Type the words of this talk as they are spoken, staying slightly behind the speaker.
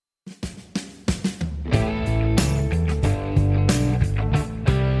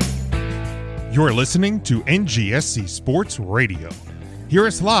You're listening to NGSC Sports Radio. Hear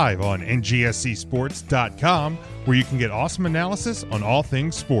us live on ngscsports.com, where you can get awesome analysis on all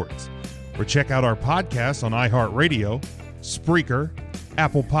things sports. Or check out our podcasts on iHeartRadio, Spreaker,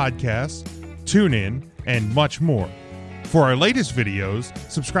 Apple Podcasts, TuneIn, and much more. For our latest videos,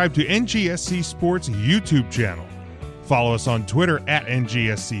 subscribe to NGSC Sports YouTube channel. Follow us on Twitter at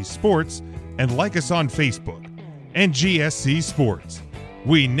NGSC Sports, and like us on Facebook. NGSC Sports.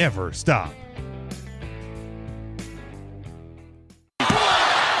 We never stop.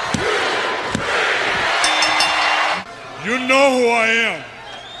 You know who I am,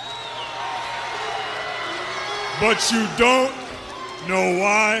 but you don't know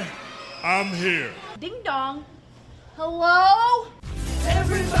why I'm here. Ding dong. Hello?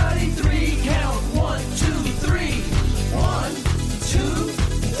 Everybody three count. 1, 2, 3. 1, 2,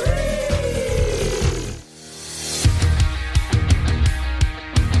 3.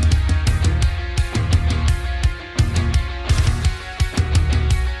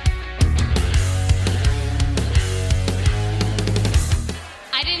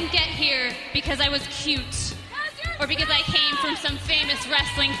 I didn't get here because I was cute, or because I came from some famous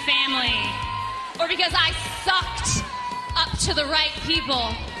wrestling family, or because I sucked up to the right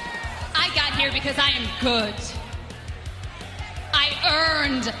people. I got here because I am good. I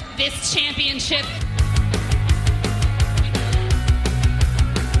earned this championship.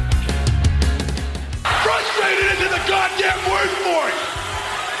 Frustrated into the goddamn word for it.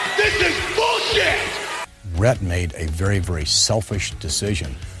 This is bullshit. Brett made a very, very selfish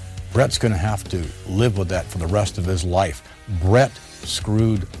decision. Brett's going to have to live with that for the rest of his life. Brett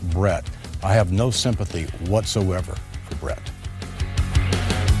screwed Brett. I have no sympathy whatsoever for Brett.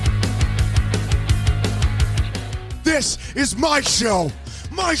 This is my show,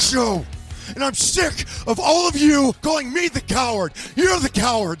 and I'm sick of all of you calling me the coward. You're the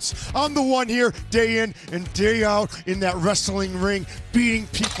cowards. I'm the one here day in and day out in that wrestling ring beating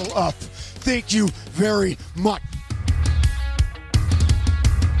people up. Thank you very much.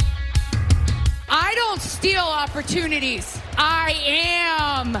 I don't steal opportunities. I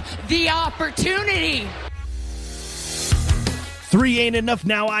am the opportunity. 3 ain't enough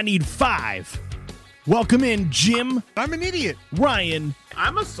now. I need 5. Welcome in, Jim. I'm an idiot. Ryan.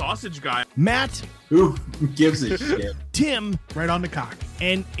 I'm a sausage guy. Matt. Who gives a shit? Tim. Right on the cock.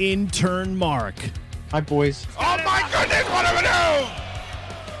 And intern Mark. Hi, boys. Oh my goodness, what do we do?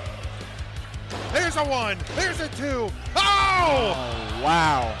 There's a 1. There's a 2. Oh!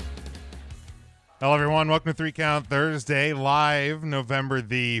 Wow. Hello, everyone. Welcome to 3 Count Thursday, live November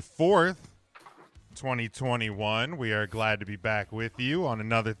the 4th, 2021. We are glad to be back with you on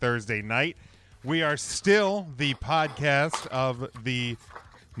another Thursday night. We are still the podcast of the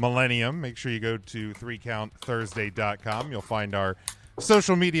millennium. Make sure you go to 3countthursday.com. You'll find our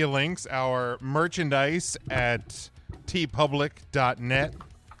social media links, our merchandise at tpublic.net.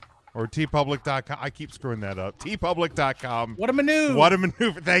 Or tpublic.com. I keep screwing that up. tpublic.com. What a maneuver. What a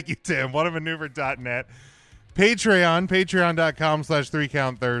maneuver. Thank you, Tim. Whatamaneuver.net.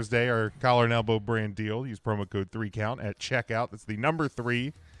 Patreon.com/3CountThursday. Our collar and elbow brand deal. Use promo code 3Count at checkout. That's the number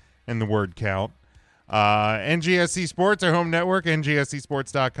 3 and the word count. NGSC Sports, our home network,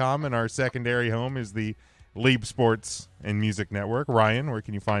 ngscsports.com. And our secondary home is the Leib Sports and Music Network. Ryan, where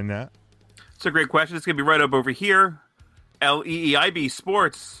can you find that? It's a great question. It's going to be right up over here. LEEIB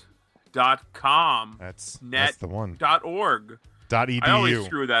Sports. .com. That's net. the one. .org. .edu. I always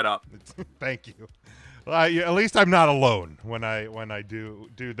screw that up. Thank you. At least I'm not alone when I do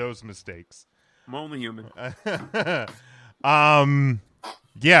those mistakes. I'm only human.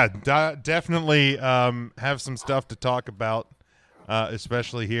 Definitely have some stuff to talk about,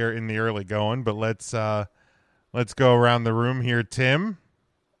 especially here in the early going. But let's go around the room here. Tim,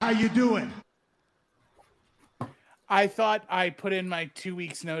 How you doing? I thought I put in my 2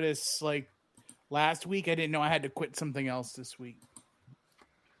 weeks notice like last week. I didn't know I had to quit something else this week.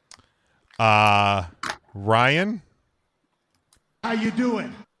 Ryan, How you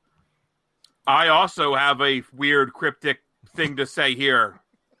doing? I also have a weird cryptic thing to say here.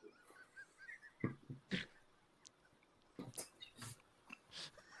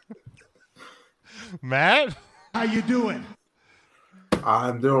 Matt, How you doing?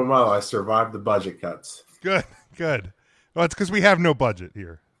 I'm doing well. I survived the budget cuts. Good. Well, it's because we have no budget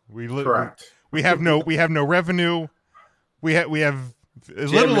here. Correct. We have no revenue. We have a Jim,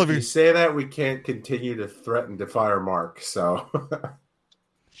 little if of you it. say that, we can't continue to threaten to fire Mark. So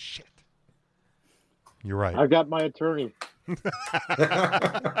Shit. You're right. I've got my attorney.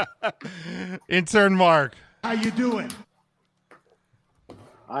 Intern Mark. How you doing?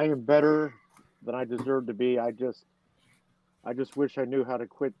 I am better than I deserve to be. I just wish I knew how to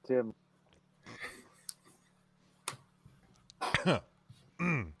quit Tim.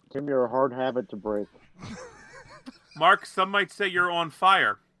 Tim, you're a hard habit to break. Mark, some might say you're on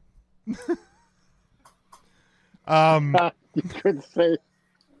fire. You could say.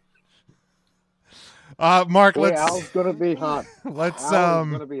 Mark, Boy, let's. Al's gonna be hot. Let's. Al's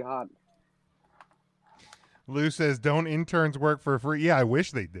gonna be hot. Lou says, "Don't interns work for free?" Yeah, I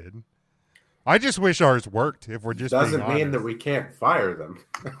wish they did. I just wish ours worked. If we're just doesn't being mean that honest. we can't fire them.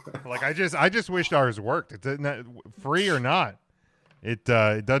 Like I just wished ours worked. It's not free or not. It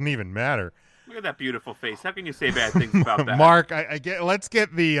doesn't even matter. Look at that beautiful face. How can you say bad things about that? Mark, I get. Let's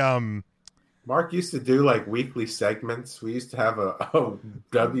get the. Mark used to do like weekly segments. We used to have a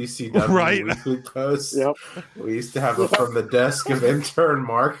WCW Right. weekly post. Yep. We used to have a from the desk of intern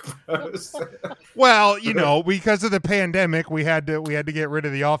Mark post. Well, because of the pandemic, we had to get rid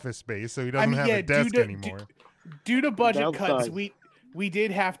of the office space, so he doesn't have a desk anymore. Due to budget Downside. cuts, we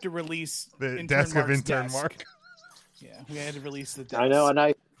did have to release The intern desk of Mark's intern desk. Mark. Yeah, we had to release the desk. I know, and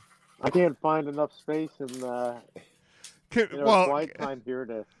I can't find enough space in quiet time here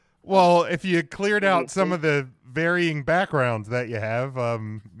to. Well, if you cleared out some of the varying backgrounds that you have,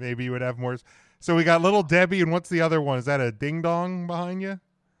 maybe you would have more. So we got Little Debbie, and what's the other one? Is that a ding dong behind you?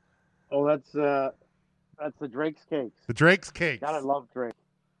 Oh, that's the Drake's Cakes. The Drake's Cakes. God, I love Drake.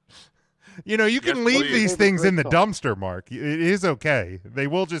 You can leave please. these things in the dumpster, Mark. It is okay. They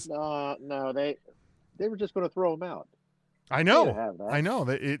will just. No, they were just going to throw them out. I They know. didn't have that. I know.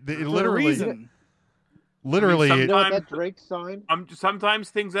 It For a literally. reason. Literally. I mean, You know what that Drake sign?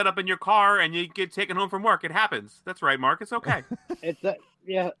 Sometimes things end up in your car and you get taken home from work. It happens. That's right, Mark. It's okay. It's that.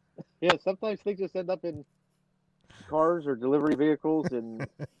 Yeah. Sometimes things just end up in cars or delivery vehicles, and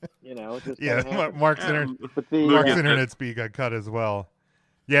it just Yeah, kinda happens. Mark's But the Mark's internet speak got cut as well.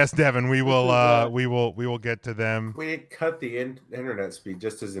 Yes, Devin, we will. We will get to them. We cut the internet speed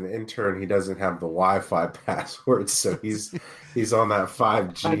just as an intern. He doesn't have the Wi-Fi password, so he's on that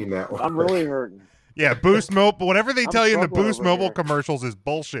 5G network. I'm really hurting. Yeah, Boost Mobile. Whatever they I'm tell you in the struggling Boost over Mobile here. commercials is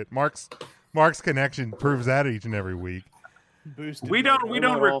bullshit. Mark's connection proves that each and every week. We don't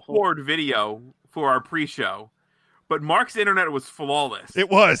record video for our pre-show, but Mark's internet was flawless. It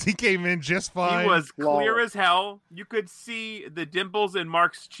was. He came in just fine. He was clear Flawless. as hell. You could see the dimples in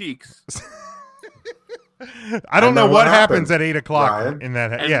Mark's cheeks. I don't know what happens happened, at 8:00 Ryan. in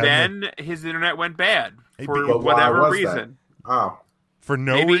that. And yeah, then his internet went bad for But why whatever was reason. that? Oh, for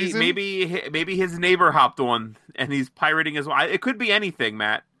no maybe, reason. Maybe his neighbor hopped on and he's pirating as well. It could be anything,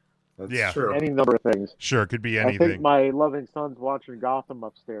 Matt. that's Yeah. true. Any number of things. Sure, could be I anything. think my loving son's watching Gotham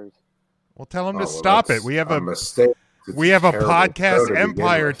upstairs. Well, tell him Oh, to well, stop that's it. We have a mistake. It's we have a terrible show podcast to begin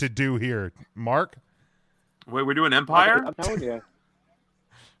empire with. to do here, Mark. Wait, we're doing Empire? I'm telling you.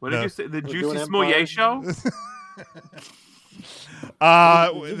 What did No. you say? The We're Juicy doing Smollier Empire. show? Did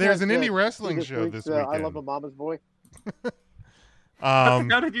you There's guys, an indie see wrestling show week's, this weekend. I Love a Mama's Boy. How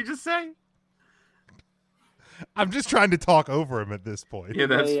did you just say? I'm just trying to talk over him at this point. Yeah,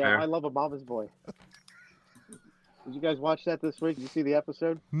 that's fair. I Love a Mama's Boy. Did you guys watch that this week? Did you see the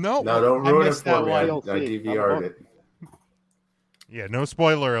episode? No, No, don't I ruin it missed for that me. one. I TLC. DVR'd it. Yeah, no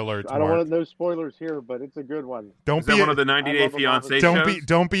spoiler alerts, I don't Mark. want no spoilers here, but it's a good one. Don't Is be that a, one of the 90 I Day love a Fiance don't shows? be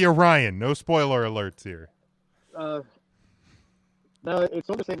don't be a Ryan. No spoiler alerts here. No, it's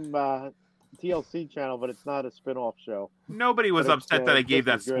on the same TLC channel, but it's not a spin-off show. Nobody was But it's, upset that I gave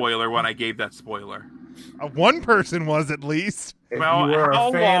that just as good. spoiler when I gave that spoiler. One person was at least. If Well, you were how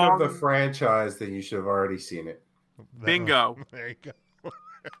a fan long- of the franchise, then you should have already seen it. Bingo. There you go.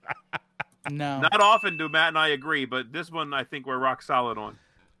 No. Not often do Matt and I agree, but this one I think we're rock solid on.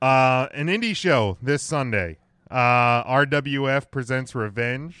 An indie show this Sunday. RWF presents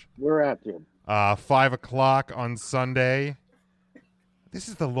Revenge. We're at Jim. 5:00 on Sunday. This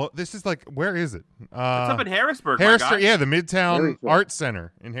is like, where is it? It's up in Harrisburg, my Harrisburg, guy. yeah, the Midtown Harrisburg. Arts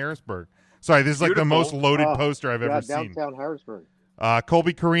Center in Harrisburg. Sorry, this is like the most Beautiful. loaded poster I've ever seen. Downtown Harrisburg.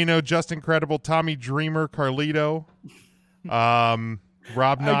 Colby Carino, Just Incredible, Tommy Dreamer, Carlito,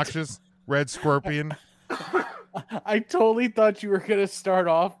 Rob Noxious, Red Scorpion. I totally thought you were going to start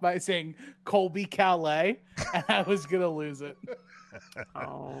off by saying Colby Calais, and I was going to lose it.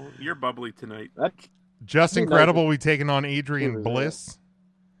 Oh, you're bubbly tonight. Just He knows Incredible, it. we taking on He Adrian was Bliss.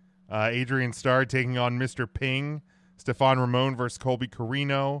 Adrian Starr taking on Mr. Ping. Stefan Ramon versus Colby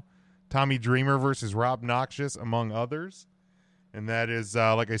Carino. Tommy Dreamer versus Rob Noxious, among others. And that is,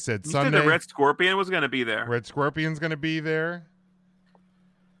 like I said, You Sunday. said the Red Scorpion was going to be there. Red Scorpion's going to be there.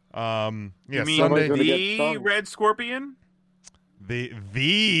 Yeah, you mean Sunday. gonna get the stung. Red Scorpion?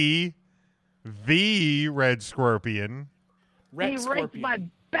 The Red Scorpion. Red He raped Scorpion. my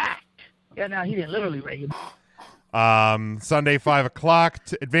back. Yeah, now he didn't literally rape him. Sunday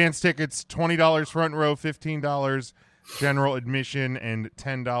 5:00. Advance tickets $20 front row, $15 general admission, and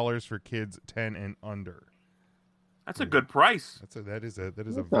 $10 for kids 10 and under. That's a good price. That is a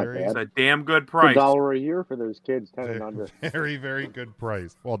That's not very bad. It's a damn good It's price. $1 a year for those kids 10 and under. very, very good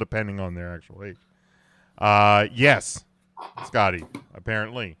price. Well, depending on their actual age. Yes, Scotty.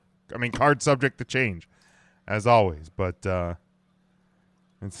 Apparently, I mean, card subject to change, as always. But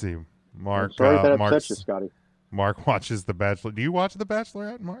let's see, Mark. I'm sorry that Mark's- upset you, Scotty. Mark watches The Bachelor. Do you watch The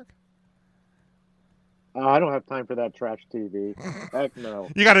Bachelorette, Mark? I don't have time for that trash TV. Heck no.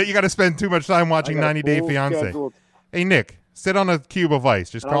 You gotta spend too much time watching I got a 90 Day full Fiance. schedule. Hey Nick, sit on a cube of ice.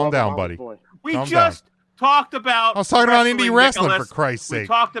 Just And I calm love my down, mama's buddy. boy. We Calm just talked about. I was talking about indie wrestling, Nicholas. for Christ's We sake.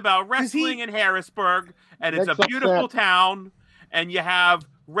 talked about wrestling in Harrisburg, and it's a Next beautiful upset. town. And you have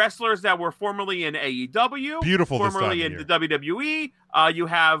wrestlers that were formerly in AEW, Beautiful this formerly time in of the WWE. You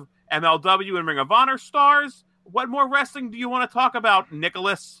have MLW and Ring of Honor stars. What more wrestling do you want to talk about,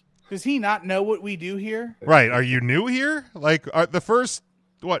 Nicholas? Does he not know what we do here? Right. Are you new here? Like, the first,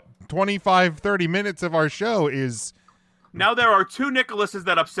 25, 30 minutes of our show is... Now there are two Nicholases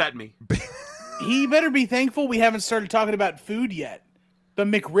that upset me. He better be thankful we haven't started talking about food yet. The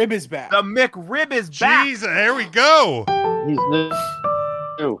McRib is back. The McRib is back. Jeez, there we go. He's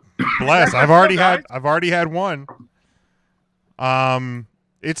new. Bless. I've already had one.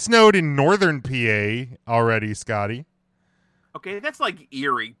 It snowed in northern PA already, Scotty. Okay, that's like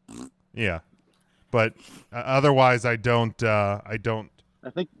eerie. Yeah. But otherwise I don't I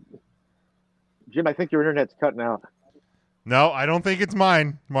think, Jim, I think your internet's cutting out. No, I don't think it's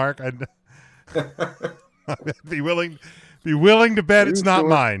mine, Mark. I'd be willing to bet it's not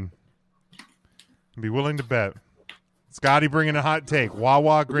mine. I'd be willing to bet. Scotty bringing a hot take.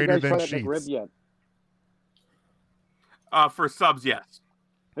 Wawa greater Did you than guys try that Sheets. McRib yet? For subs, yes.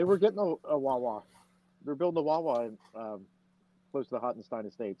 Hey, we're getting a Wawa. They're building a Wawa in, close to the Hottenstein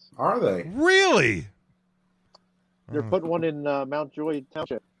Estates. Are they? Really? They're putting one in Mount Joy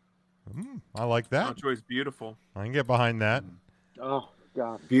Township. I like that. Mountjoy's beautiful. I can get behind that. Oh,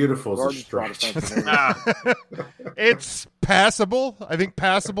 God. Beautiful is a Garden spot, stretch. essentially. It's passable. I think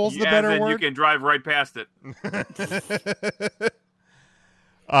passable's the better then word. you can drive right past it.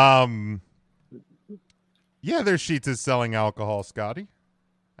 Yeah, there's Sheets is selling alcohol, Scotty.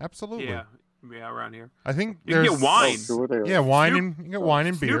 Absolutely. Yeah, around here. I think You can there's get wine. Yeah, wine Snoop- and you get wine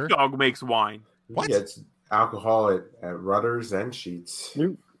and beer. Snoop Dogg makes wine. What? He gets alcohol at Rudders and Sheets.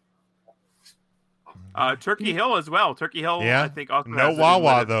 Turkey Hill as well. Turkey Hill, Yeah. I think, also No has it in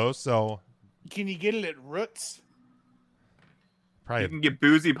Wawa Lidditz. though, so Can you get it at Roots? probably You can get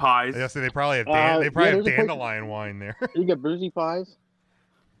boozy pies. yeah, so they probably have there's a place- dandelion wine there. You get boozy pies.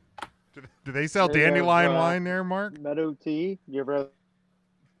 Do they sell They have, dandelion wine there, Mark? Meadow tea. You ever have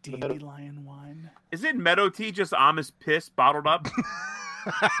Dandelion wine. Is it Meadow Tea just Amish piss bottled up?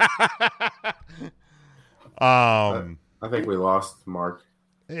 I think we lost Mark.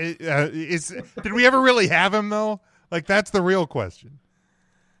 Did we ever really have him though? Like that's the real question.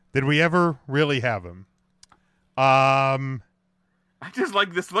 Did we ever really have him? I just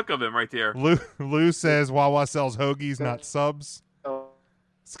like this look of him right there. Lou says Wawa sells hoagies, not subs.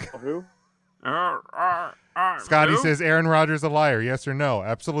 who? Scotty who? says Aaron Rodgers a liar. Yes or no?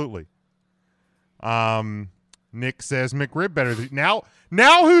 Absolutely. Nick says McRib better.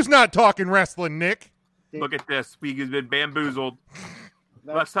 Now who's not talking wrestling, Nick? Look at this. He's been bamboozled.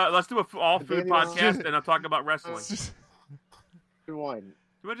 Let's do a all food podcast and I'll talk about wrestling. Wine.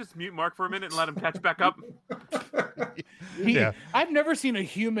 Do I just mute Mark for a minute and let him catch back up? Yeah. I've never seen a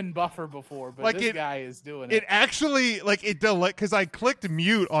human buffer before, but Like this it- guy is doing it. It actually because I clicked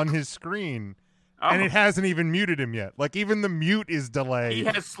mute on his screen and Oh. it hasn't even muted him yet. Like even the mute is delayed. He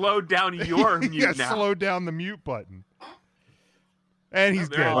has slowed down your He mute has now. slowed down the mute button. And he's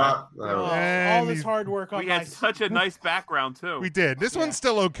There good. you Wow. And all this he's- hard work on We my had such a nice background too. We did. This one's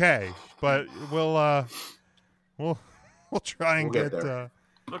still okay, but we'll try and We'll get get. there.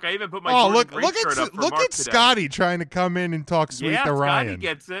 Look, I even put my Oh, Jordan look Grace shirt up for look Mark at today. Scotty trying to come in and talk sweet Yeah, to Ryan. Scotty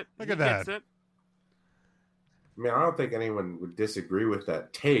gets it. Look He at that. Gets it. I mean, I don't think anyone would disagree with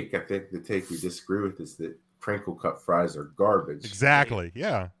that take. I think the take we disagree with is that crinkle cut fries are garbage. Exactly.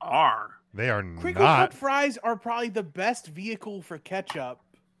 Yeah. They are Crinkle not. cut fries are probably the best vehicle for ketchup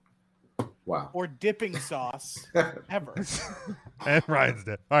Wow. or dipping sauce ever. And Ryan's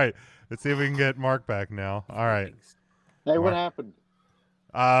dead. All right. Let's see if we can get Mark back now. All right. Hey, what Mark. happened?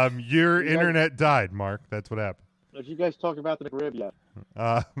 Your You guys- internet died, Mark. That's what happened. Did you guys talk about the McRib yet?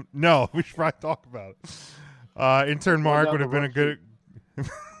 No, we should probably talk about it. Intern Mark down would have the been a good,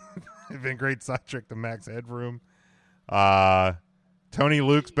 it'd been a great side trick to Max Headroom. Tony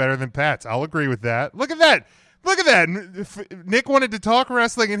Luke's better than Pat's. I'll agree with that. Look at that. Look at that. Nick wanted to talk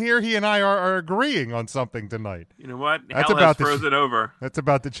wrestling, and here he and I are agreeing on something tonight. You know what? That's Hell about has frozen over. That's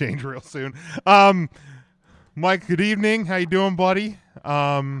about to change real soon. Mike, good evening. How you doing, buddy?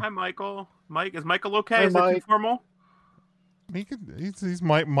 Hi, Michael. Mike, is Michael okay? Hey, Is it too Mike. formal? He's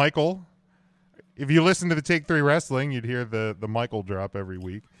Michael. If you listen to the Take 3 Wrestling, you'd hear the Michael drop every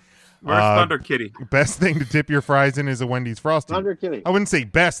week. Where's Thunder Kitty? Best thing to dip your fries in is a Wendy's Frosty. Thunder Kitty. I wouldn't say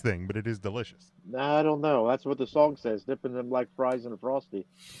best thing, but it is delicious. Nah, I don't know. That's what the song says. Dipping them like fries in a Frosty.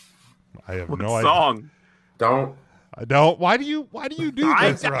 I have What no idea. song? Don't. I don't. Why do you do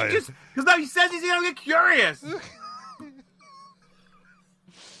this, Ryan? Because now he says he's gonna get curious.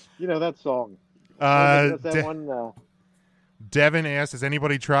 You know that song. Uh, That's that one. Devin asked, has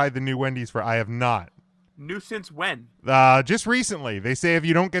anybody tried the new Wendy's for? I have not. New since when? Just recently. They say if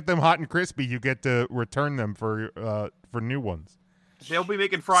you don't get them hot and crispy, you get to return them for new ones. They'll be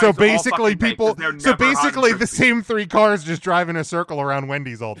making fries. So all basically, fucking day 'cause they're so never hot and basically, the crispy. same 3 cars just drive in a circle around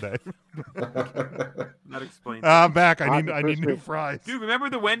Wendy's all day. That explains. I'm back. I Hot need and new crispy. fries. Dude, remember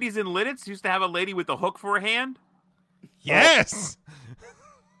the Wendy's in Lidditz used to have a lady with a hook for a hand? Yes.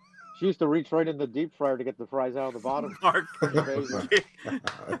 She used to reach right in the deep fryer to get the fries out of the bottom. Mark. Amazing.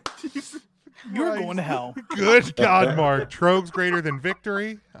 You're going to hell. Good God, Mark. Trogue's greater than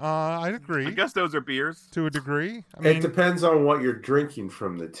victory. I'd agree. I guess those are beers. To a degree. I It mean, depends on what you're drinking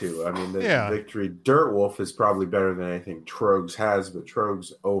from the two. I mean, the Yeah. Victory Dirt Wolf is probably better than anything Trogues has, but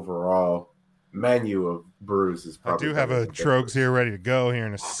Trogues' overall menu of brews is I probably do have better a than Trogues here ready to go here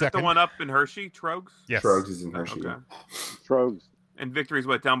in a Is that the second. one up in Hershey, Trogues? Yes. Trogues is in Hershey. Okay. Trogues. And Victory's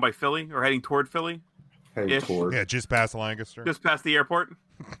what, down by Philly or heading toward Philly? Heading Ish. toward. Yeah, just past Lancaster. Just past the airport?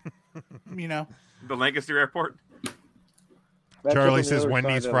 You know, The Lancaster airport? That's Charlie up on the says other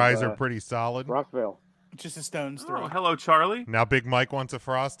Wendy's side of, fries are pretty solid. Rockville. just a stone's throw. Oh, hello, Charlie. Now Big Mike wants a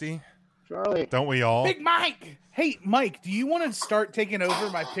Frosty. Charlie. Don't we all? Big Mike. Hey, Mike, do you want to start taking over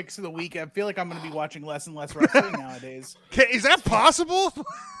my picks of the week? I feel like I'm going to be watching less and less wrestling nowadays. Is that possible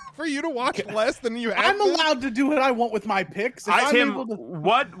for you to watch less than you have? I'm been? allowed to do what I want with my picks. If I'm Tim, able to-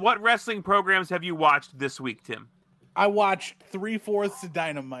 what wrestling programs have you watched this week, Tim? I watched 3/4 of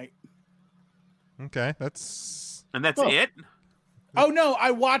Dynamite. Okay, that's And that's Oh. it? Oh no, I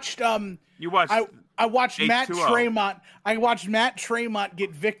watched You watched I watched Matt H2O. Tremont. I watched Matt Tremont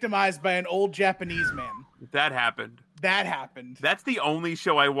get victimized by an old Japanese man. that happened. That happened. That's the only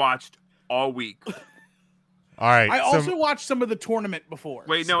show I watched all week. all right. I so- also watched some of the tournament before.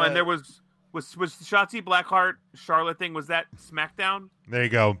 Wait, no, and there was Shotzi Blackheart Charlotte thing, was that SmackDown? there you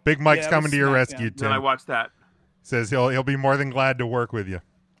go. Big Mike's Yeah, it coming was to your SmackDown. rescue, Then I Tim. watched that. Says he'll be more than glad to work with you.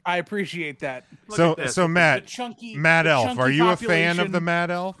 I appreciate that. Look So at this. so Matt, The chunky- Matt the Elf, chunky are you a fan of population. the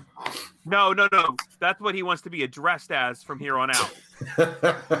Matt Elf? No. That's what he wants to be addressed as from here on out.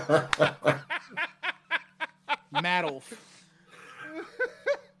 Maddolf.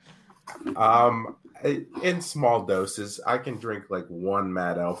 In small doses, I can drink like one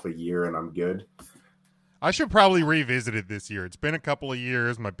Mad Elf a year and I'm good. I should probably revisit it this year. It's been a couple of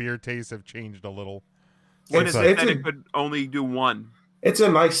years. My beer tastes have changed a little. What It's is a- it that it could only do one? It's a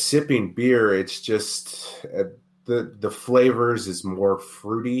nice sipping beer. It's just the flavors is more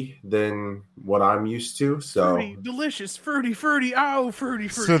fruity than what I'm used to. So Fruity, delicious, fruity. Oh, fruity.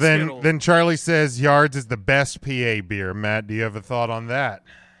 So then Charlie says Yards is the best PA beer. Matt, do you have a thought on that?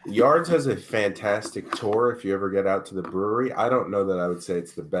 Yards has a fantastic tour. If you ever get out to the brewery, I don't know that I would say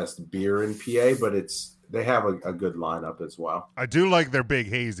it's the best beer in PA, but they have a good lineup as well. I do like their Big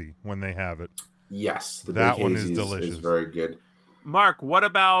Hazy when they have it. Yes, the That Big one Hazy is delicious. very good. Mark, what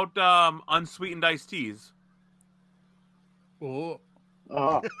about unsweetened iced teas? Oh,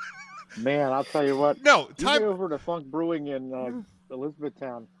 Man, I'll tell you what. No, You time. go over to Funk Brewing in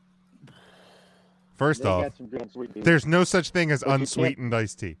Elizabethtown. First They off, got some good sweet beer. there's no such thing as But you can't- unsweetened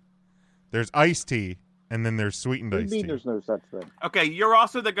iced tea. There's iced tea, and then there's sweetened What do you iced mean tea. there's no such thing? Okay, you're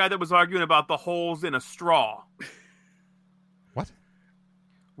also the guy that was arguing about the holes in a straw. What?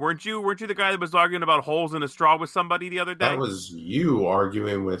 Weren't you the guy that was arguing about holes in a straw with somebody the other day? That was you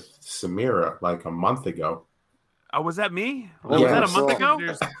arguing with Samira like a month ago. Oh, was that me? Oh, Was yeah. that a month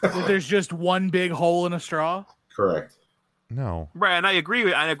ago? there's just one big hole in a straw. Correct. No. Right, and I agree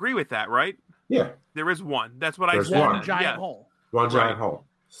with that, right? Yeah, There is one. That's what There's I said. one. One giant Yeah. hole. one Right. giant hole.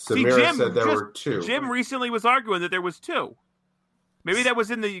 See, Samira Jim said there just- were two. Jim recently was arguing that there was two. Maybe that was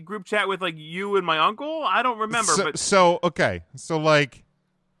in the group chat with like you and my uncle. I don't remember, but Okay.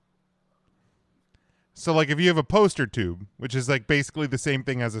 So if you have a poster tube, which is like basically the same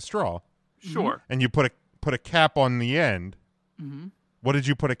thing as a straw, sure. and you put a cap on the end, Mm-hmm. what did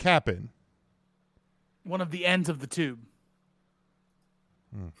you put a cap in? One of the ends of the tube.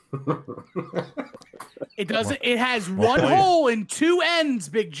 It doesn't. It has one hole and two ends,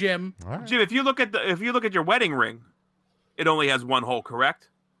 Big Jim. Right. Jim, if you look at your wedding ring, it only has one hole, correct?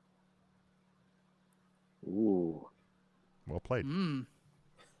 Ooh. Well played. Mm.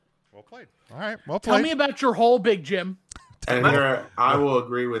 Well played. All right. Well Tell played. me about your hole, Big Jim. And here, I will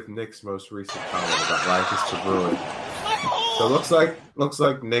agree with Nick's most recent comment about Lancaster Brewing. So it looks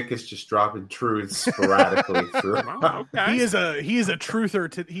like Nick is just dropping truths sporadically through. Okay. He is a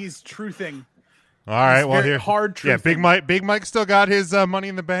truther. He's truthing. All right. He's Well, very here. hard Yeah, truthing. Big Mike still got his money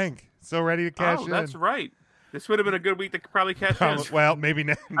in the bank. Still ready to cash in. That's right. This would have been a good week to probably cash in. Well, maybe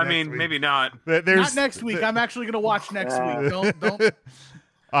next I mean, week. maybe not. There's, Not next week. I'm actually going to watch next week. Don't.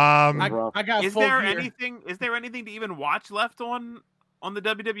 I got. Is full there gear. anything? Is there anything to even watch left on the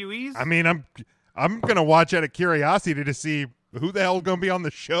WWE's? I mean, I'm gonna watch out of curiosity to see who the hell's gonna be on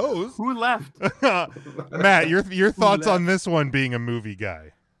the shows. Who left? Matt, your thoughts on this one being a movie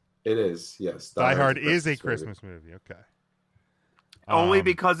guy? It is, yes. Die Hard is a Christmas Christmas movie. Okay. Only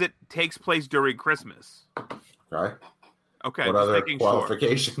because it takes place during Christmas. Right. Okay. What just other making sure.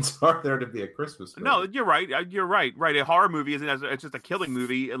 qualifications are there to be a Christmas movie? No, you're right. You're right. Right. A horror movie isn't. It's just a killing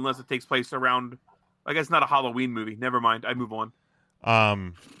movie unless it takes place around. I guess not a Halloween movie. Never mind. I move on.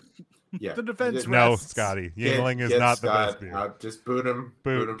 Yeah. The defense No, rests. Scotty. Yingling is not the best beer. Just boot him.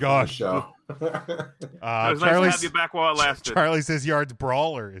 Boot him Gosh. from the show. It was nice to have you back while it lasted. Charlie says Yards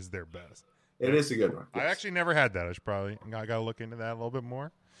Brawler is their best. It is a good one. I actually never had that. I got to look into that a little bit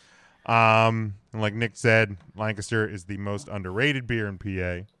more. And like Nick said, Lancaster is the most underrated beer in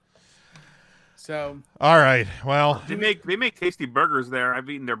PA. So, all right. Well, they make tasty burgers there. I've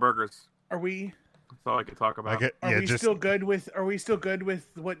eaten their burgers. are we? That's all I can talk about. Are we still good with? Are we still good with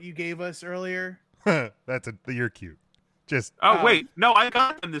what you gave us earlier? You're cute. Just wait, no, I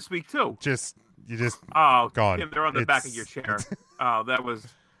got them this week too. You just gone. Tim, they're on the back of your chair. That was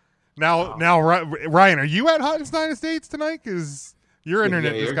now. Ryan, are you at Hottest Nine Estates tonight? Because your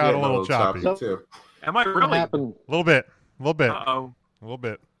internet just got a little choppy. Too. Am I really? A little bit. Uh-oh. A little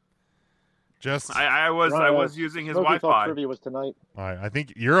bit. Just I was using his Wi-Fi. Trivia was tonight. All right, I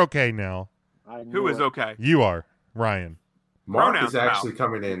think you're okay now. Who is okay? You are, Ryan. Mark Pronouns, is actually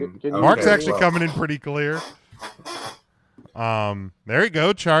coming in. Mark's okay, actually coming in pretty clear. There you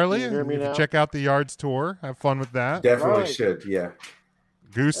go, Charlie. Can you hear me You can now? check out the Yards tour. Have fun with that. Definitely Right. should, yeah.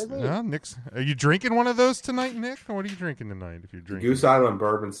 Goose, Nick's. Are you drinking one of those tonight, Nick? Or what are you drinking tonight? If you're drinking, Goose Island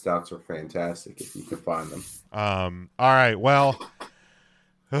bourbon stouts are fantastic if you can find them. All right. Well,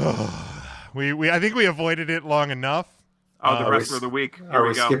 we I think we avoided it long enough. Oh, the rest of the week. Here Are we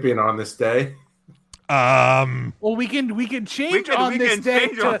we go. skipping on this day? Well, we can change on this day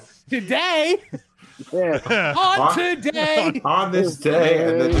to today. On today. On this day.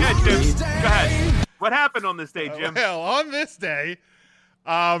 And then Yeah, Jim, go ahead. What happened on this day, Jim? Well, on this day,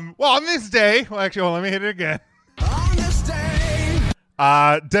 actually, let me hit it again. On this day.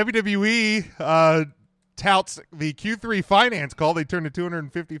 WWE touts the Q3 finance call. They turned a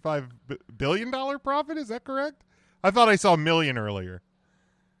 $255 billion profit. Is that correct? I thought I saw million earlier.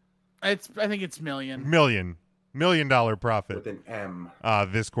 I think it's million. $1 million profit with an M.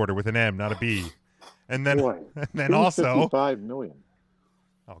 This quarter with an M, not a B. And then, Boy, and then also, $5 million.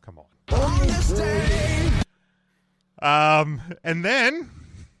 oh come on. On this day. And then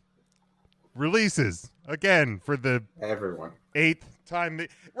releases again for the Everyone. 8th time.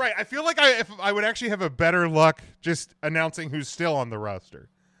 Right, I feel like if I would actually have a better luck just announcing who's still on the roster.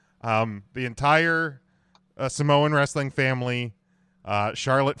 The entire Samoan wrestling family,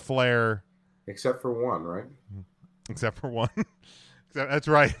 Charlotte Flair, Except for one, right? except for one. That's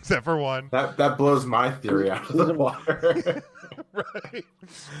right, except for one. That blows my theory out of the water. Right.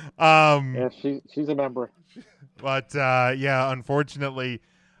 Yeah, she's a member. But yeah, unfortunately,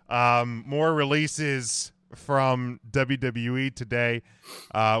 more releases from WWE today.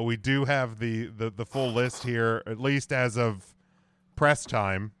 We do have the full list here, at least as of press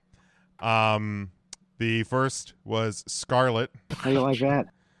time. The first was Scarlett. How you like that?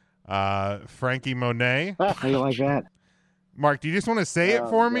 Frankie Monet. How you like that? Mark, do you just want to say it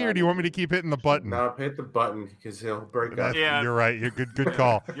for me, or do you want me to keep hitting the button? No, hit the button because he'll break up. Yeah. You're right. You're good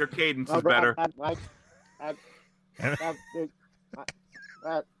call. Your cadence is better.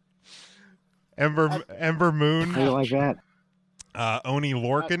 Ember Moon. How you like that? Oni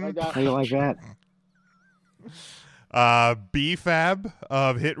Lorcan. How you like that? B-Fab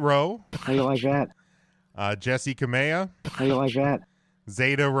of Hit Row. How you like that? Jesse Kamea. How you like that?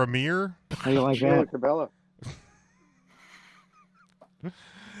 Zeta Ramir. How you like that? Cabela.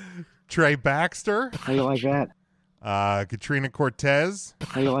 Trey Baxter. How you like that? Katrina Cortez.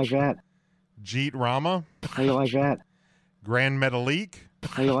 How you like that? Jeet Rama. How you like that? Grand Metalik.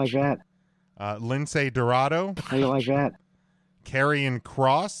 How you like that? Lindsay Dorado. How you like that? Karrion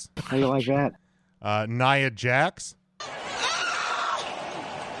Kross. How you like that? Nia Jax.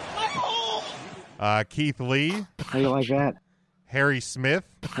 Keith Lee. How you like that? Harry Smith.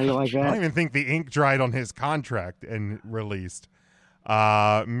 How you like I that? don't even think the ink dried on his contract and released.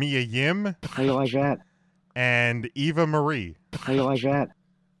 Mia Yim. How you like that? And Eva Marie. How you like that?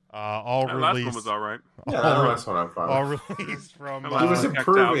 All That released. last one was all right. Yeah, that last one I'm fine. All released from. He was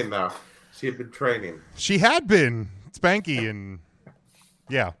improving though. She had been training. She had been Spanky, and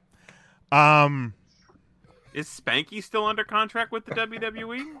yeah. Is Spanky still under contract with the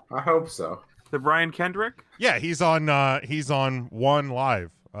WWE? I hope so. The Brian Kendrick? Yeah, he's on One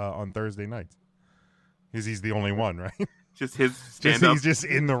Live on Thursday nights. Because he's the only one, right? Just his stand up. He's just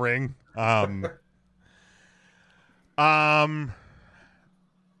in the ring.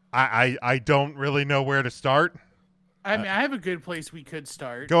 I don't really know where to start. I mean, I have a good place we could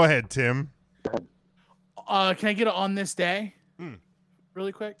start. Go ahead, Tim. Can I get it on this day?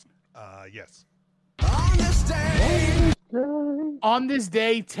 Really quick? Yes. On this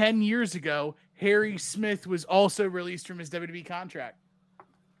day 10 years ago, Harry Smith was also released from his WWE contract.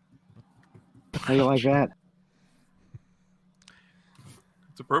 How you like that?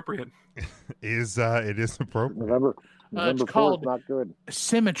 It's appropriate. It is appropriate. November It's 4th, called not good.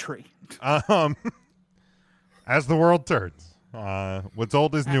 Symmetry. As the world turns, what's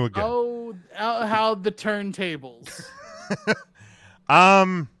old is new again. Oh, how the turntables.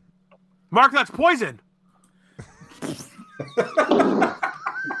 Mark, that's poison.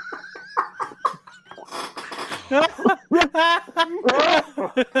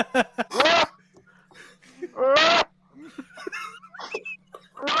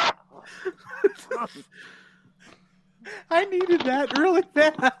 I needed that really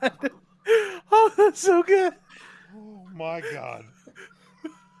bad. Oh, that's so good. Oh my God.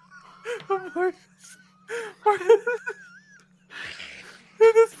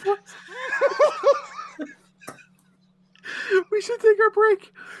 We should take our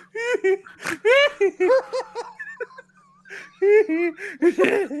break.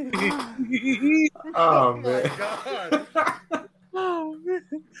 Oh man. Oh man.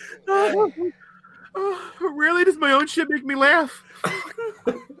 Rarely does my own shit make me laugh.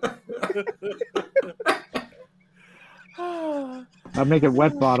 I'd make it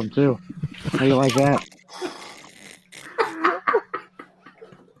wet bottom too. How you like that?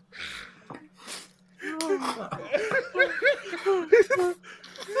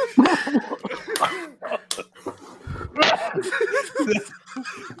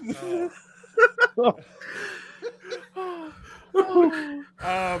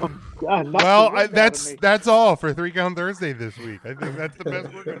 That's all for 3 Count Thursday this week. I think that's the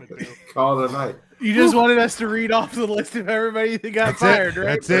best we're gonna do. Call it a night. You just wanted us to read off the list of everybody that got fired, right?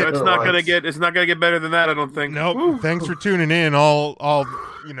 That's it. It's not gonna get better than that, I don't think. Nope. Thanks for tuning in. All I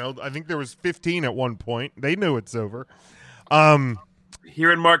think there was 15 at one point. They knew it's over.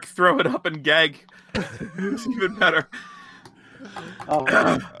 Hearing Mark throw it up and gag. It's even better.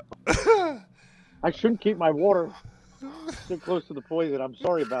 I shouldn't keep my water too close to the poison. I'm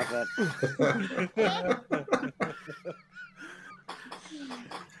sorry about that.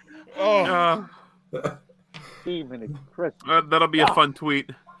 That'll be a fun tweet.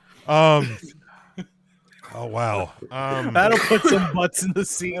 Oh wow. That'll put some butts in the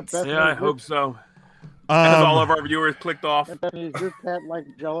seats. Yeah, I hope so. As all of our viewers clicked off. Is your cat like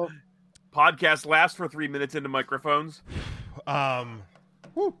Jello? Podcast lasts for 3 minutes into microphones. All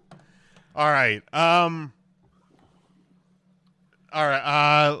right. All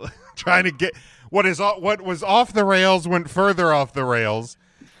right. Trying to get what was off the rails went further off the rails.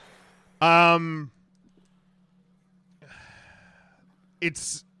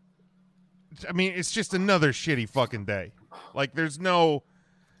 It's just another shitty fucking day. Like there's no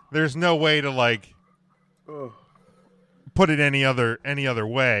way to like put it any other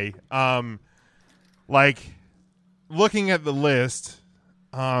way. Like looking at the list,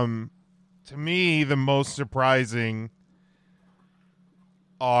 to me the most surprising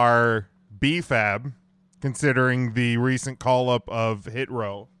are BFAB, considering the recent call up of Hit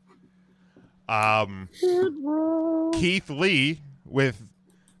Row. Keith Lee with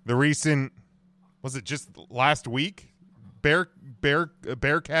the recent, was it just last week?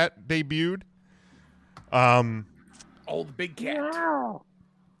 Bearcat debuted. The big cat.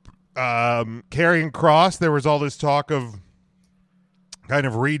 Karrion Kross, there was all this talk of kind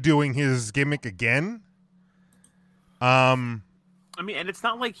of redoing his gimmick again. And it's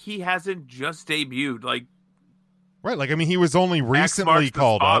not like he hasn't just debuted. Like, right? Like, he was only recently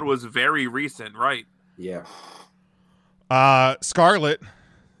called up. Was very recent, right? Yeah. Scarlett,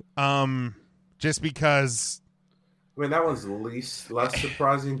 just because. I mean, that one's less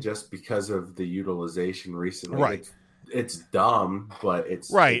surprising just because of the utilization recently. Right. It's dumb, but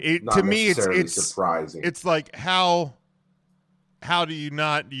it's right. It's not to me, necessarily it's surprising. It's like how do you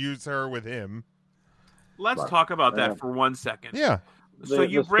not use her with him? Let's talk about that for 1 second. Yeah. So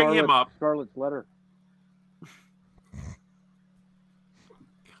you bring him up. Scarlett's letter.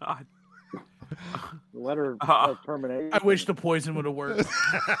 God. The letter of termination. I wish the poison would have worked.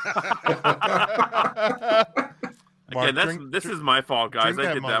 Again, this is my fault, guys.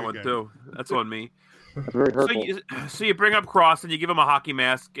 I did that one too. That's on me. That's very hurtful. So you bring up Cross and you give him a hockey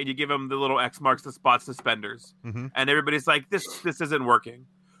mask and you give him the little X marks the spot suspenders, and everybody's like, "This isn't working."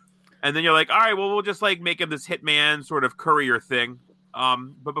 And then you're like, "All right, well, we'll just like make him this hitman sort of courier thing."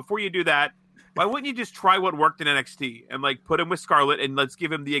 But before you do that, why wouldn't you just try what worked in NXT and like put him with Scarlett and let's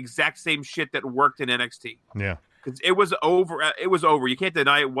give him the exact same shit that worked in NXT? Yeah, because it was over. It was over. You can't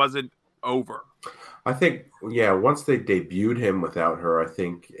deny it wasn't over. I think, yeah, once they debuted him without her, I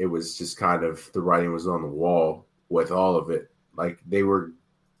think it was just kind of the writing was on the wall with all of it. Like they were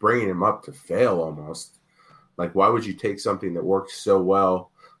bringing him up to fail almost. Like, why would you take something that works so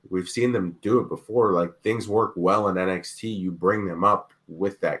well? We've seen them do it before. Like things work well in NXT. You bring them up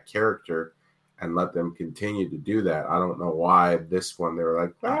with that character and let them continue to do that. I don't know why this one they were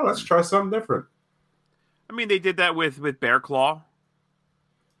like, let's try something different. I mean, they did that with Bear Claw.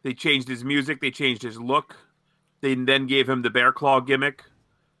 They changed his music. They changed his look. They then gave him the Bear Claw gimmick.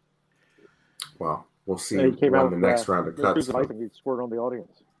 Well, we'll see when the next round of cuts. I think he scored on the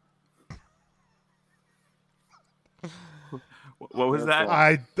audience. What was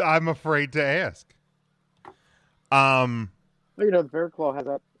that? I'm afraid to ask. Well, the Bear Claw has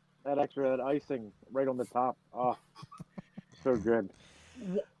that extra icing right on the top. Oh, so good.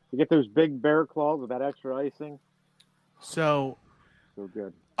 You get those big bear claws with that extra icing. So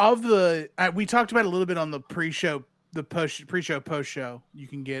good. We talked about it a little bit on the pre-show, pre-show, post-show. You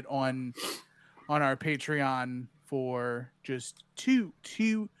can get on our Patreon for just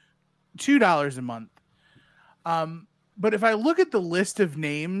 $2 a month. But if I look at the list of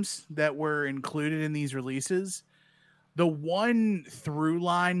names that were included in these releases, the one through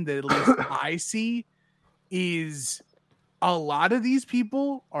line that at least I see is a lot of these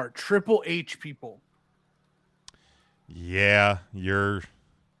people are Triple H people. Yeah, you're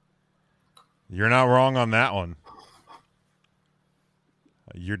not wrong on that one.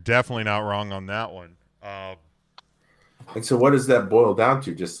 You're definitely not wrong on that one. And so what does that boil down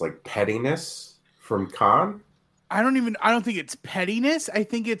to? Just like pettiness from Khan? I don't think it's pettiness. I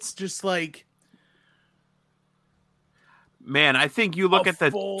think it's just like, man, I think you look at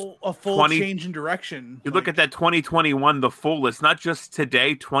a full change in direction. You look at that 2021, the full list, not just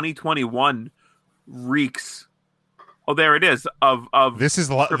today, 2021 reeks. Oh, there it is. Of this is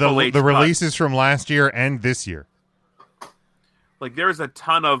the releases from last year and this year. Like there's a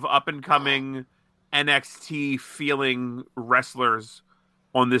ton of up and coming NXT feeling wrestlers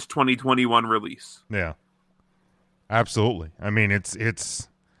on this 2021 release. Yeah, absolutely. I mean, it's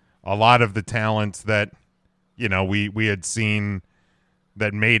a lot of the talents that we had seen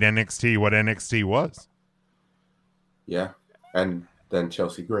that made NXT what NXT was. Yeah, and then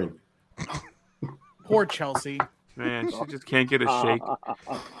Chelsea Green. Poor Chelsea. Man, she just can't get a shake.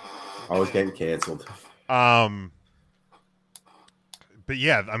 Always getting canceled. But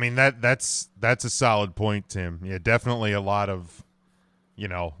yeah, I mean that's a solid point, Tim. Yeah, definitely a lot of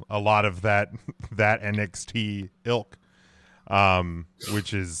that NXT ilk,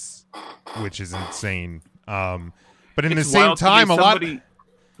 which is insane. But in the same time, go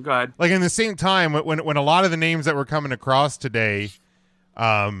ahead. Like in the same time, when a lot of the names that were coming across today,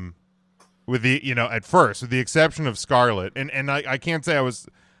 with the at first, with the exception of Scarlett, and I can't say I was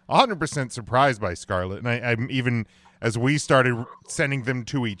 100% surprised by Scarlett, and I'm even as we started sending them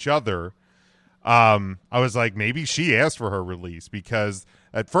to each other, I was like, maybe she asked for her release, because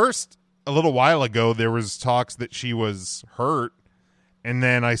at first, a little while ago, there was talks that she was hurt, and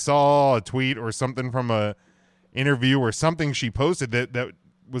then I saw a tweet or something from a interview or something she posted that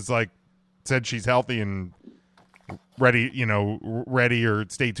was like, said she's healthy and ready or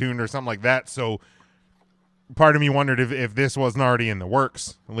stay tuned or something like that. So part of me wondered if this wasn't already in the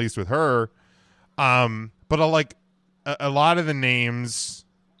works, at least with her. But a lot of the names,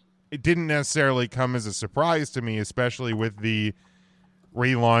 it didn't necessarily come as a surprise to me, especially with the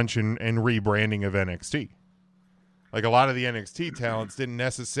relaunch and rebranding of NXT. Like a lot of the NXT talents didn't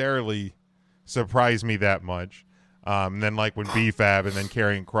necessarily surprise me that much. And then like when B-Fab and then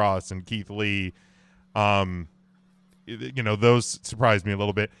Karrion Kross and Keith Lee, those surprised me a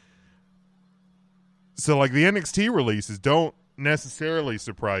little bit. So like the NXT releases don't necessarily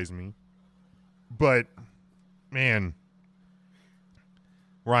surprise me, but man,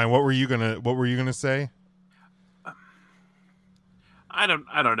 Ryan, what were you gonna say? I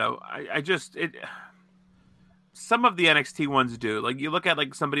don't know. I just some of the NXT ones do. Like you look at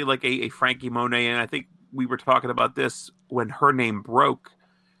like somebody like a Frankie Monet, and I think we were talking about this when her name broke.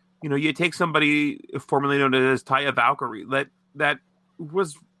 You know, you take somebody formerly known as Taya Valkyrie that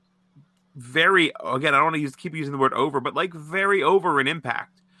was very, again, I don't want to keep using the word over, but like very over in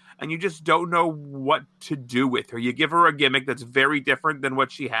Impact, and you just don't know what to do with her. You give her a gimmick that's very different than what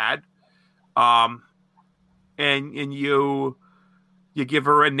she had, and you give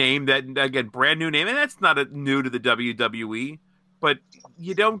her a name that, again, brand new name, and that's not new to the WWE, but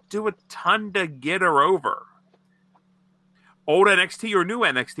you don't do a ton to get her over. Old NXT or new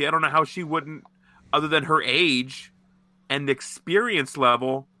NXT, I don't know how she wouldn't, other than her age and experience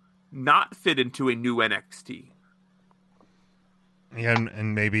level, not fit into a new NXT.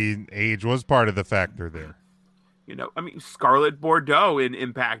 And maybe age was part of the factor there. You know, I mean, Scarlett Bordeaux in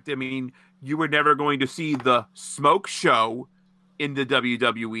Impact. I mean, you were never going to see the Smoke Show in the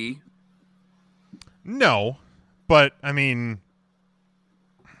WWE. No, but I mean,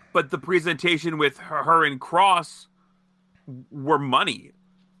 but the presentation with her and Cross were money.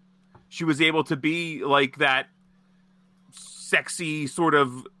 She was able to be like that sexy sort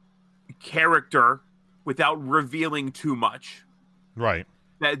of character without revealing too much. Right.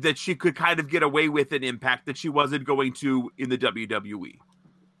 That she could kind of get away with an Impact that she wasn't going to in the WWE.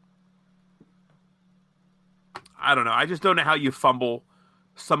 I don't know. I just don't know how you fumble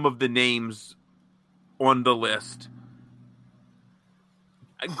some of the names on the list.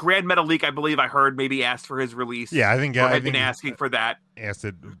 Grand Metalik, I believe I heard, maybe asked for his release. Yeah, I think I've been asking for that. Asked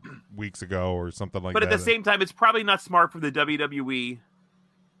it weeks ago or something like that. But at the same time, it's probably not smart for the WWE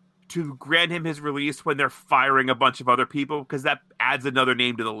to grant him his release when they're firing a bunch of other people, because that adds another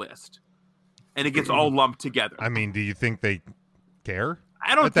name to the list. And it gets all lumped together. I mean, do you think they care?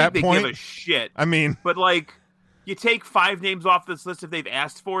 I don't think they point? give a shit. I mean, but like, you take 5 names off this list if they've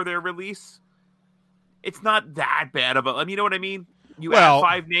asked for their release. It's not that bad of a. You know what I mean? You add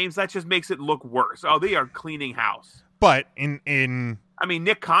 5 names, that just makes it look worse. Oh, they are cleaning house. But I mean,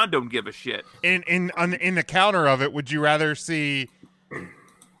 Nick Khan don't give a shit. In the counter of it, would you rather see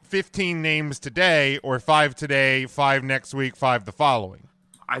 15 names today or 5 today, 5 next week, 5 the following?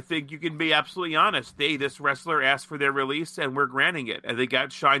 I think you can be absolutely honest. This wrestler asked for their release, and we're granting it. I think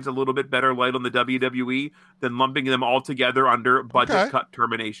that shines a little bit better light on the WWE than lumping them all together under budget cut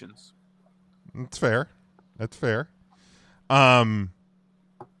terminations. That's fair. That's fair.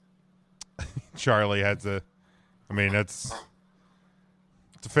 Charlie has a. I mean, that's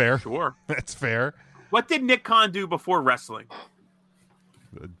fair. Sure, that's fair. What did Nick Khan do before wrestling?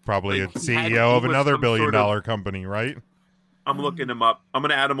 Probably like a CEO of another billion-dollar company, right? I'm looking him up. I'm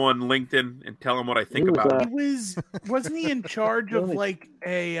going to add him on LinkedIn and tell him what I think about him. Wasn't he in charge of like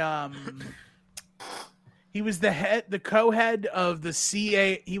a? He was the co-head of the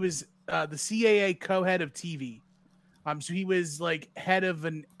CAA. He was the CAA co-head of TV. So he was like head of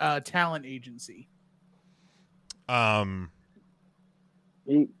an talent agency. He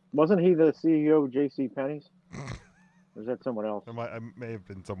wasn't he the CEO of JC Penney's? Or is that someone else? It may have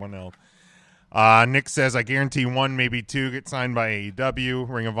been someone else. Nick says, I guarantee 1, maybe 2 get signed by AEW.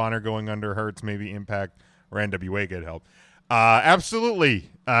 Ring of Honor going under hurts, maybe Impact or NWA get help. Absolutely,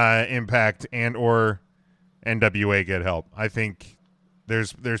 Impact and or NWA get help. I think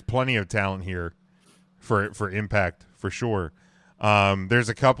there's plenty of talent here for Impact for sure. There's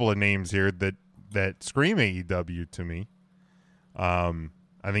a couple of names here that scream AEW to me. I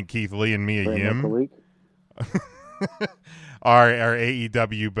think Keith Lee and Mia Yim are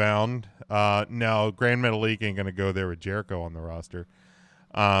AEW bound. No, Grand Metalik ain't going to go there with Jericho on the roster.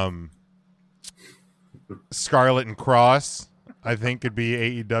 Scarlett and Cross, I think, could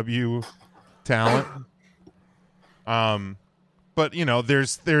be AEW talent. But you know,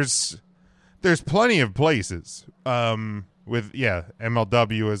 there's plenty of places with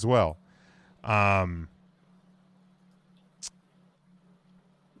MLW as well.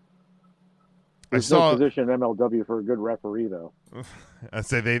 There's no position in MLW for a good referee, though. I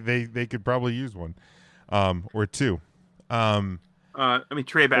say they could probably use one, or 2. I mean,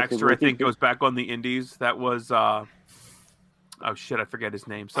 Trey Baxter, I think, goes back on the Indies. That was oh shit, I forget his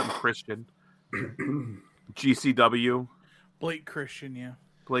name. Something Christian. GCW. Blake Christian, yeah.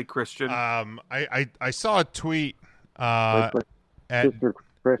 Blake Christian. I saw a tweet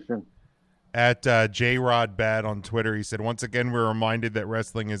Christian. At J-Rod Bad on Twitter. He said, once again, we're reminded that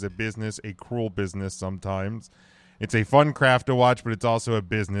wrestling is a business, a cruel business sometimes. it's a fun craft to watch, but it's also a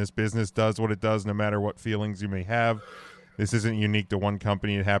business. Business does what it does, no matter what feelings you may have. This isn't unique to one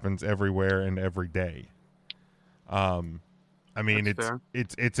company. It happens everywhere and every day. I mean,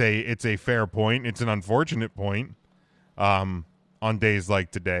 it's a fair point. It's an unfortunate point. On days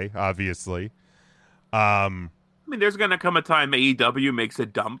like today, obviously. I mean, there's going to come a time AEW makes a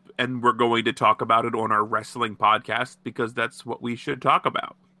dump, and we're going to talk about it on our wrestling podcast because that's what we should talk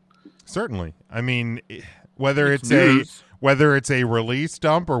about. Certainly. I mean, whether it's news. a release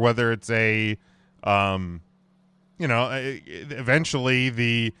dump or whether it's a, eventually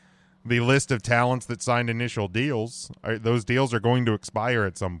the list of talents that signed initial deals, those deals are going to expire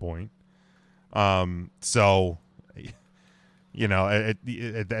at some point. So,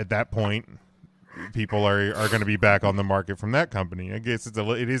 at that point, people are going to be back on the market from that company. I guess it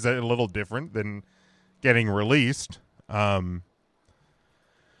is a little different than getting released.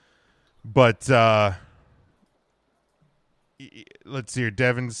 But let's see here.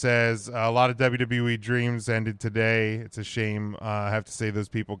 Devin says a lot of WWE dreams ended today. It's a shame. I have to say those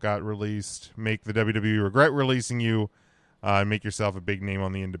people got released. Make the WWE regret releasing you. And make yourself a big name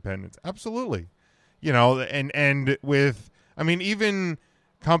on the independents. Absolutely. And with, I mean, even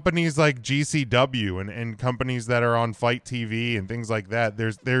companies like GCW and companies that are on Fight TV and things like that,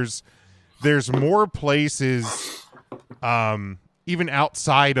 there's more places, even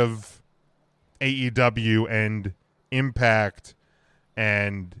outside of AEW and Impact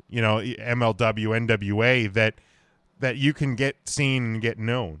and MLW, NWA that you can get seen and get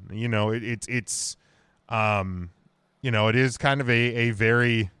known. It is kind of a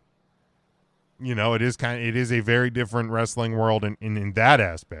very it is a very different wrestling world in that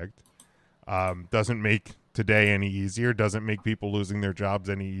aspect. Doesn't make today any easier. Doesn't make people losing their jobs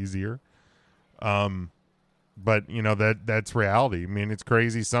any easier. But that's reality. I mean, it's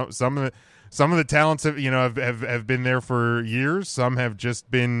crazy. Some of the talents have been there for years. Some have just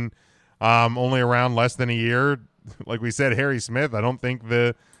been only around less than a year. Like we said, Harry Smith. I don't think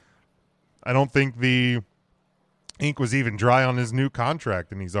the ink was even dry on his new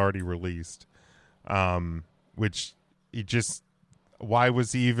contract, and he's already released. Which why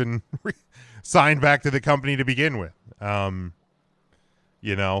was he even signed back to the company to begin with? I'm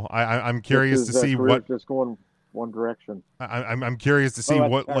curious to see what just going one direction. I'm curious to see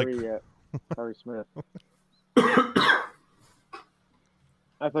what Harry Smith. I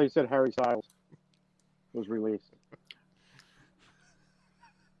thought you said Harry Styles was released.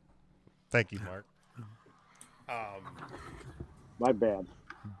 Thank you, Mark. My bad.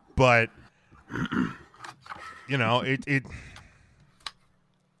 But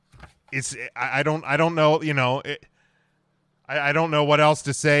I don't know. I don't know what else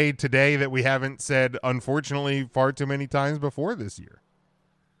to say today that we haven't said, unfortunately, far too many times before this year.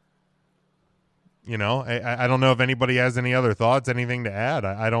 I don't know if anybody has any other thoughts, anything to add.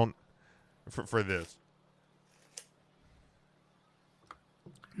 I don't for this.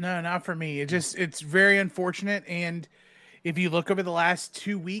 No, not for me. It's very unfortunate. And if you look over the last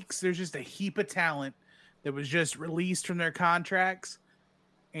 2 weeks, there's just a heap of talent that was just released from their contracts.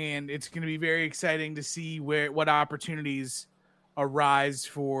 And it's going to be very exciting to see what opportunities arise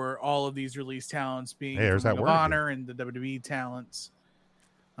for all of these released talents being Ring of Honor and the WWE talents.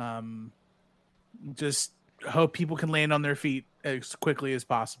 Just hope people can land on their feet as quickly as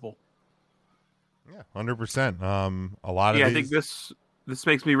possible. Yeah, 100%. A lot of these... I think this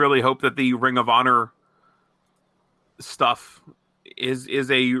makes me really hope that the Ring of Honor stuff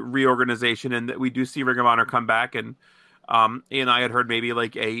is a reorganization, and that we do see Ring of Honor come back. And I had heard maybe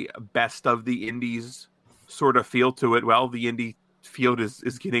like a best of the indies sort of feel to it. Well, the indie field is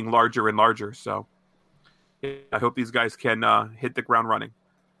getting larger and larger, so I hope these guys can hit the ground running.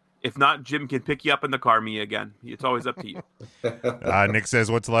 If not, Jim can pick you up in the car, Mia, again. It's always up to you. Nick says,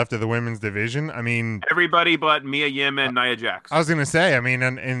 what's left of the women's division? I mean... everybody but Mia Yim and Nia Jax. I was going to say, I mean,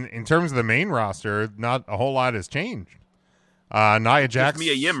 in terms of the main roster, not a whole lot has changed. Nia Jax...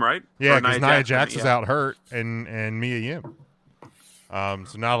 Mia Yim, right? Yeah, because Nia Jax is out hurt, and Mia Yim.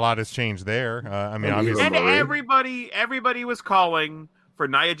 So not a lot has changed there. I mean, obviously... And everybody was calling for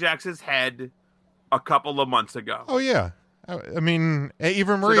Nia Jax's head a couple of months ago. Oh, yeah. I mean,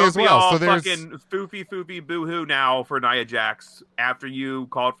 Eva Marie so as well. So there's fucking foofy boo-hoo now for Nia Jax after you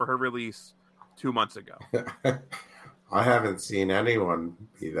called for her release 2 months ago. I haven't seen anyone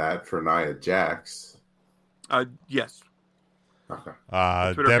be that for Nia Jax. Yes. Okay.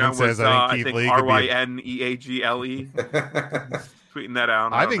 Devin says, I think Keith Lee could RYNEAGLE. Tweeting that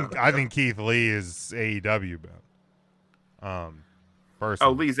out. I think Keith Lee is AEW bound. Personally.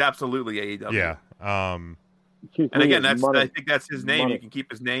 Oh, Lee's absolutely AEW. Yeah. And again, I think that's his name. You can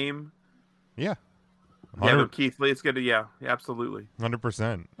keep his name. Yeah. Yeah, but Keith Lee, it's good to, yeah, absolutely.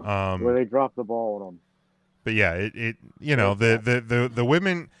 100%. Where they dropped the ball on them. But yeah, it you know, the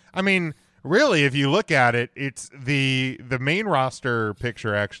women, I mean, really, if you look at it, it's the main roster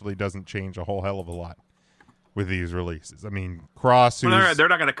picture actually doesn't change a whole hell of a lot with these releases. I mean, Cross, who's, they're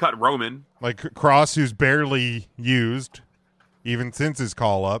not going to cut Roman. Like Cross, who's barely used, even since his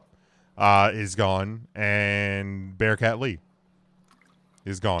call-up, is gone, and Bearcat Lee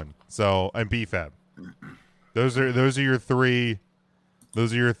is gone. So, and BFAB. Those are your three.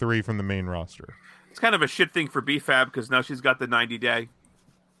 Those are your three from the main roster. It's kind of a shit thing for BFAB because now she's got the 90-day,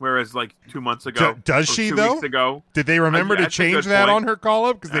 whereas like 2 months ago, does she 2 though? Weeks ago, did they remember to change that on her call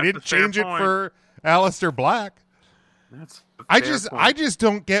up? Because they didn't change it for Aleister Black. That's I just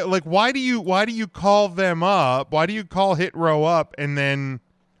don't get, like, why do you call them up? Why do you call Hit Row up and then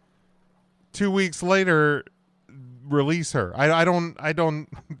 2 weeks later release her? I don't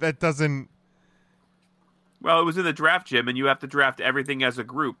that doesn't. Well, it was in the draft, Jim, and you have to draft everything as a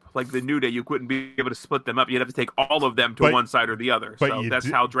group. Like the New Day, you couldn't be able to split them up. You'd have to take all of them to one side or the other. So that's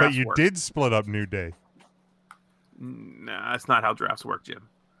how drafts work. But you did split up New Day. Nah, that's not how drafts work, Jim.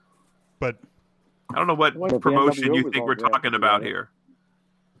 But I don't know what promotion you think we're talking about here.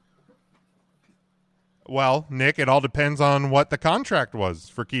 Well, Nick, it all depends on what the contract was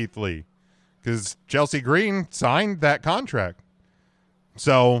for Keith Lee, because Chelsea Green signed that contract.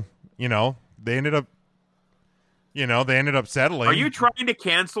 So, they ended up settling. Are you trying to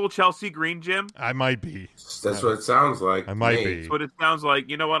cancel Chelsea Green, Jim? I might be. That's what it sounds like. I might be. That's what it sounds like.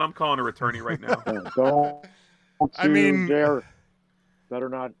 You know what? I'm calling her attorney right now. I mean, better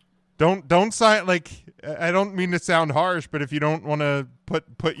not. Don't sign. Like, I don't mean to sound harsh, but if you don't want to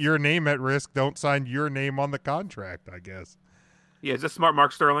put your name at risk, don't sign your name on the contract, I guess. Yeah, is this smart,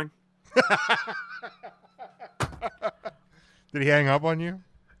 Mark Sterling? Did he hang up on you?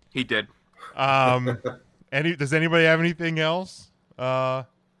 He did. Does anybody have anything else for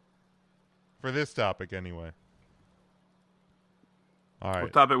this topic anyway? All right.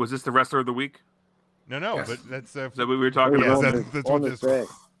 What topic was this? The wrestler of the week? No, yes. But that's is that what we were talking about? That's what this was.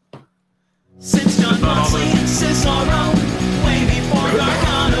 Since John Moxley and Cesaro, way before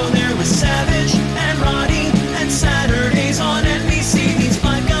Gargano, there was Savage and Roddy, and Saturdays on NBC. These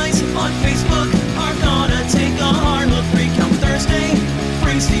five guys on Facebook are gonna take a hard look. Recount Thursday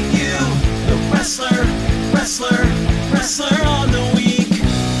brings to you the wrestler on the week.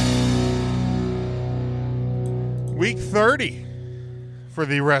 Week 30 for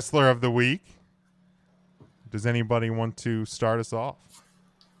the wrestler of the week. Does anybody want to start us off?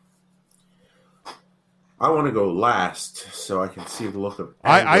 I want to go last so I can see the look of.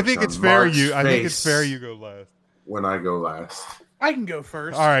 I think it's fair. I think it's fair you go last. When I go last, I can go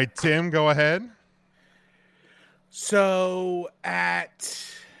first. All right, Tim, go ahead. So at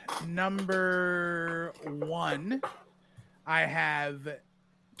number 1, I have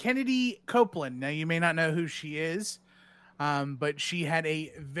Kennedy Copeland. Now you may not know who she is, but she had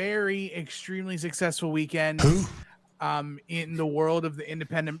a very extremely successful weekend in the world of the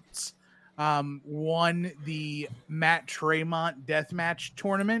independents. Won the Matt Tremont Deathmatch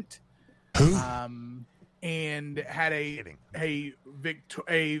tournament, and had a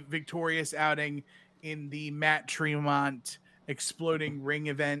victorious outing in the Matt Tremont Exploding Ring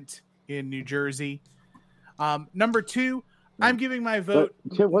event in New Jersey. Number 2, I'm giving my vote.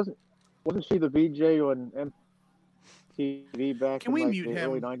 Wasn't she the VJ on MTV back? Can we in mute the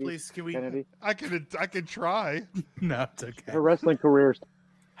him, early 90s, please? Can we? Kennedy? I could try. No, it's okay. Her wrestling career.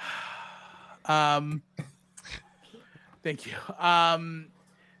 Thank you.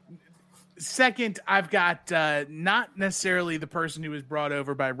 Second, I've got not necessarily the person who was brought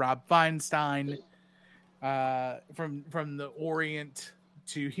over by Rob Feinstein from the Orient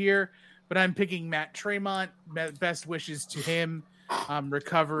to here, but I'm picking Matt Tremont. Best wishes to him,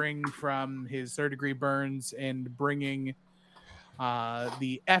 recovering from his third-degree burns and bringing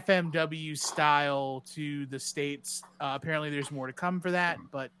the FMW style to the States. Apparently there's more to come for that,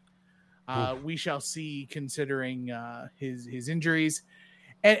 but we shall see, considering his injuries.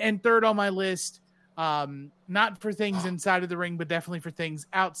 And third on my list, not for things inside of the ring, but definitely for things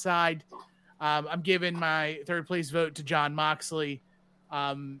outside. I'm giving my third place vote to John Moxley,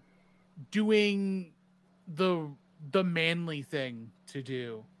 doing the manly thing to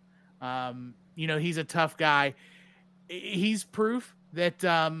do. He's a tough guy. He's proof that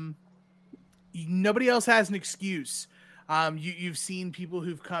nobody else has an excuse. You've seen people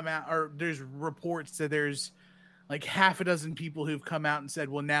who've come out, or there's reports that there's like half a dozen people who've come out and said,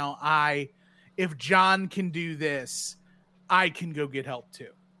 well, now if John can do this, I can go get help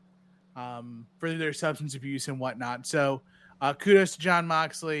too, for their substance abuse and whatnot. So kudos to John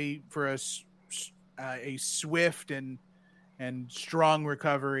Moxley for a swift and strong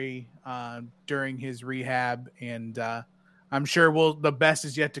recovery during his rehab, and I'm sure the best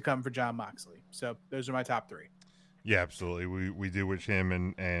is yet to come for Jon Moxley. So those are my top three. Yeah, absolutely. We do wish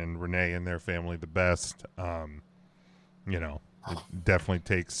him and Renee and their family the best. It definitely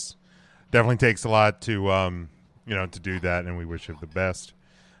takes a lot to to do that, and we wish him the best.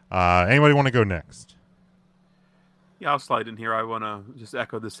 Anybody want to go next? Yeah, I'll slide in here. I want to just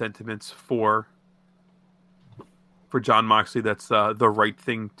echo the sentiments for Jon Moxley. That's the right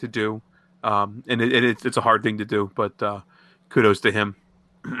thing to do, and it's a hard thing to do, but kudos to him.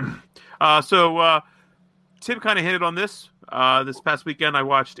 So Tim kind of hinted on this. This past weekend, I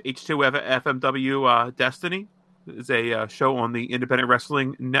watched H2 FMW Destiny. It's a show on the Independent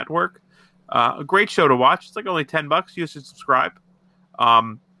Wrestling Network. A great show to watch. It's like only $10. You should subscribe.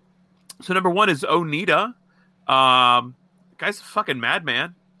 So number one is Onita. Guy's a fucking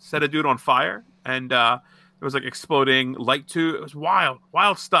madman. Set a dude on fire, and it was like exploding light tube. It was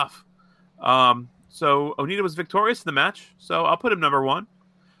wild stuff. So Onita was victorious in the match. So I'll put him number one.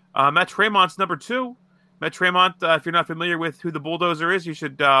 Matt Tremont's number two. Matt Tremont, if you're not familiar with who the Bulldozer is, you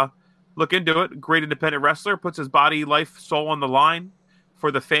should look into it. Great independent wrestler. Puts his body, life, soul on the line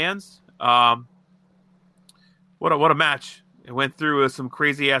for the fans. What a match. It went through some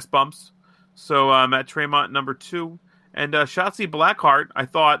crazy-ass bumps. So Matt Tremont, number two. And Shotzi Blackheart, I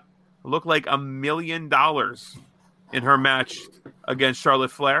thought, looked like $1 million in her match against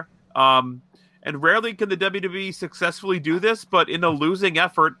Charlotte Flair. And rarely can the WWE successfully do this, but in a losing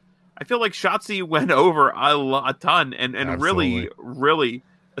effort, I feel like Shotzi went over a ton and really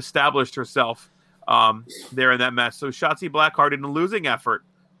established herself there in that match. So Shotzi Blackheart, in a losing effort,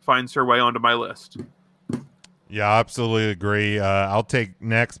 finds her way onto my list. Yeah, I absolutely agree. I'll take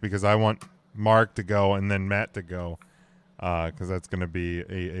next because I want Mark to go and then Matt to go because that's going to be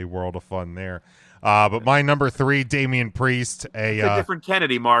a world of fun there. But my number three, Damian Priest. It's a different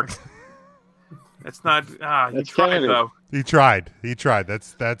Kennedy, Mark. That's not. He tried Kennedy. though. He tried.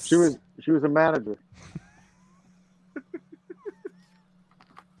 That's. She was a manager.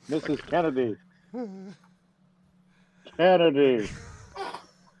 Mrs. Kennedy. Kennedy.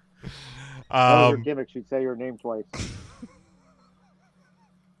 Her gimmick, she'd say her name twice.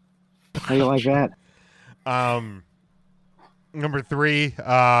 How you like that? Number three,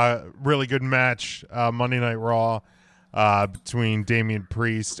 really good match, Monday Night Raw, between Damian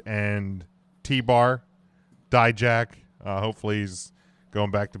Priest and T-Bar, Dijak. Hopefully he's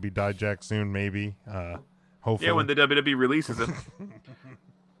going back to be Dijak soon, maybe. Hopefully. Yeah, when the WWE releases it.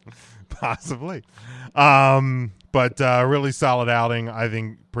 Possibly. But really solid outing. I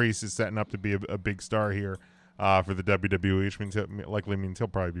think Priest is setting up to be a big star here for the WWE, which likely means he'll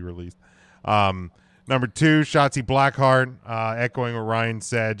probably be released. Number two, Shotzi Blackheart, echoing what Ryan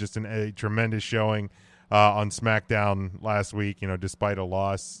said, just a tremendous showing on SmackDown last week, despite a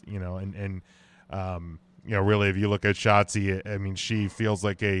loss, and really, if you look at Shotzi, I mean, she feels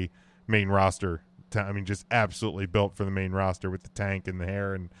like a main roster. Just absolutely built for the main roster with the tank and the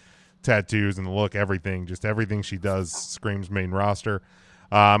hair and tattoos and the look, everything she does screams main roster.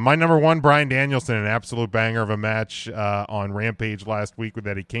 My number one, Bryan Danielson, an absolute banger of a match on Rampage last week with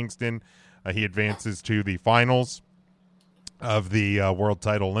Eddie Kingston. He advances to the finals of the World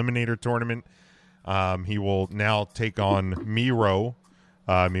Title Eliminator Tournament. He will now take on Miro.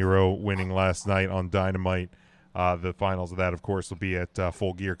 Miro winning last night on Dynamite. The finals of that, of course, will be at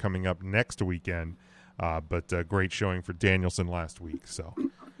Full Gear coming up next weekend. But great showing for Danielson last week. So,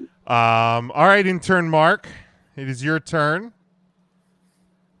 all right, intern Mark, it is your turn.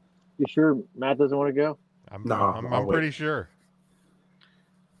 You sure Matt doesn't want to go? I'm pretty sure.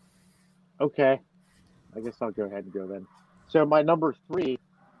 Okay. I guess I'll go ahead and go then. So my number three,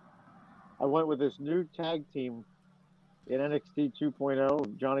 I went with this new tag team in NXT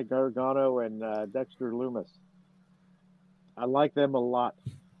 2.0, Johnny Gargano and Dexter Lumis. I like them a lot.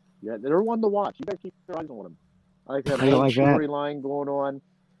 Yeah, they're one to watch. You gotta keep your eyes on them. I like that whole storyline going on.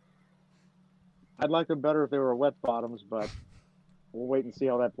 I'd like them better if they were wet bottoms, but we'll wait and see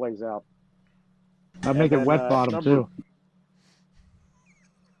how that plays out. I'd make it wet bottom too.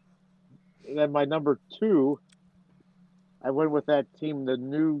 And then my number two, I went with that team, the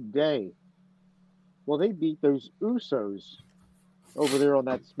New Day. Well, they beat those Usos over there on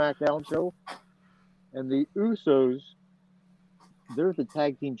that SmackDown show. And the Usos, they're the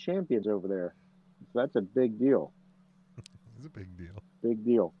tag team champions over there. So that's a big deal. It's a big deal. Big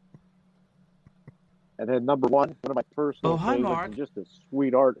deal. And then number one of my personal favorites, Mark. and just a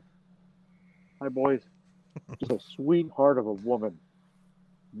sweetheart. Hi, boys. Just a sweetheart of a woman.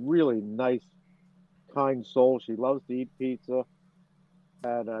 Really nice, kind soul. She loves to eat pizza.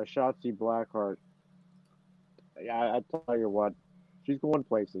 And Shotzi Blackheart. I tell you what, she's going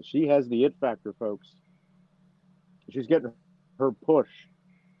places. She has the it factor, folks. She's getting her push.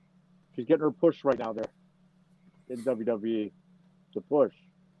 She's getting her push right now there in WWE. The push.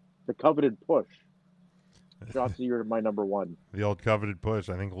 The coveted push. Shotzi, you're my number one. The old coveted push.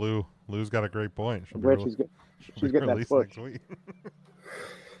 I think Lou's got a great point. She's getting that push. Next week.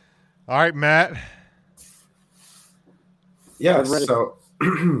 All right, Matt. Yeah, so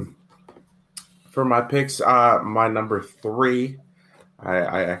for my picks, my number 3,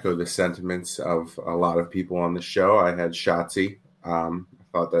 I echo the sentiments of a lot of people on the show. I had Shotzi. I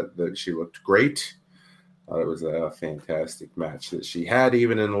thought that she looked great. It was a fantastic match that she had,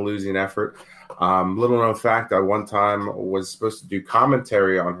 even in a losing effort. Little known fact, I one time was supposed to do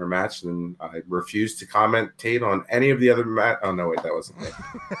commentary on her match, and I refused to commentate on any of the other match. Oh, no, wait, that wasn't me.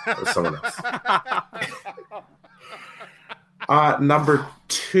 That was someone else. Number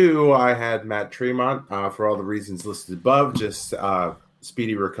 2, I had Matt Tremont for all the reasons listed above. Just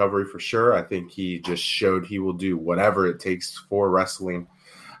speedy recovery for sure. I think he just showed he will do whatever it takes for wrestling.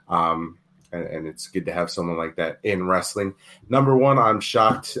 And it's good to have someone like that in wrestling. Number 1, I'm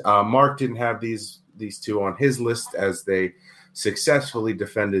shocked. Mark didn't have these two on his list as they successfully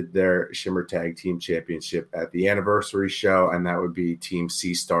defended their Shimmer Tag Team Championship at the anniversary show, and that would be Team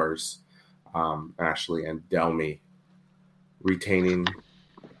Sea Stars, Ashley and Delmy, retaining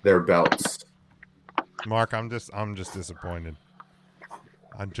their belts. Mark, I'm just disappointed.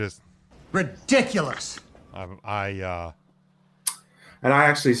 I'm just ridiculous. And I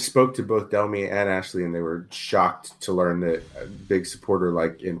actually spoke to both Delmy and Ashley, and they were shocked to learn that a big supporter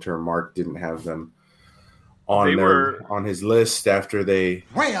like intern Mark didn't have them on his list after they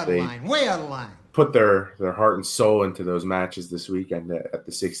way out of line. Put their heart and soul into those matches this weekend at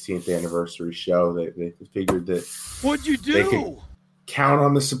the 16th anniversary show. They figured that what'd you do? They could count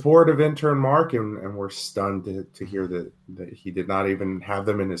on the support of intern Mark, and we're stunned to hear that he did not even have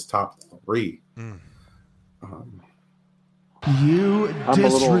them in his top 3. You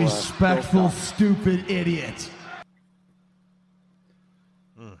disrespectful, stupid idiot.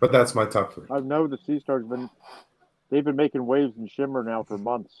 But that's my top 3. I know the Sea Stars they've been making waves in Shimmer now for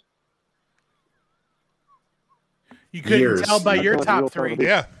months. You couldn't tell by your top 3.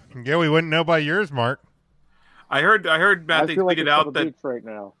 Yeah, we wouldn't know by yours, Mark. I heard Matt, they tweeted out that right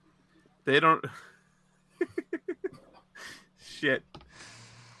now they don't. Shit,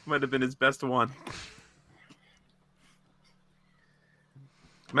 might have been his best one.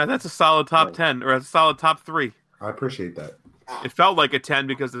 Matt, that's a solid top 10 or a solid top 3. I appreciate that. It felt like a 10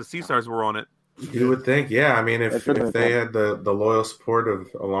 because the Sea Stars were on it. You would think, yeah. I mean, if they had the loyal support of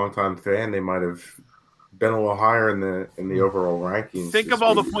a longtime fan, they might have been a little higher in the overall rankings. Think of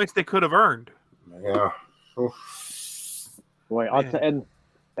all the points they could have earned. Yeah. Boy, and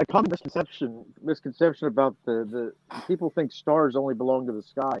a common misconception about the people think stars only belong to the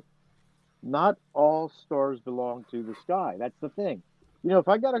sky. Not all stars belong to the sky. That's the thing. You know, if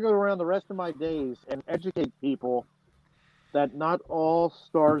I got to go around the rest of my days and educate people that not all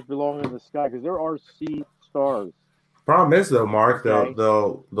stars belong in the sky, because there are sea stars. Problem is, though, Mark,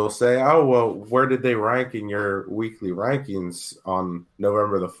 they'll say, "Oh, well, where did they rank in your weekly rankings on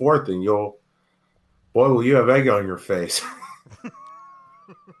November the 4th?" And will you have egg on your face?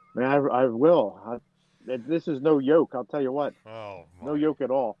 Man, I will. This is no yoke. I'll tell you what. Oh, no yoke at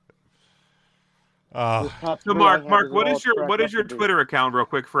all. So Mark, what is your Twitter account, real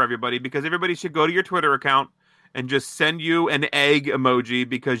quick, for everybody? Because everybody should go to your Twitter account and just send you an egg emoji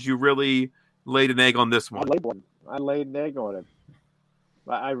because you really laid an egg on this one. I laid an egg on it.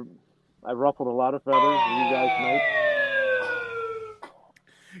 I ruffled a lot of feathers. You guys know.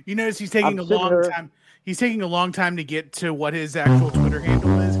 You notice he's taking a long time. He's taking a long time to get to what his actual Twitter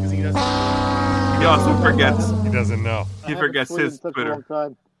handle is because he doesn't. He also forgets. He doesn't know. He forgets his Twitter.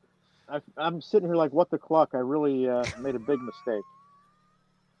 I'm sitting here like, what the cluck? I really made a big mistake.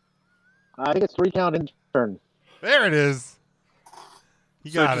 I think it's 3 count intern. There it is.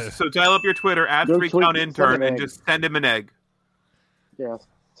 You got it. So dial up your Twitter at 3 count intern and just send him an egg. Yeah,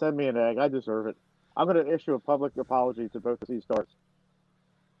 send me an egg. I deserve it. I'm going to issue a public apology to both of these stars.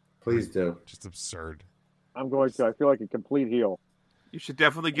 Please do. Just absurd. I'm going to. I feel like a complete heel. You should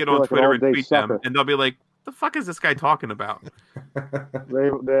definitely get on Twitter and tweet them, and they'll be like, the fuck is this guy talking about?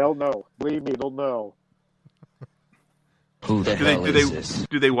 They'll know. Believe me, they'll know. Who the hell is this?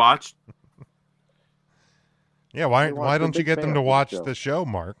 Do they watch? Yeah, why don't you get them to watch the show,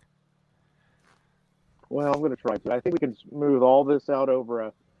 Mark? Well, I'm going to try to. I think we can smooth all this out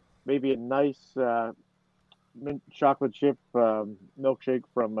over maybe a nice mint chocolate chip milkshake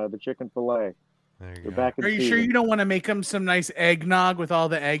from the Chicken Filet. Are you sure you don't want to make them some nice eggnog with all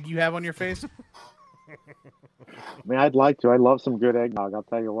the egg you have on your face? I mean, I'd like to. I love some good eggnog. I'll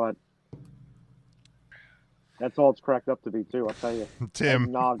tell you what. That's all it's cracked up to be, too. I'll tell you. Tim.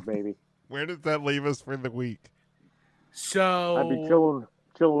 Eggnog, baby. Where does that leave us for the week? So I'd be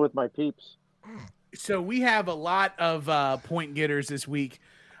chilling with my peeps. So we have a lot of point getters this week.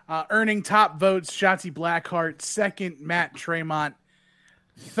 Earning top votes, Shotzi Blackheart. Second, Matt Tremont.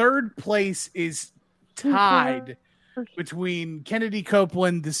 Third place is tied between Kennedy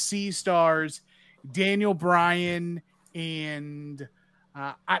Copeland, the Sea Stars, Daniel Bryan, and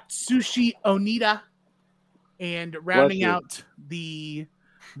Atsushi Onita. And rounding out the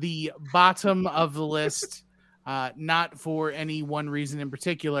bottom of the list, not for any one reason in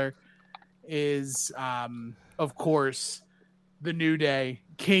particular, is, of course, the New Day,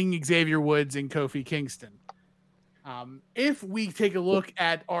 King Xavier Woods and Kofi Kingston. If we take a look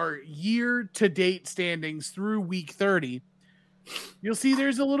at our year-to-date standings through week 30, you'll see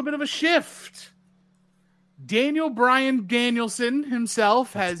there's a little bit of a shift. Daniel Bryan Danielson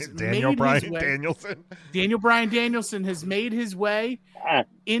himself has Daniel Bryan Danielson has made his way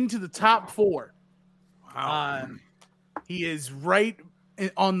into the top 4. Wow. He is right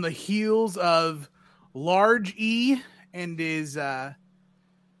on the heels of Large E and is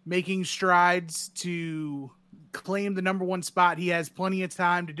making strides to claim the number 1 spot. He has plenty of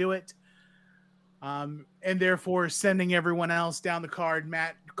time to do it. And therefore sending everyone else down the card,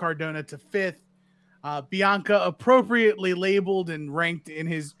 Matt Cardona to 5th. Bianca appropriately labeled and ranked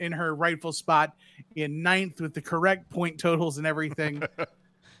in her rightful spot in 9th with the correct point totals and everything.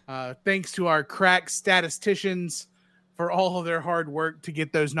 Thanks to our crack statisticians for all of their hard work to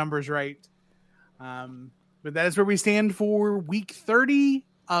get those numbers right. But that is where we stand for week 30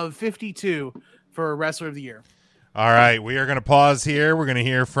 of 52 for Wrestler of the Year. All right, we are going to pause here. We're going to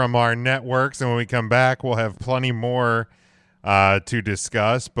hear from our networks, and when we come back, we'll have plenty more to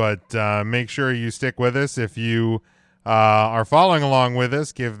discuss, but make sure you stick with us. If you are following along with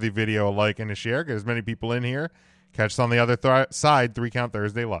us, give the video a like and a share. Get as many people in here. Catch us on the other side, 3 Count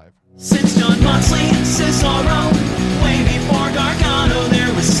Thursday Live. Since John Moxley and Cesaro, way before Gargano,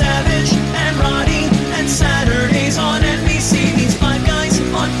 there was Savage and Roddy, and Saturdays on NBC. These 5 guys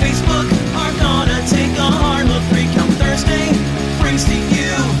on Facebook are gonna take a hard look. 3 Count Thursday brings to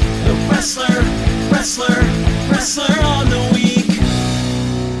you the wrestler on the week.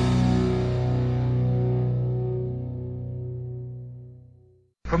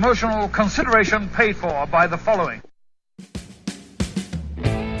 Promotional consideration paid for by the following.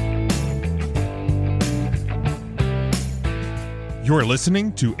 You're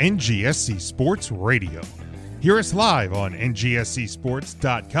listening to NGSC Sports Radio. Hear us live on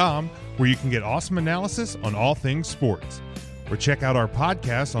ngscsports.com, where you can get awesome analysis on all things sports. Or check out our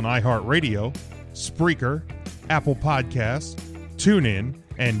podcasts on iHeartRadio, Spreaker, Apple Podcasts, TuneIn,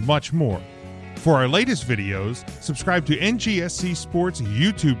 and much more. For our latest videos, subscribe to NGSC Sports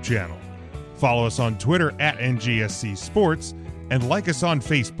YouTube channel. Follow us on Twitter at NGSC Sports, and like us on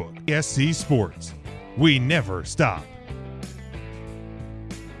Facebook, SC Sports. We never stop.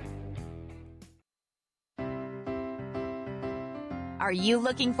 Are you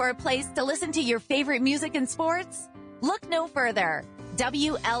looking for a place to listen to your favorite music and sports? Look no further.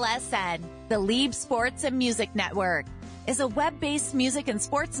 WLSN, the Lieb Sports and Music Network, is a web-based music and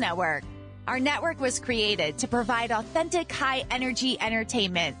sports network. Our network was created to provide authentic, high-energy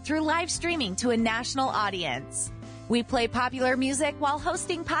entertainment through live streaming to a national audience. We play popular music while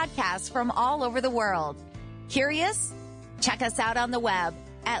hosting podcasts from all over the world. Curious? Check us out on the web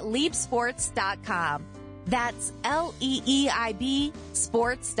at liebsports.com. That's LEEIB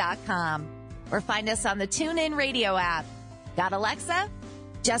sports.com. Or find us on the TuneIn Radio app. Got Alexa?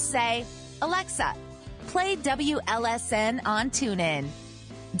 Just say, Alexa, play WLSN on TuneIn.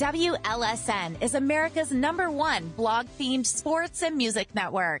 WLSN is America's #1 blog-themed sports and music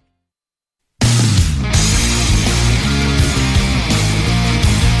network.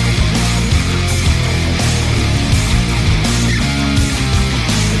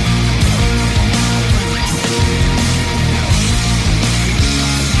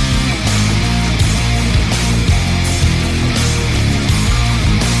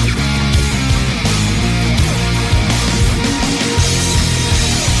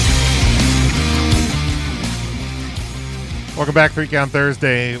 Welcome back, 3 Count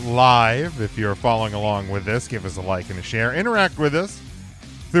Thursday Live. If you're following along with this, give us a like and a share. Interact with us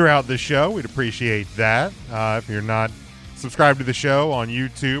throughout the show. We'd appreciate that. If you're not subscribed to the show on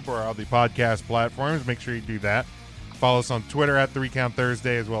YouTube or all the podcast platforms, make sure you do that. Follow us on Twitter at 3 Count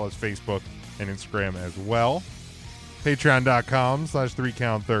Thursday, as well as Facebook and Instagram as well. Patreon.com/3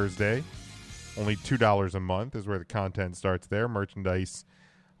 Count Thursday. Only $2 a month is where the content starts there. Merchandise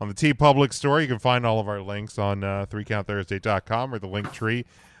on the TeePublic store. You can find all of our links on 3countthursday.com or the link tree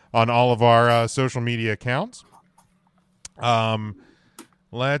on all of our social media accounts.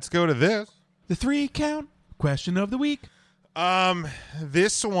 Let's go to this. The 3 count question of the week.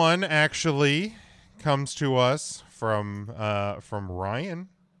 This one actually comes to us from Ryan,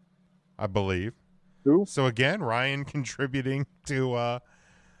 I believe. Who? So again, Ryan contributing to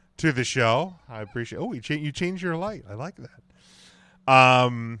the show. I appreciate. Oh, you changed your light. I like that.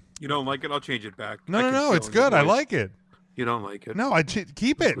 You don't like it? I'll change it back. No, it's good. I like it. You don't like it? No,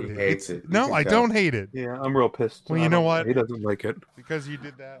 keep it. He hates it. No, I don't hate it. Yeah, I'm real pissed. Well, you know what? He doesn't like it. Because you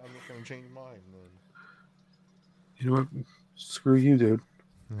did that, I'm just going to change mine. You know what? Screw you, dude.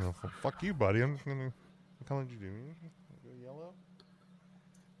 No, fuck you, buddy. I'm just going to... What color did you do? Go yellow?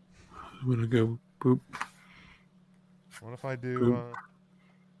 I'm going to go boop. What if I do...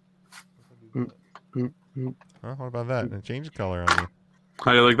 Huh? What about that? And change the color on you.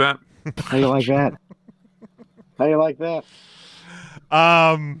 How do you like that? How you like that? How you like that?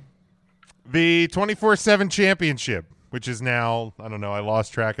 The 24/7 championship, which is now, I don't know, I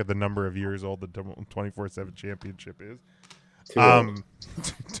lost track of the number of years old the 24/7 championship is.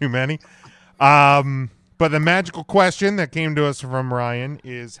 Too many. But the magical question that came to us from Ryan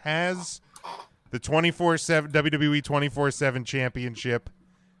is, has the 24/7 WWE 24/7 championship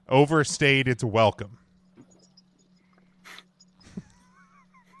overstayed its welcome?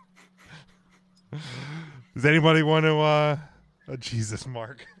 Does anybody want to oh, Jesus,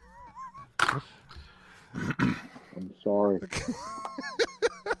 Mark. I'm sorry.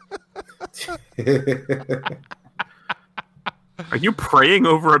 Are you praying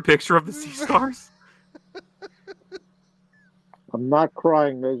over a picture of the Sea Stars? I'm not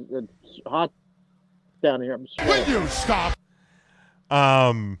crying. It's hot down here. I'm sweating. Will you stop?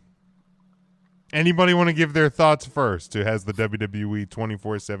 Anybody want to give their thoughts first? Who has the WWE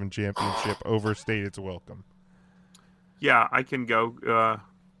 24/7 championship overstayed its welcome? Yeah, I can go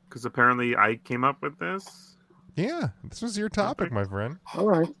because apparently I came up with this. Yeah, this was your topic, my friend. All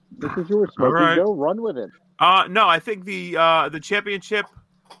right, this is yours. All right. Go run with it. No, I think the championship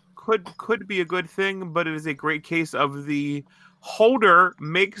could be a good thing, but it is a great case of the holder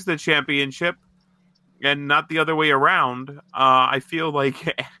makes the championship and not the other way around. I feel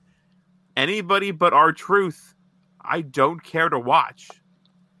like anybody but R-Truth, I don't care to watch,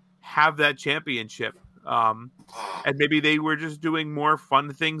 have that championship. And maybe they were just doing more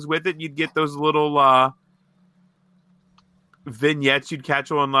fun things with it. You'd get those little vignettes you'd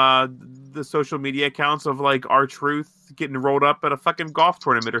catch on the social media accounts of like R-Truth getting rolled up at a fucking golf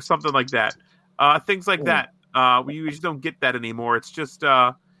tournament or something like that. Things like that. We just don't get that anymore. It's just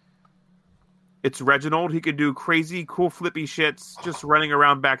it's Reginald. He could do crazy, cool, flippy shits just running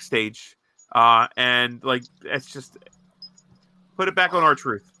around backstage. And like it's just put it back on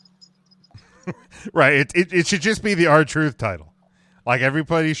R-Truth. Right. It should just be the R-Truth title. Like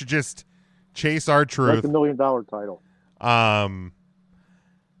everybody should just chase R-Truth. Like the $1 million title.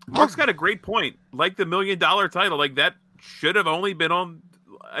 Mark's got a great point. Like the $1 million title, like that should have only been on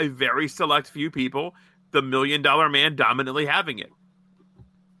a very select few people. The $1 million man dominantly having it.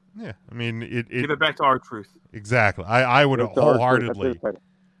 Yeah, I mean, give it back to R-Truth. Exactly. I would wholeheartedly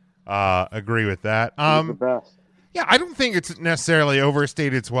agree with that. The best. Yeah, I don't think it's necessarily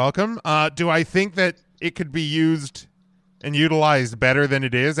overstayed its welcome. Do I think that it could be used and utilized better than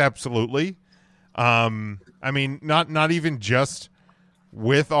it is? Absolutely. I mean, not even just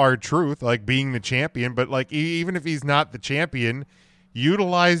with R-Truth, like being the champion, but like even if he's not the champion,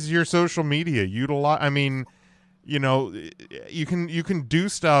 utilize your social media. I mean, you know, you can do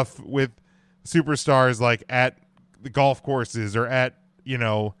stuff with superstars like at the golf courses or at, you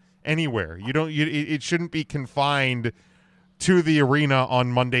know, anywhere. It shouldn't be confined to the arena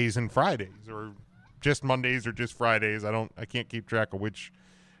on Mondays and Fridays, or just Mondays or just Fridays. I can't keep track of which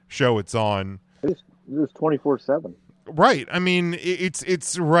show it's on. It's 24/7. Right. I mean,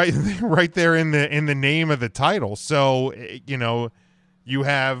 it's right there in the name of the title. So, you know, you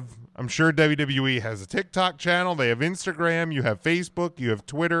have, I'm sure WWE has a TikTok channel, they have Instagram, you have Facebook, you have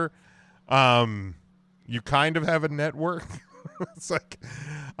Twitter. You kind of have a network. It's like,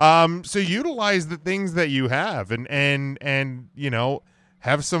 so utilize the things that you have and you know,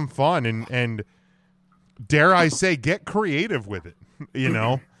 have some fun and dare I say, get creative with it, you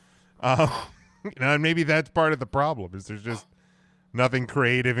know? You know, and maybe that's part of the problem is there's just nothing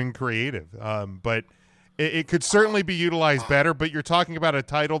creative and creative. But it could certainly be utilized better, but you're talking about a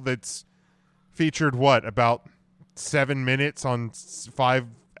title that's featured about 7 minutes on 5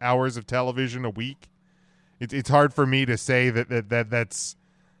 hours of television a week. It's hard for me to say that's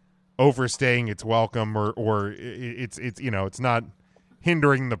overstaying its welcome or it's you know, it's not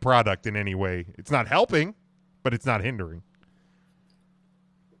hindering the product in any way. It's not helping, but it's not hindering.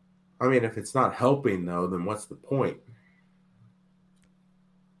 I mean, if it's not helping, though, then what's the point?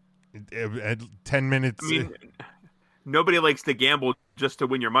 At 10 minutes. I mean, nobody likes to gamble just to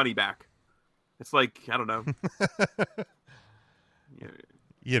win your money back. It's like, I don't know.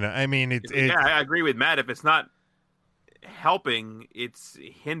 You know, I mean, it's I agree with Matt. If it's not helping, it's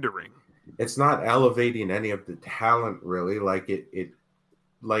hindering. It's not elevating any of the talent, really. Like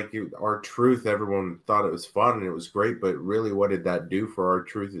R-Truth, everyone thought it was fun and it was great, but really, what did that do for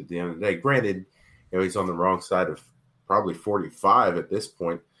R-Truth at the end of the day? Granted, he's on the wrong side of probably 45 at this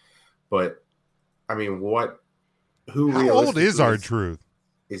point, but I mean, who? How old is R-Truth?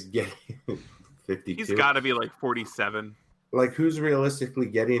 Is getting 52. He's got to be like 47. Like, who's realistically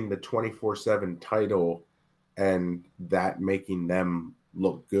getting the 24/7 title and that making them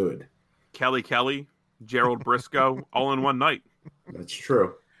look good? Kelly, Gerald Briscoe, all in one night. That's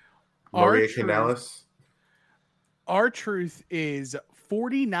true. Maria Kanellis. R-Truth is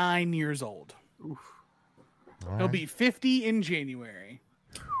 49 years old. Oof. He'll be 50 in January.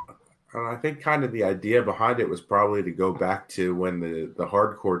 And I think kind of the idea behind it was probably to go back to when the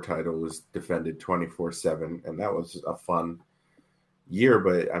hardcore title was defended 24/7, and that was a fun year.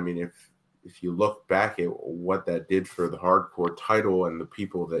 But I mean, if you look back at what that did for the hardcore title and the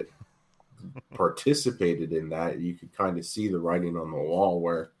people that participated in that, you could kind of see the writing on the wall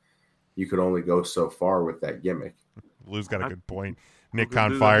where you could only go so far with that gimmick. Lou's got a good point. Nick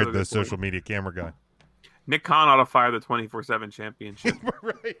Khan fired the social media camera guy. Nick Khan ought to fire the 24/7 championship.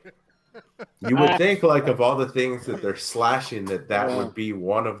 Right. You would think, like, of all the things that they're slashing, that would be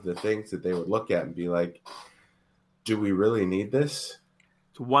one of the things that they would look at and be like, do we really need this?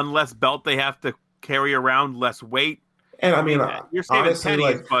 It's one less belt they have to carry around, less weight. And I mean, you're saving honestly, pennies,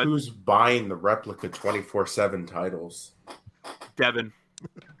 like, but who's buying the replica 24/7 titles? Devin.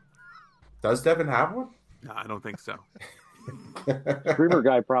 Does Devin have one? No, I don't think so. Screamer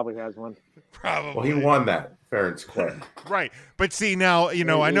guy probably has one. Probably. Well, he won that fair and square. Right. But see, now,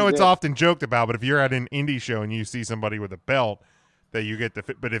 I know it's often joked about, but if you're at an indie show and you see somebody with a belt that you get to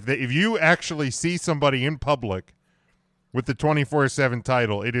fit, but if you actually see somebody in public with the 24/7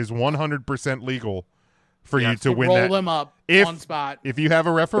 title, it is 100% legal for you to win roll that. them up on spot. If you have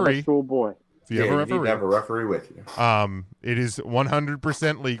a referee. Cool boy. If you have a referee. You need to have a referee with you. It is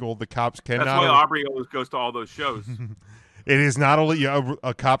 100% legal. The cops cannot. That's why Aubrey always goes to all those shows. It is not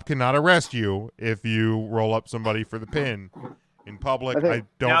a cop cannot arrest you if you roll up somebody for the pin in public. I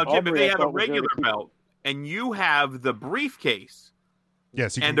don't. Now, Jim, if they have a regular belt and you have the briefcase,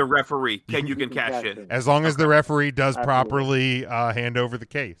 yes, and the referee, you can cash in as long as the referee does properly hand over the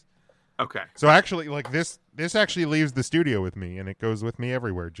case. Okay. So actually, like this actually leaves the studio with me, and it goes with me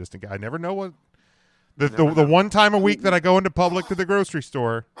everywhere. I never know what the one time a week that I go into public to the grocery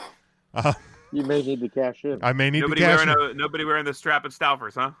store. You may need to cash in. I may need to cash in. Nobody wearing the strap at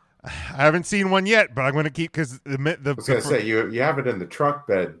Stouffer's, huh? I haven't seen one yet, but I'm going to keep because I was going to say you have it in the truck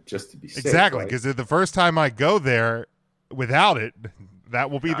bed just to be safe. Exactly, because the first time I go there without it,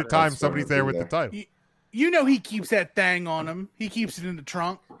 that will be the time somebody's there with the title. You know he keeps that thing on him. He keeps it in the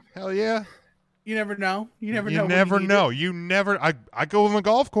trunk. Hell yeah. You never know. You never know. You never. I go on the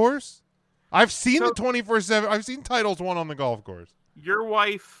golf course. I've seen the 24/7. I've seen titles won on the golf course. Your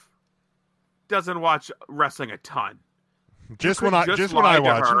wife doesn't watch wrestling a ton. Just when I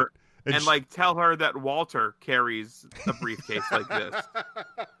watch her it, and like tell her that Walter carries a briefcase like this.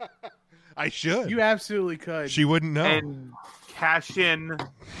 I should. You absolutely could. She wouldn't know. And cash in.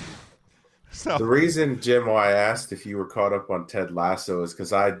 So the reason, Jim, why I asked if you were caught up on Ted Lasso is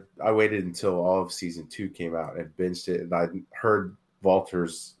because I waited until all of season 2 came out and binged it, and I heard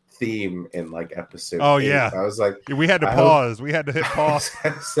Walter's theme in like episode 8. Yeah, I was like, we had to pause. We had to hit pause.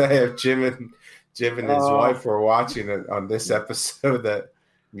 Say if Jim and his wife were watching it on this episode, that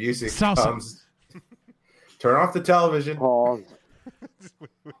music comes. Turn off the television. Pause.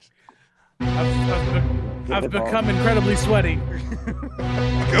 I've become incredibly sweaty.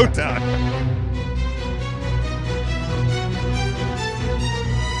 Go time.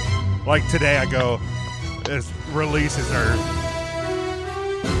 Like today, I go, as releases are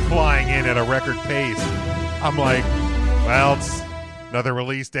flying in at a record pace. I'm like, well, it's another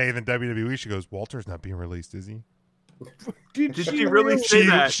release day than WWE. She goes, Walter's not being released, is he? Did she really say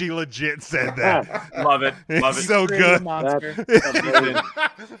that? She legit said that. Love it. Love it's it. so good. Monster.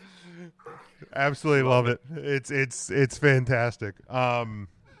 Absolutely love it. It's fantastic.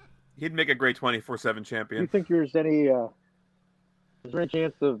 He'd make a great 24/7 Do champion. you think there's any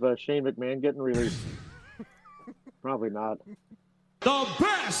chance of Shane McMahon getting released? Probably not. The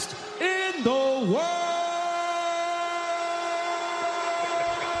best in the world.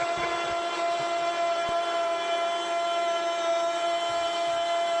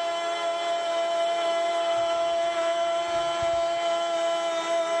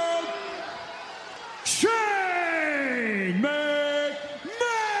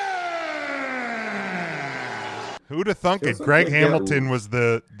 Who'd have thunk it? Feels like Greg they get- Hamilton was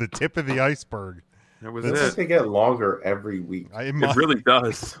the tip of the iceberg. That was It's like they get longer every week. It really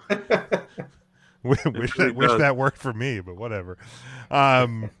does. wish does. that worked for me, but whatever.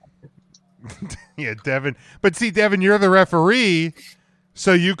 Yeah, Devin. But see, Devin, you're the referee,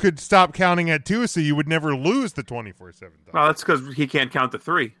 so you could stop counting at 2, so you would never lose the 24/7. Well, that's because he can't count to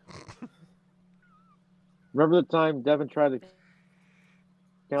 3. Remember the time Devin tried to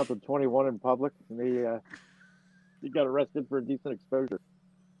count to 21 in public, and he got arrested for indecent exposure.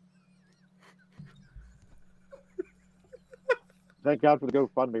 Thank God for the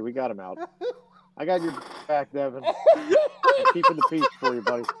GoFundMe. We got him out. I got your back, Devin. I'm keeping the peace for you,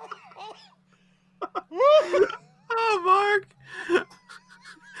 buddy. Oh, Mark.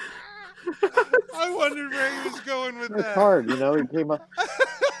 I wondered where he was going with It's that. hard, you know. He came up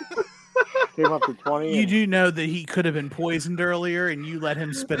to 20. You do know that he could have been poisoned earlier, and you let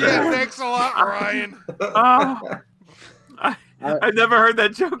him spit it Yeah, out. thanks a lot, Ryan. I've never heard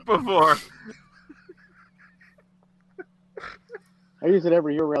that joke before. I use it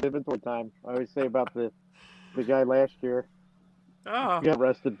every year around inventory time. I always say about the guy last year. Oh. He got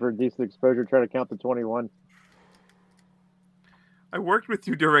arrested for indecent exposure, trying to count to 21. I worked with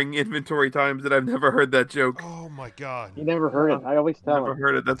you during inventory times, and I've never heard that joke. Oh my God! You never heard it. I always tell Never him.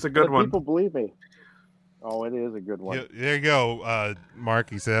 heard it. That's a good But one. People believe me. Oh, it is a good one. Yeah, there you go, Mark.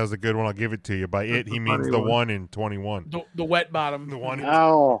 He said that was a good one. I'll give it to you. By it, he means funny the one. 1 in 21. The wet bottom. The 1 in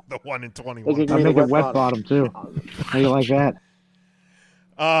Oh. the 1 in 21. I make it wet bottom too. How you like that?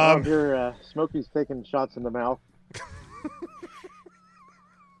 Here, Smokey's taking shots in the mouth.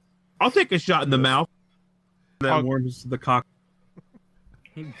 I'll take a shot in the mouth. That warms the cock.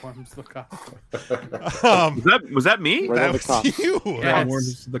 He warms the cock. Was that me? Right That on the was cock. you. That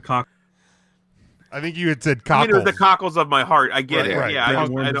warms the cock. I think you had said I mean, cockles. it was the cockles of my heart. I get Right, it. right. Yeah, That I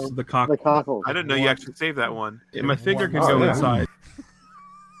warms don't. the cock. The cockles. I didn't know you actually saved that one. Yeah, my finger can Oh, go yeah. inside.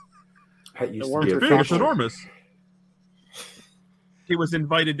 That used The to worms be a are Big, cockles. it's feature. enormous. He was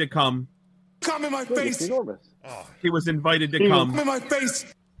invited to come. Come in my Look, it's face. enormous. He was invited to Come come. in my face.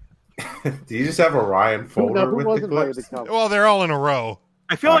 Do you just have a Ryan folder Who with was the invited clips? to come? Well, they're all in a row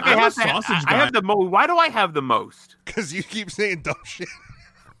I feel like I I'm a have sausage I have guy. the most. Why do I have the most? because you keep saying dumb shit.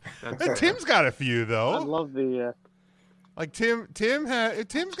 That's And Tim's got a few I though. love the. Like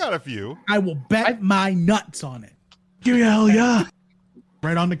Tim's got a few. I will bet my nuts on it. Give me a hell yeah.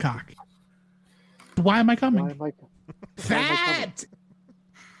 Right on the cock. Why am I coming? Why am I? Fat.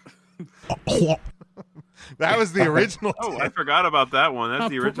 That was the original. Oh, I forgot about that one. That's I'll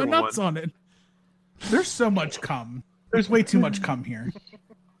the put my original nuts one. on it. There's so much cum. There's way too much cum here.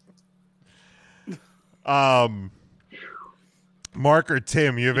 Mark or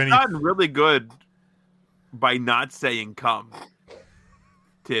Tim, you have You've any? gotten really good by not saying "come."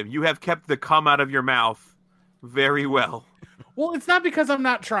 Tim, you have kept the "come" out of your mouth very well. Well, it's not because I'm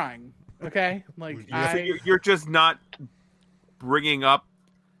not trying. Okay, like You're just not bringing up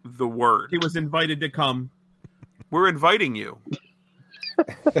the word. He was invited to come. We're inviting you.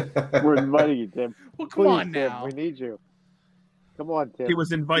 We're inviting you, Tim. Well, come Please, on Tim, now. we need you. Come on, Tim. He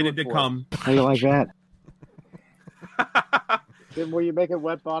was invited Do to it for us. come. How you like that? Tim, will you make it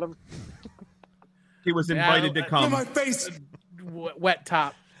wet bottom? He was invited to In come. my face. Wet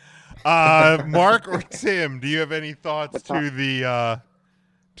top. Mark or Tim, do you have any thoughts to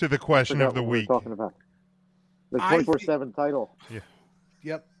the question Forgot of the what we were week? talking about the I 24/7 title.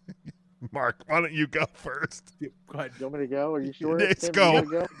 Yep. Mark, why don't you go first? Go ahead. You want me to go? Are you sure? Let's Tim, go.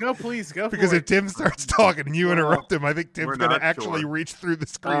 you wanna Go, please. Go. Because for if it. Tim starts talking and you interrupt him, I think Tim's We're going to not actually sure. reach through the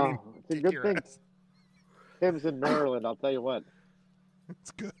screen. and It's a kick good your thing. ass. Tim's in Maryland. I'll tell you what. It's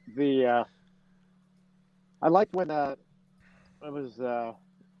good. I liked when it was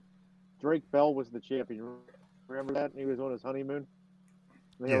Drake Bell was the champion. Remember that? He was on his honeymoon.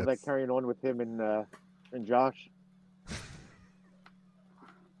 They had that Yes. carrying on with him and Josh.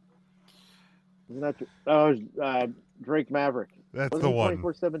 Isn't that Drake Maverick? That's Wasn't the he one.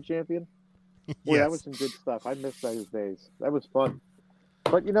 24/7 champion? Boy, Yes. that was some good stuff. I missed those days. That was fun.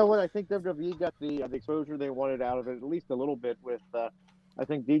 But you know what? I think WWE got the exposure they wanted out of it, at least a little bit. With I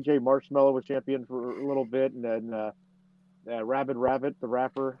think DJ Marshmello was champion for a little bit, and then Rabid Rabbit, the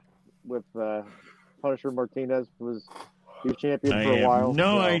rapper, with Punisher Martinez was champion I for a have while.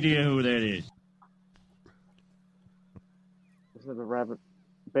 no So- idea who that is. Isn't it the Rabbit?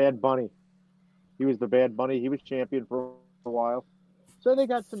 Bad Bunny. He was the Bad Bunny. He was champion for a while. So they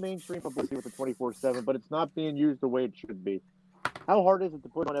got some mainstream publicity with the 24/7, but it's not being used the way it should be. How hard is it to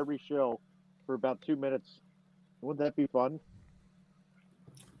put on every show for about 2 minutes? Wouldn't that be fun?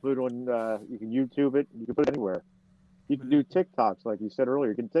 Put it on. You can YouTube it. You can put it anywhere. You can do TikToks, like you said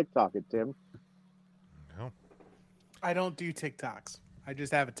earlier. You can TikTok it, Tim. No. I don't do TikToks. I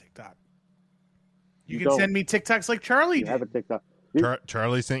just have a TikTok. You You can don't. send me TikToks like Charlie You did. have a TikTok.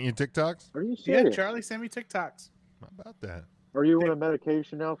 Charlie sent you TikToks? Are you Yeah, serious? Charlie sent me TikToks. How about that? Are you on a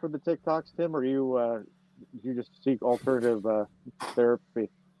medication now for the TikToks, Tim? Or you just seek alternative therapy?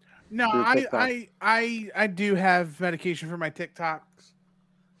 No, through TikTok? I do have medication for my TikToks.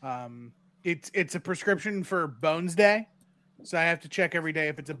 It's a prescription for Bones Day, so I have to check every day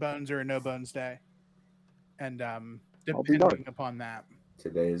if it's a Bones or a no Bones Day, and be depending darned. upon that.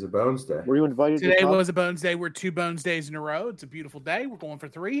 Today is a Bones Day. Were you invited? Today to come? was a Bones Day. We're 2 Bones Days in a row. It's a beautiful day. We're going for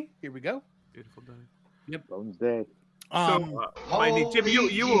 3. Here we go. Beautiful day. Yep. Bones Day. My niece, Jim,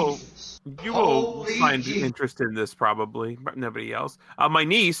 you will find interest in this probably, but nobody else. My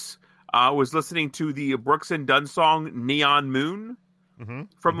niece was listening to the Brooks and Dunn song "Neon Moon"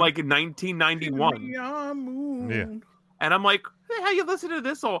 from like 1991. Neon Moon. Yeah. And I'm like, hey, how you listen to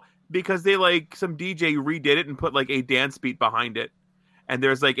this all? Because they like some DJ redid it and put like a dance beat behind it, and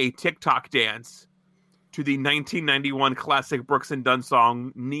there's like a TikTok dance to the 1991 classic Brooks and Dunn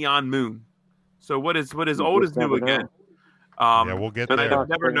song "Neon Moon." So what is old is new again. Yeah, we'll get and there. I'd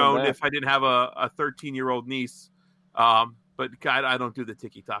never known if I didn't have a 13-year-old niece. But God, I don't do the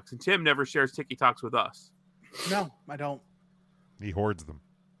TikToks, and Tim never shares TikToks with us. No, I don't. He hoards them.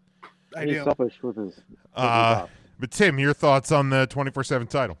 I He's do. selfish with his. But Tim, your thoughts on the 24/7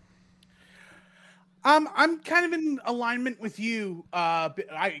 title? I'm kind of in alignment with you. But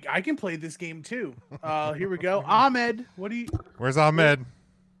I can play this game too. Here we go. Ahmed, what do you? Where's Ahmed?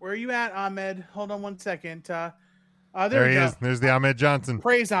 Where are you at, Ahmed? Hold on one second. There There we he go. is. There's the Ahmed Johnson.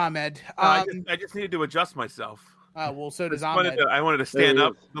 Praise Ahmed. I just needed to adjust myself. Well, so does I wanted Ahmed. to stand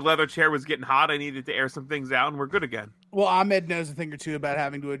up. The leather chair was getting hot. I needed to air some things out, and we're good again. Well, Ahmed knows a thing or two about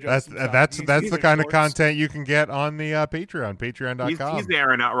having to adjust. himself. That's He's the kind of shorts. content you can get on the Patreon, He's patreon.com.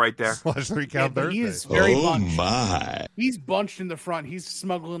 airing out right there. /3 Count but Thursday. he is very bunched. He's bunched in the front. He's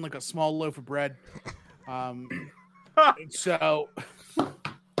smuggling like a small loaf of bread. So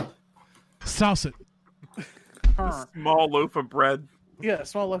Sauce it. Small loaf of bread. Yeah,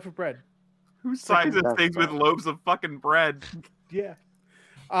 small loaf of bread. Who sizes things with loaves of fucking bread? Yeah.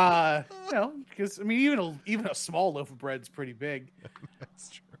 Because I mean, even a small loaf of bread is pretty big. That's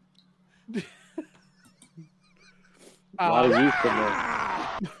true. A lot of yeast in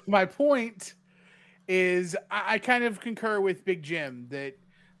there. My point is, I kind of concur with Big Jim that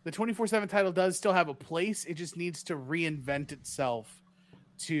the 24/7 title does still have a place. It just needs to reinvent itself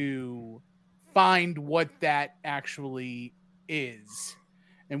to find what that actually is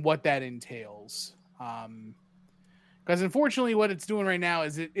and what that entails. Because unfortunately, what it's doing right now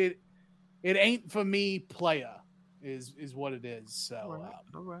is it ain't for me playa is what it is. So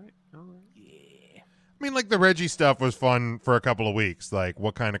all right. Yeah. I mean, like the Reggie stuff was fun for a couple of weeks. Like,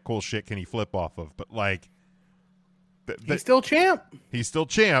 what kind of cool shit can he flip off of? But like, He's still champ. He's still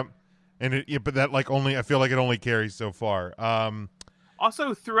champ, and but that like only I feel like it only carries so far.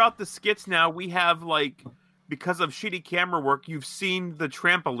 Also, throughout the skits now, we have like, because of shitty camera work, you've seen the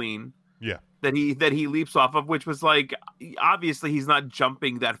trampoline. Yeah. That he leaps off of, which was like, obviously he's not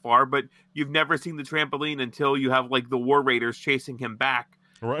jumping that far, but you've never seen the trampoline until you have like the War Raiders chasing him back,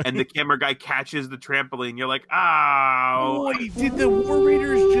 right? And the camera guy catches the trampoline. You're like, oh, Boy, did the War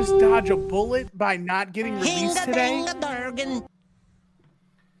Raiders just dodge a bullet by not getting released today?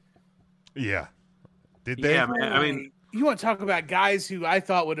 Yeah. Did they? Yeah, man. I mean, you want to talk about guys who I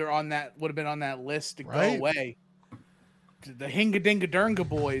thought would have been on that list to Right. go away. The Hinga Dinga Durnga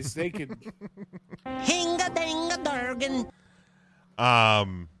boys, they could. Hinga Dinga Durgan.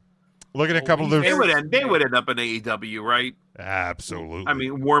 Look at a couple of those. they would end up in AEW, right? Absolutely. I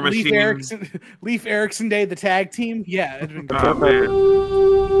mean, War Machine. Leaf Erickson Day, the tag team. Yeah, it'd been great.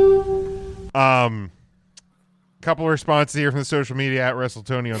 Oh, man. Couple of responses here from the social media at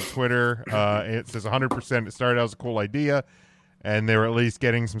WrestleTony on Twitter. It says 100% it started out as a cool idea, and they were at least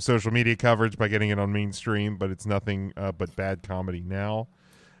getting some social media coverage by getting it on mainstream, but it's nothing but bad comedy now.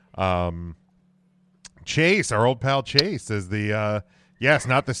 Chase, our old pal Chase, says yes,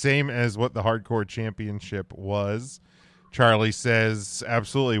 not the same as what the Hardcore Championship was. Charlie says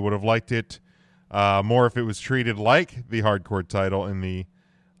absolutely would have liked it more if it was treated like the Hardcore title in the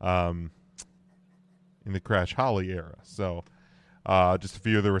Crash Holly era. So just a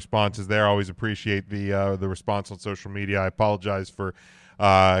few of the responses there. I always appreciate the response on social media. I apologize for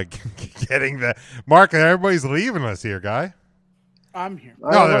getting the Mark. Everybody's leaving us here, guy. I'm here.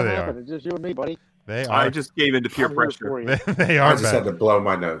 No, there they are. It's just you and me, buddy. They are. I just gave in to peer pressure. They are. I just had to blow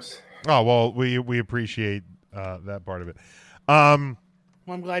my nose. Oh well, we appreciate that part of it. Well,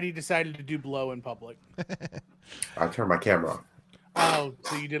 I'm glad you decided to do blow in public. I turned my camera on. Oh,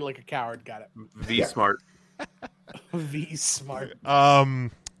 so you did like a coward. Got it. Smart. V smart.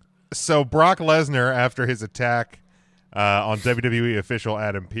 So Brock Lesnar, after his attack on WWE official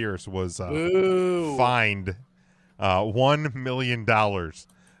Adam Pearce, was fined $1 million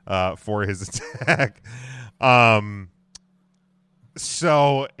for his attack.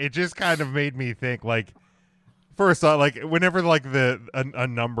 So it just kind of made me think, like, first, like, whenever like a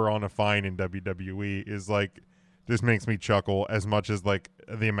number on a fine in WWE is like, this makes me chuckle as much as like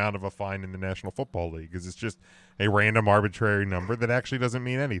the amount of a fine in the National Football League, because it's just a random arbitrary number that actually doesn't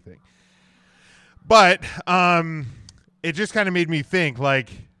mean anything. But it just kind of made me think, like,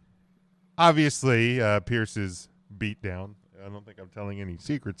 obviously Pierce's beatdown, I don't think I'm telling any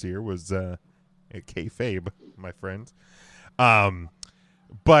secrets here, was a kayfabe, my friends.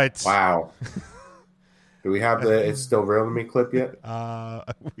 But wow. Do we have the "It's Still Real to Me" clip yet?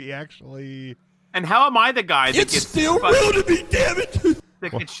 We actually. And how am I the guy that It's gets still real to me, damn it!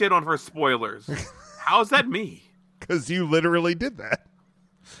 that gets shit on for spoilers? How's that me? Because you literally did that.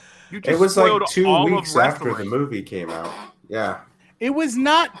 You just It was like spoiled 2 all of weeks after the wrestling. movie came out. Yeah. It was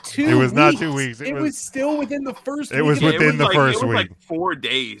not 2 weeks. It was not 2 weeks. It was still within the first It week. was within the first It was week. like 4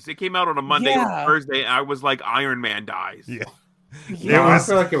 days. It came out on a Monday Yeah. or Thursday. And I was like, Iron Man dies. Yeah. No, I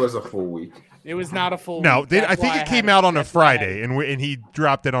feel like it was a full week. It was not a full No, week. I That's think why it I came had out on a that's why I had Friday, and he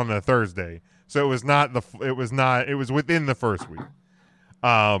dropped it on a Thursday. So it was not it was within the first week.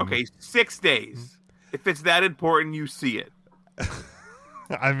 Okay, 6 days. If it's that important, you see it.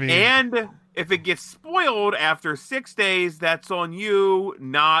 I mean, and if it gets spoiled after 6 days, that's on you,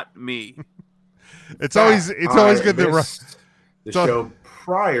 not me. it's always good to missed the show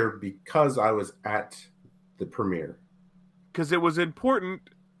prior because I was at the premiere. Because it was important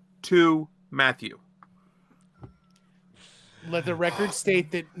to Matthew. Let the record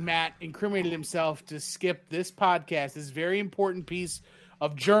state that Matt incriminated himself to skip this podcast, this very important piece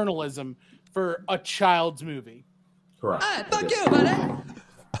of journalism for a child's movie. Correct. Fuck you,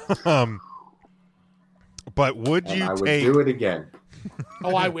 buddy. But would And you I would take? do it again.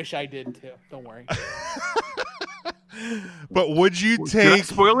 Oh, I wish I did too. Don't worry. But would you Did I take?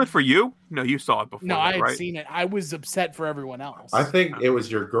 spoil it for you? No, you saw it before. No, that, I had right? seen it. I was upset for everyone else. I think it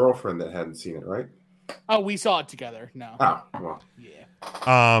was your girlfriend that hadn't seen it, right? Oh, we saw it together. No. Oh, well.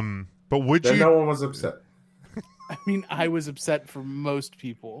 But would Then you? no one was upset. I mean, I was upset for most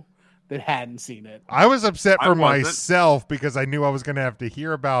people that hadn't seen it. I was upset I for wasn't. myself because I knew I was going to have to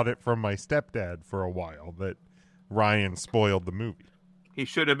hear about it from my stepdad for a while. That Ryan spoiled the movie. He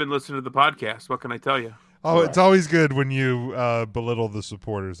should have been listening to the podcast. What can I tell you? Oh, it's always good when you belittle the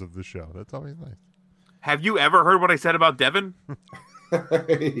supporters of the show. That's always nice. Have you ever heard what I said about Devin?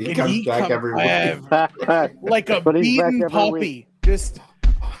 He comes back every week. Like a But he's back beaten every puppy. week. Just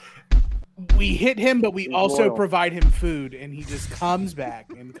we hit him, but we He's also loyal. provide him food, and he just comes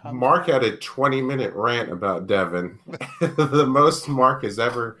back and comes. Mark had a 20-minute rant about Devin. The most Mark has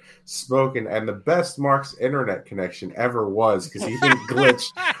ever spoken, and the best Mark's internet connection ever was because he didn't glitch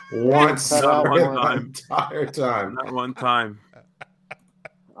once Not one the time. entire time. Not one time.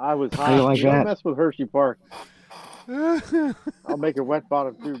 I was How you hot. like Don't that? mess with Hershey Park. I'll make a wet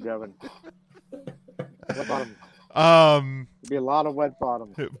bottom too, Devin. Wet bottom. There'll be a lot of wet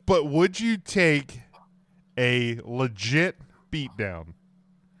bottoms. But would you take a legit beatdown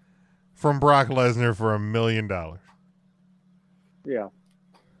from Brock Lesnar for $1 million? Yeah.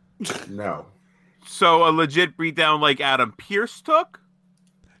 No. So a legit beatdown like Adam Pearce took?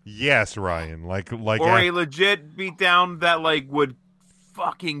 Yes, Ryan. Like Or a legit beatdown that like would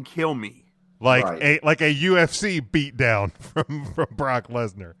fucking kill me? Right. a UFC beatdown from Brock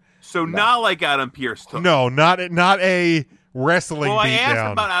Lesnar. So not like Adam Pearce took. No, not a wrestling Well, I asked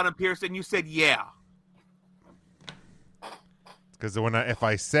beatdown. about Adam Pearce and you said yeah. Because if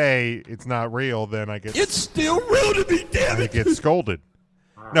I say it's not real, then I get It's still real to me, damn I it! get scolded.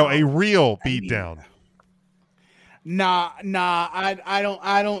 No, a real beatdown. Nah.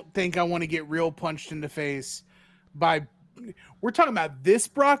 I don't think I want to get real punched in the face by. We're talking about this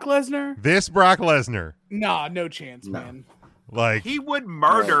Brock Lesnar. This Brock Lesnar, Nah, no chance, man. like He would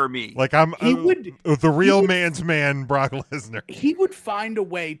murder me. like I'm He would- the real man's man, Brock Lesnar. He would find a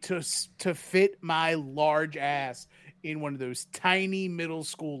way to fit my large ass in one of those tiny middle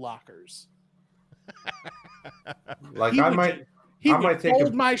school lockers. Like He I would- might He I would might take fold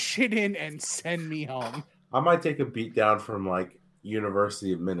a my shit in and send me home. I might take a beat down from like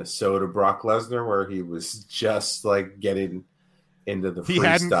University of Minnesota Brock Lesnar where he was just like getting into the He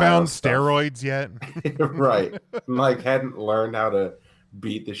hadn't freestyle found stuff. steroids yet. Right. Like hadn't learned how to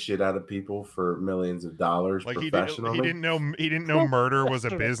beat the shit out of people for millions of dollars Like he professionally. didn't know murder was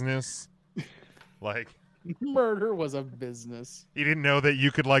a business. Like Murder was a business. he didn't know that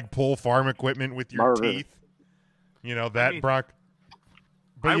you could like pull farm equipment with your Murder. teeth. You know, that Brock.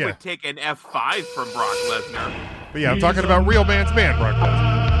 But I yeah. would take an F5 from Brock Lesnar. But yeah, I'm talking about real man's man, Brock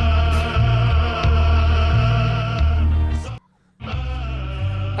Lesnar.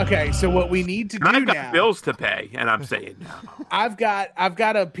 Okay, so what we need to do I've got now, bills to pay, and I'm saying no. I've got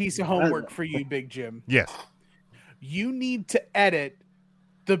a piece of homework for you, Big Jim. Yes. You need to edit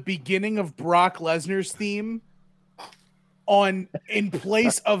the beginning of Brock Lesnar's theme in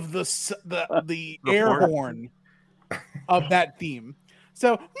place of the air horn of that theme.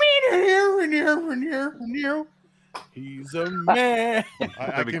 So he's a man.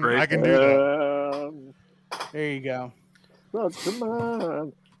 I can do that. There you go. Well, come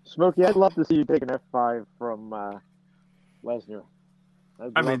on, Smokey. I'd love to see you take an F5 from Lesnar.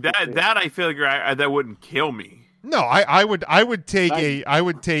 I mean that I feel like that wouldn't kill me. No, I would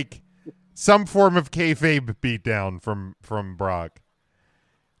take some form of kayfabe beatdown from Brock.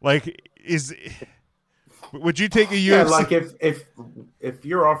 Like, would you take a UFC? Yeah, like if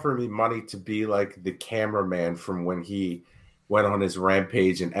you're offering me money to be like the cameraman from when he went on his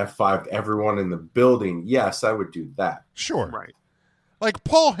rampage and F5'd everyone in the building, yes, I would do that. Sure. Right. Like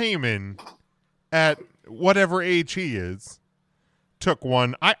Paul Heyman at whatever age he is took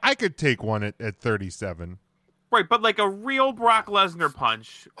one. I could take one at 37. Right, but like a real Brock Lesnar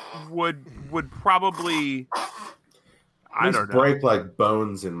punch would probably I don't know. Break like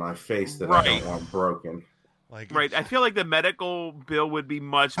bones in my face that I don't want broken. Right, I feel like the medical bill would be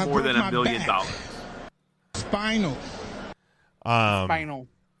much more than $1 million. Spinal. Spinal.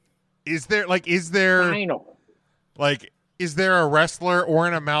 Is there a wrestler or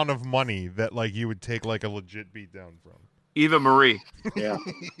an amount of money that like you would take like a legit beatdown from? Eva Marie. Yeah.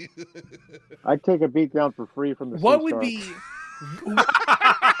 I'd take a beatdown for free from the What would be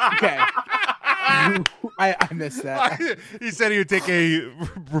okay. I missed that. He said he would take a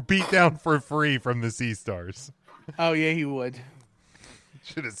beatdown for free from the Sea Stars. Oh yeah, he would.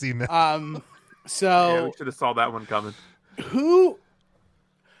 Should have seen that. So yeah, we should have saw that one coming. Who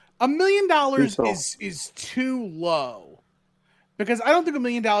 $1 million is too low, because I don't think $1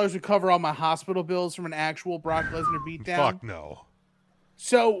 million would cover all my hospital bills from an actual Brock Lesnar beatdown. Fuck no.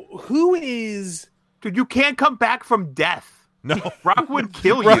 So who is? Dude, you can't come back from death. No, Brock would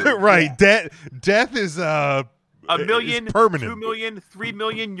kill you. Right. Yeah. Death is $1 million, permanent. 2 million, 3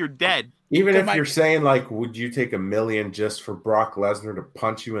 million. You're dead. Even if you're saying like, would you take $1 million just for Brock Lesnar to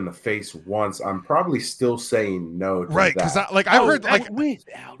punch you in the face once? I'm probably still saying no. To right, because that. I've heard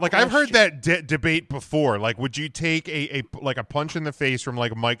I've heard that debate before. Like, would you take a punch in the face from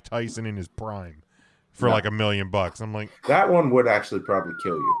like Mike Tyson in his prime for like $1 million? I'm like, that one would actually probably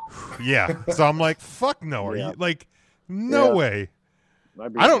kill you. Yeah. So I'm like, fuck no. Are you like, no way.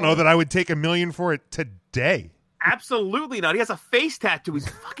 I don't know that I would take $1 million for it today. Absolutely not. He has a face tattoo. He's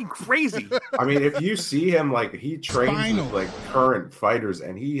fucking crazy. I mean, if you see him, like, he trains with like current fighters,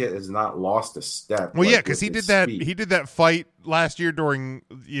 and he has not lost a step. Well, yeah, because he did that. He did that fight last year during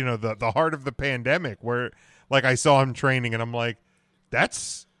the heart of the pandemic, where like I saw him training, and I'm like,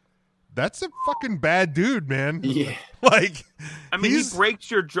 that's a fucking bad dude, man. Yeah. Like, I mean, he breaks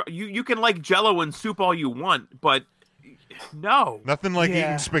your. You can like Jello and soup all you want, but. No, nothing like eating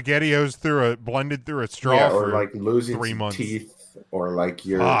SpaghettiOs blended through a straw or for like losing 3 months. Teeth, or like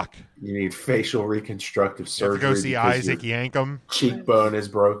you need facial reconstructive surgery. You have to go see Isaac Yankem. Cheekbone is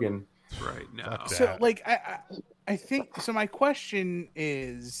broken. Right now. So, like, I think so. My question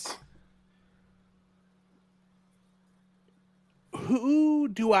is, who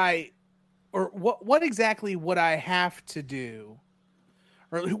do I, or what exactly would I have to do,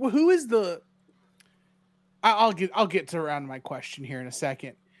 or who is the? I'll get to around my question here in a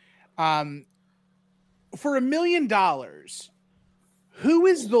second. For $1 million, who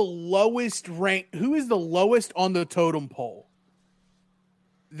is the lowest rank? Who is the lowest on the totem pole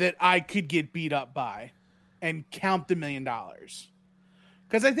that I could get beat up by and count the $1 million?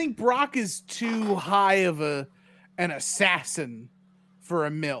 Because I think Brock is too high of an assassin for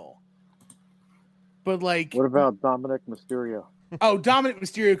 $1 million. But like, what about Dominic Mysterio? Oh, Dominic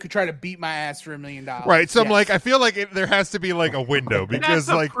Mysterio could try to beat my ass for $1 million. Right. So I'm like, I feel like there has to be like a window because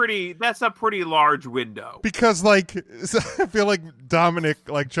that's a pretty large window. Because like, I feel like Dominic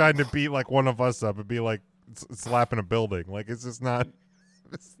like trying to beat like one of us up and be like slapping a building. Like it's just not,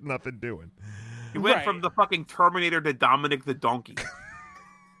 it's nothing doing. He went from the fucking Terminator to Dominic the Donkey.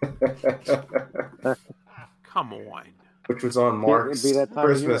 Come on. Which was on Mark's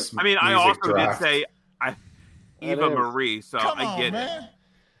Christmas. I mean, I also draft. did say Eva Marie, so I get it.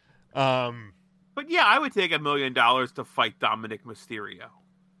 But yeah, I would take $1 million to fight Dominic Mysterio.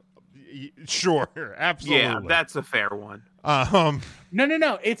 Sure, absolutely. Yeah, that's a fair one.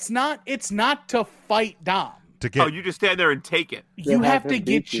 No. It's not to fight Dom. to get. Oh, you just stand there and take it. You have to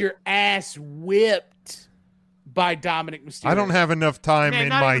get your ass whipped by Dominic Mysterio. I don't have enough time in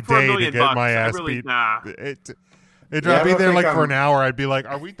my day to get my ass beat. If I'd be there like for an hour, I'd be like,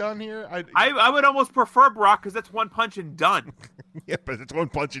 "Are we done here?" I would almost prefer Brock because that's one punch and done. Yeah, but it's one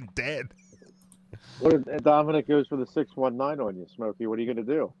punch and dead. What if Dominic goes for the 619 on you, Smokey? What are you going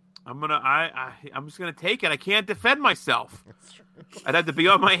to do? I'm just gonna take it. I can't defend myself. I'd have to be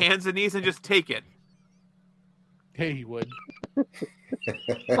on my hands and knees and just take it. Hey, you would.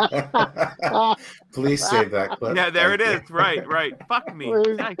 Please save that clip. Yeah, there it is. Right. Fuck me.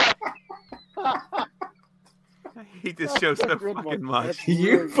 I hate this show so fucking much.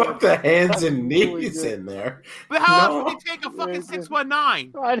 You put the hands and knees in there. But how else would you take a fucking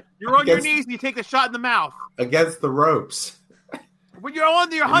 619? You're on your knees and you take the shot in the mouth. Against the ropes. When you're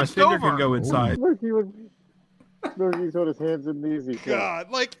hunched over. My finger can go inside. He's on his hands and knees.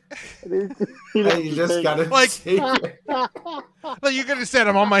 God, like you just gotta like you could have said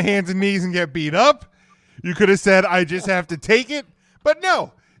I'm on my hands and knees and get beat up. You could have said I just have to take it, but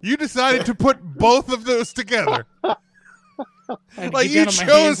no, you decided to put both of those together. Like you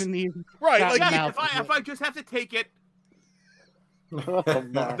chose, right? Like if I just have to take it,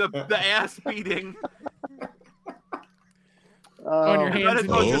 the ass beating. On your hands.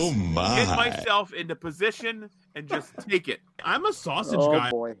 Get myself into position and just take it. I'm a sausage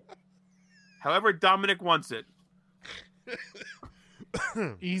guy. Boy. However Dominic wants it.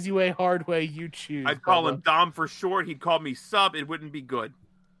 Easy way, hard way, you choose. I'd call him Dom for short. He'd call me Sub. It wouldn't be good.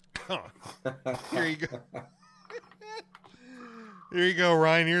 Here you go. Here you go,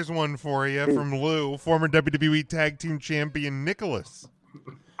 Ryan. Here's one for you from Lou, former WWE Tag Team Champion Nicholas.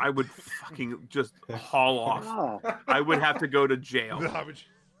 I would fucking just haul off. I would have to go to jail.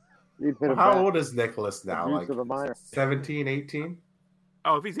 How old is Nicholas now? Like 17, 18?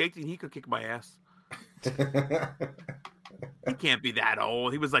 Oh, if he's 18, he could kick my ass. He can't be that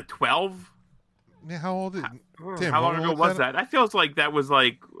old. He was like 12. Yeah, how old is Tim? How long ago was that? I feel like that was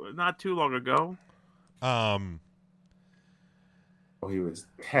like not too long ago. Well, he was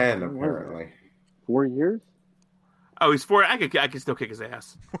 10 apparently. 4 years? Oh, he's 4. I could still kick his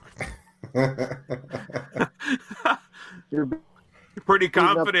ass. You're pretty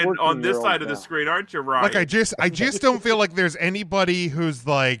confident on this side of the screen, aren't you, Ryan? Like I just don't feel like there's anybody who's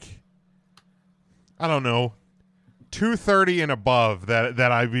like, I don't know, 230 and above that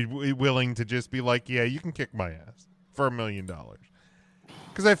I'd be willing to just be like, yeah, you can kick my ass for $1 million.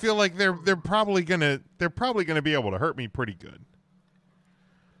 Because I feel like they're probably gonna be able to hurt me pretty good.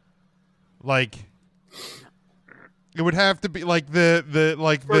 Like, it would have to be like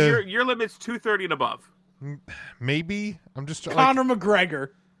your limit's 230 and above. Maybe I'm just Conor McGregor.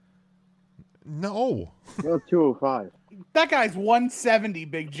 No, 205. That guy's 170,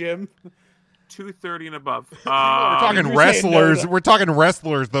 Big Jim. 230 and above. We're talking wrestlers. We're talking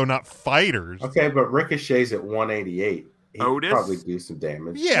wrestlers, though, not fighters. Okay, but Ricochet's at 188. He'd Otis? probably do some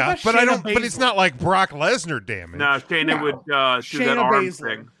damage. Yeah, but I don't. But it's not like Brock Lesnar damage. No, Shayna would do that arm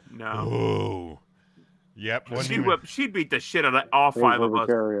thing. No. Oh. Yep. She'd beat the shit out of all 5 of us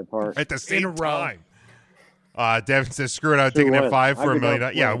at the same time. Devin says, "Screw it, I'd take an F5 for $1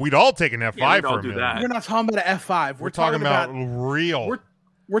 million." Yeah, we'd all take an F5 for $1 million. We're not talking about an F5. We're talking about real.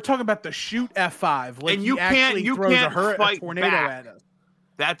 We're talking about the shoot F5. Like and you can't fight back. At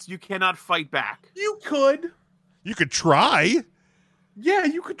us. You cannot fight back. You could. You could try. Yeah,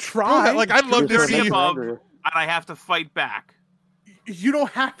 you could try. Like I'd love to see. And I have to fight back. You don't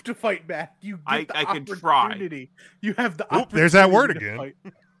have to fight back. You get the I can try. You have the opportunity. There's that word again.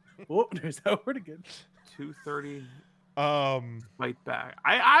 Oh, there's that word again. 230. Fight back.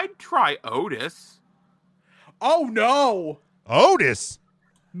 I'd try Otis. Oh no. Otis.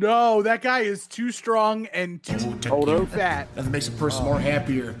 No, that guy is too strong and too fat. That makes a person more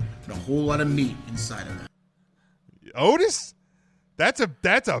happier and a whole lot of meat inside of them. Otis? That's a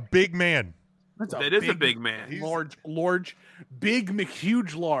big man. That is a big man. Large, big,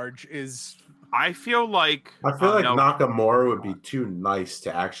 McHuge large is. I feel like Nakamura would be too nice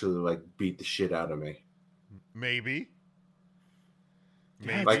to actually like beat the shit out of me. Maybe.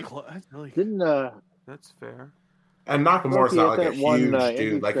 Yeah, like, that's fair. And Nakamura's not like a huge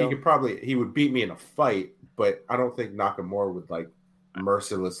dude. Like he would beat me in a fight, but I don't think Nakamura would like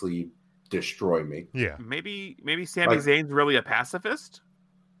mercilessly destroy me. Yeah. Maybe Sami Zayn's really a pacifist.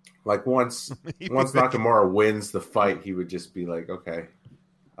 Like once Nakamura wins the fight, he would just be like, "Okay,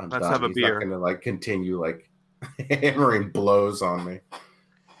 let's have a He's beer." not gonna like continue like hammering blows on me.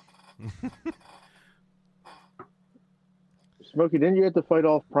 Smokey, didn't you have to fight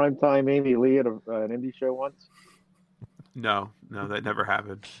off primetime Amy Lee at an indie show once? No, that never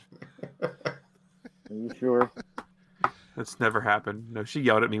happened. Are you sure? That's never happened. No, she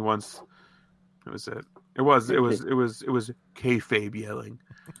yelled at me once. That was it. It was kayfabe yelling.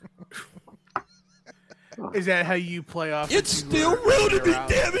 Is that how you play off? It's still real to me,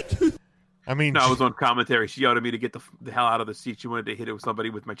 damn it! I mean, no, I was on commentary. She yelled at me to get the hell out of the seat. She wanted to hit it with somebody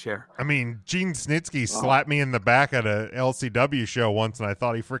with my chair. I mean, Gene Snitsky slapped me in the back at a LCW show once, and I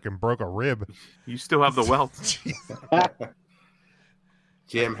thought he freaking broke a rib. You still have the welt.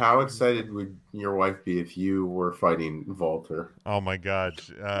 Jim, how excited would your wife be if you were fighting Walter? Oh my God!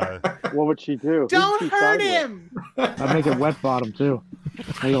 What would she do? Don't hurt him. I'd make it wet bottom too.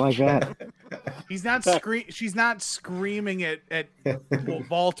 How you like that? He's not She's not screaming at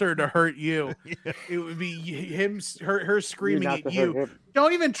Walter to hurt you. It would be her screaming at you.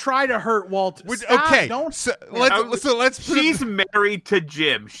 Don't even try to hurt Walter. Stop. Okay, Don't. Let's. She's married to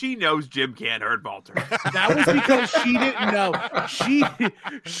Jim. She knows Jim can't hurt Walter. That was because she didn't know.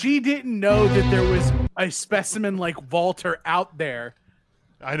 She didn't know that there was a specimen like Walter out there.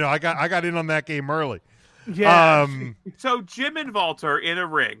 I know. I got in on that game early. Yeah. So Jim and Walter in a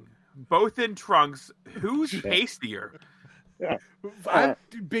ring, both in trunks. Who's tastier?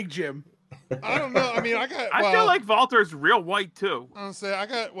 Big Jim. I don't know. I mean, I feel like Walter's real white too. I'll say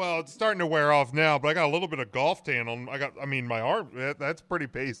it's starting to wear off now, but I got a little bit of golf tan on. My arm. That's pretty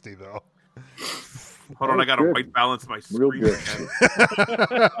pasty though. Hold on, I got to white balance my screen.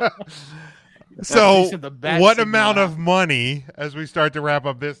 So, what amount of money, as we start to wrap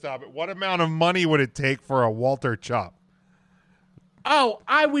up this topic, what amount of money would it take for a Walter chop? Oh,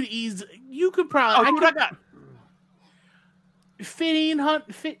 I would easily. You could probably. I got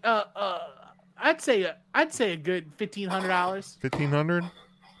 $1,500. I'd say a good $1,500. $1,500.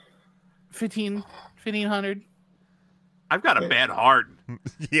 $1,500. I've got a bad heart.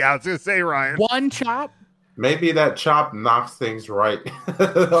 Yeah, I was gonna say, Ryan. One chop. Maybe that chop knocks things right.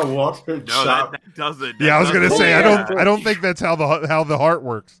 A Walter chop that doesn't. Yeah, I was gonna say I don't think that's how the heart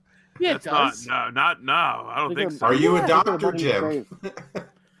works. Yeah, it does. No. I don't think so. Are you a doctor, Jim?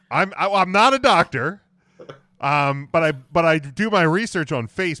 I'm not a doctor. But I do my research on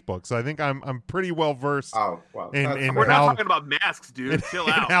Facebook, so I think I'm pretty well versed. Oh, well, in we're how, not talking about masks, dude. Chill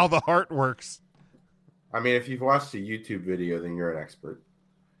out. How the heart works. I mean, if you've watched a YouTube video, then you're an expert.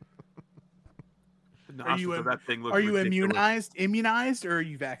 Are you immunized, or are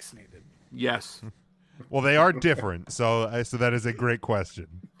you vaccinated? Yes. Well, they are different, so that is a great question.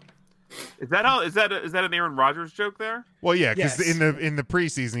 Is that an Aaron Rodgers joke there? Well, yeah, because in the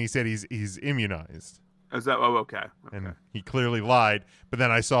preseason he said he's immunized. Is that okay? And he clearly lied. But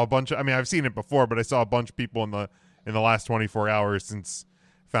then I saw a bunch of. I mean, I've seen it before, but I saw a bunch of people in the last 24 hours since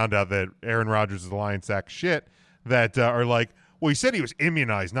found out that Aaron Rodgers is a lying sack of shit that are like, well, he said he was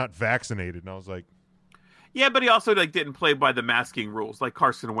immunized, not vaccinated, and I was like. Yeah, but he also didn't play by the masking rules, like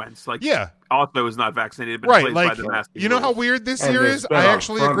Carson Wentz. Also is not vaccinated, but right, plays by the masking rules. How weird this year is? I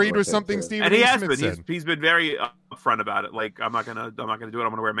actually agreed with something Stephen A. Smith said. He's been very upfront about it. Like, I'm not gonna do it. I'm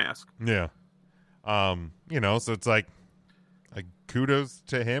gonna wear a mask. Yeah. So it's like kudos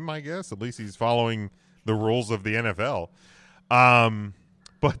to him, I guess. At least he's following the rules of the NFL.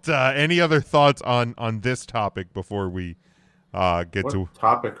 But any other thoughts on this topic before we get to what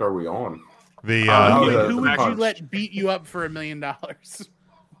topic are we on? Who would you let beat you up for $1 million? Yeah,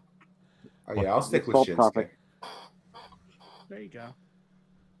 I'll stick with Shinsuke. There you go.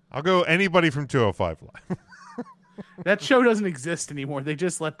 I'll go anybody from 205 Live. That show doesn't exist anymore. They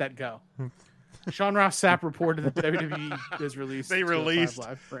just let that go. Sean Ross Sapp reported that WWE has released. They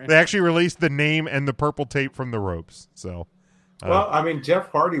actually released the name and the purple tape from the ropes. So, well, I mean, Jeff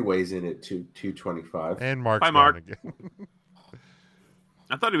Hardy weighs in at 225, and Mark. Hi, Mark.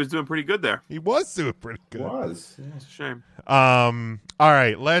 I thought he was doing pretty good there. He was doing pretty good. It's a shame. All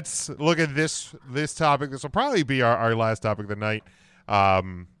right, let's look at this topic. This will probably be our last topic of the night.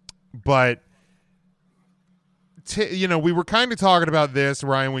 But we were kind of talking about this,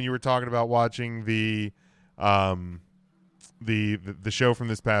 Ryan, when you were talking about watching the show from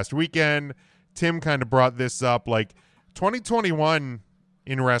this past weekend. Tim kind of brought this up. Like 2021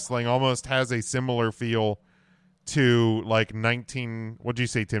 in wrestling almost has a similar feel to like 93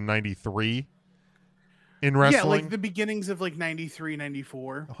 in wrestling. Yeah, like the beginnings of like 93,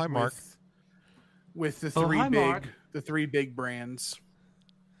 94. Oh, hi, Mark. With the three big brands.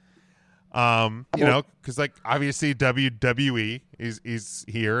 Because like obviously WWE is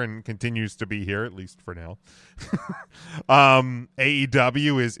here and continues to be here, at least for now.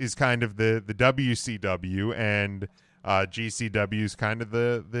 AEW is kind of the WCW, and GCW is kind of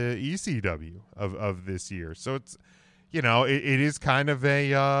the ECW of this year. So it's it is kind of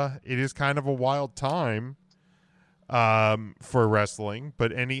a wild time for wrestling.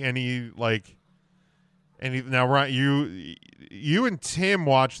 But any like And now, Ryan, you and Tim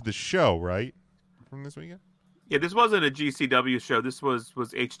watched the show, right, from this weekend? Yeah, this wasn't a GCW show. This was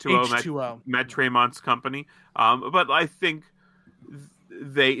H2O. Matt Tremont's company. But I think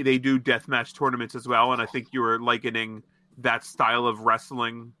they do deathmatch tournaments as well, and I think you were likening that style of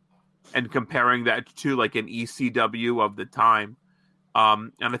wrestling and comparing that to like an ECW of the time.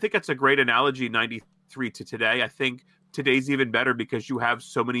 And I think that's a great analogy, 93 to today. I think today's even better because you have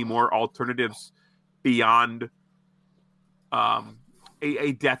so many more alternatives beyond a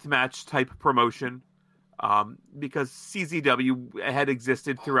deathmatch type promotion. Because CZW had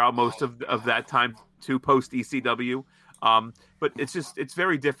existed throughout most of that time to post ECW. But it's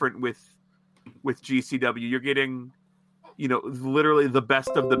very different with GCW. You're getting, literally the best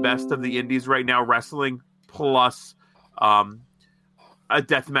of the indies right now wrestling, plus a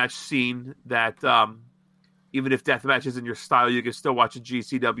deathmatch scene that even if deathmatch isn't your style, you can still watch a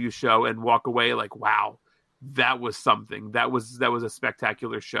GCW show and walk away like, wow, that was something. That was a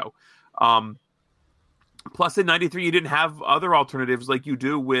spectacular show. Plus, in 93, you didn't have other alternatives like you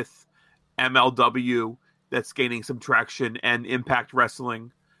do with MLW that's gaining some traction and Impact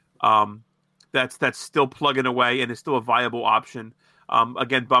Wrestling that's still plugging away and is still a viable option.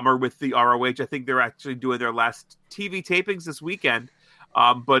 Again, bummer with the ROH. I think they're actually doing their last TV tapings this weekend.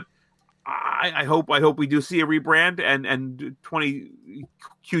 But I hope we do see a rebrand and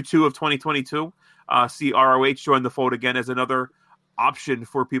Q2 of 2022 see ROH join the fold again as another option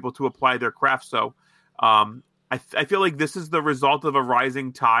for people to apply their craft. So I feel like this is the result of a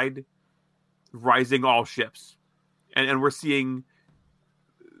rising tide, rising all ships, and we're seeing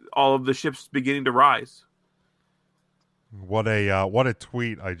all of the ships beginning to rise. What a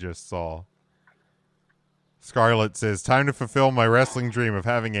tweet I just saw. Scarlett says, "Time to fulfill my wrestling dream of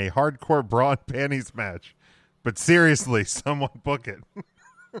having a hardcore bra and panties match. But seriously, someone book it."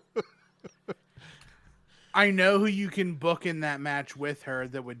 I know who you can book in that match with her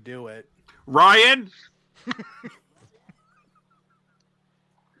that would do it. Ryan?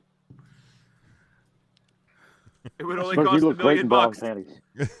 It would only cost $1 million. $1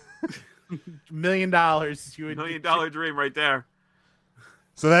 million. You would $1 million dream right there.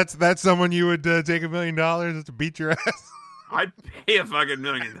 So that's someone you would take $1 million to beat your ass? I'd pay a fucking $1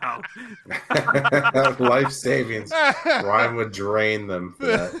 million. Life savings. Ryan would drain them for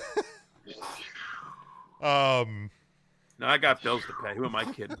that. No, I got bills to pay. Who am I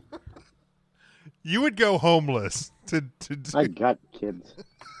kidding? You would go homeless to I got kids.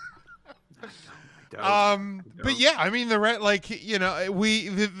 But yeah, I mean the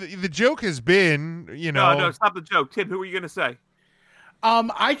joke has been, No, stop the joke. Tim, who were you going to say?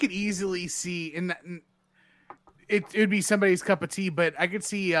 I could easily see it would be somebody's cup of tea, but I could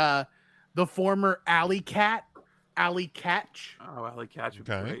see the former Alley Catch. Oh, Alley Catch would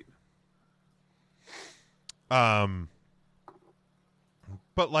be great.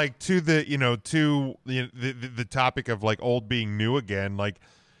 But like to the topic of like old being new again, like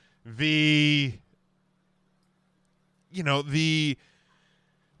the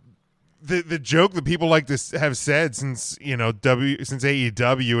joke that people like to have said since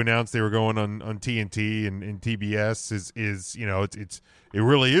AEW announced they were going on TNT and TBS is it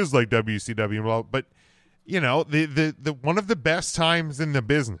really is like WCW and blah, but the one of the best times in the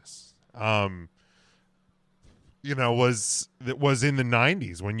business was in the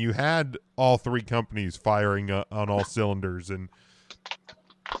 90s when you had all three companies firing on all cylinders, and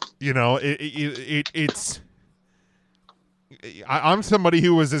I'm somebody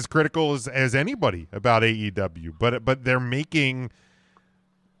who was as critical as anybody about AEW, but they're making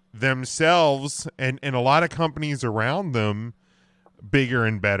themselves and a lot of companies around them bigger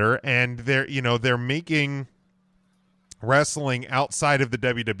and better, and they're making wrestling outside of the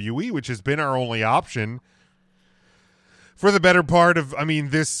WWE, which has been our only option for the better part of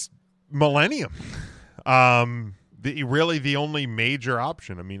this millennium. The only major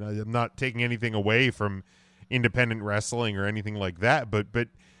option. I mean, I'm not taking anything away from independent wrestling or anything like that, but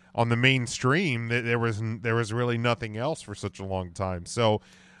on the mainstream there was really nothing else for such a long time. So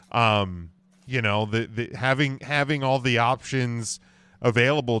having all the options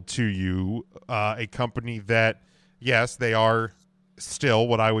available to you, a company that, yes, they are still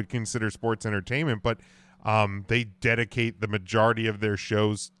what I would consider sports entertainment, but they dedicate the majority of their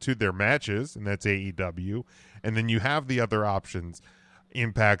shows to their matches, and that's AEW. And then you have the other options,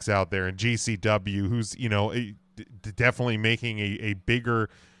 Impact's out there, and GCW, who's definitely making a bigger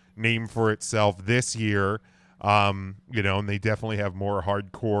name for itself this year. And they definitely have more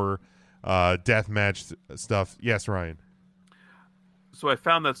hardcore deathmatch stuff. Yes, Ryan. So I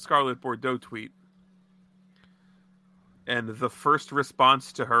found that Scarlett Bordeaux tweet, And the first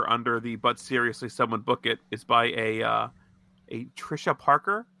response to her under the "But seriously, someone book it" is by a Trisha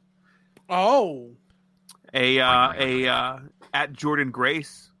Parker. Oh, at Jordan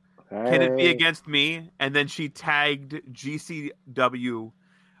Grace. Can it be against me? And then she tagged GCW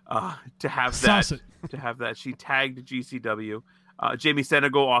to have that. She tagged GCW. Jamie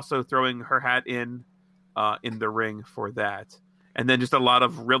Senegal also throwing her hat in the ring for that. And then just a lot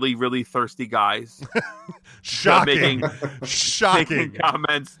of really, really thirsty guys shocking making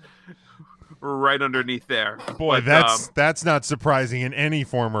comments right underneath there. Boy, but, that's not surprising in any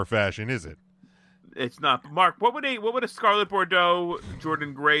form or fashion, is it? It's not. Mark, what would a Scarlett Bordeaux,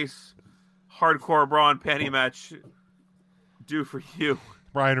 Jordan Grace, hardcore bra and panty match do for you?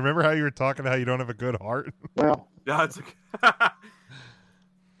 Brian, remember how you were talking about how you don't have a good heart? Well, that's I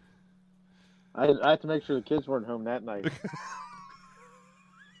had to make sure the kids weren't home that night.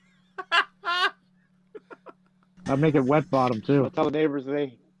 I'd make it wet bottom too. I'll tell the neighbors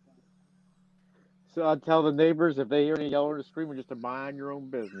if they hear any yelling or screaming, just to mind your own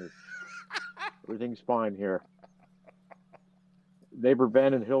business. Everything's fine here. Neighbor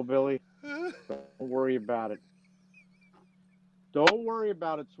Ben and Hillbilly, don't worry about it. Don't worry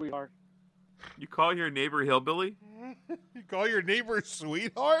about it, sweetheart. You call your neighbor Hillbilly? You call your neighbor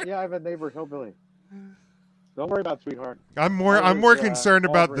sweetheart? Yeah, I have a neighbor Hillbilly. Don't worry about it, sweetheart. I'm more concerned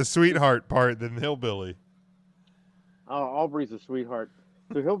about the sweetheart part than the hillbilly. Aubrey's a sweetheart.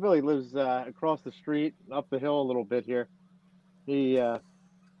 So Hillbilly lives across the street, up the hill a little bit here. He's a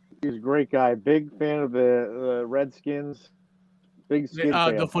great guy. Big fan of the Redskins. Big skin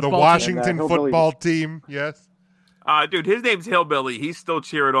fan. The Washington football team, yes. Dude, his name's Hillbilly. He's still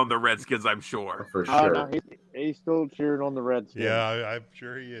cheering on the Redskins, I'm sure. For sure. No, he's still cheering on the Redskins. Yeah, I'm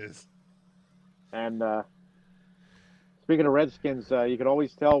sure he is. And speaking of Redskins, you can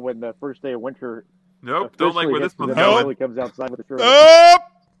always tell when the first day of winter. Nope, don't like where this one's going. going. Really comes outside with the shirt.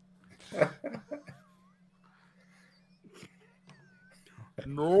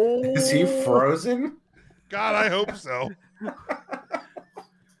 No. Is he frozen? God, I hope so.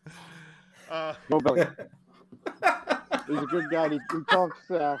 No, Billy. He's a good guy. He talks.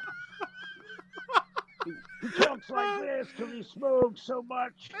 He talks like this because he smokes so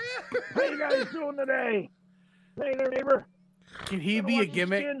much. How you guys doing today? Hey there, neighbor. Can he be a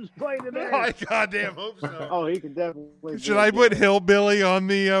gimmick? Play today. I goddamn hope so. Oh, he can definitely. Should I put Hillbilly on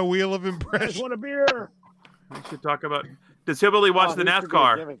the wheel of impression? Guys want a beer? We should talk about. Does Hillbilly watch the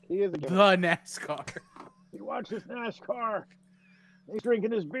NASCAR? He is a gimmick. The NASCAR. He watches NASCAR. He's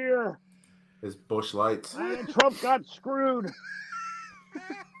drinking his beer. His Busch Lights. And Trump got screwed.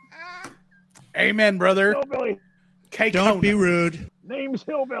 Amen, brother. Hillbilly. Don't be rude. Name's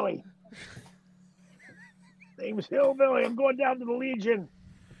Hillbilly. Name's Hillbilly. I'm going down to the Legion.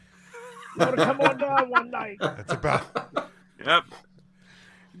 You want to come on down one night? That's about. Yep.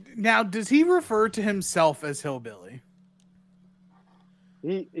 Now, does he refer to himself as Hillbilly?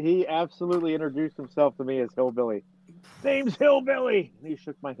 He absolutely introduced himself to me as Hillbilly. Name's Hillbilly. And he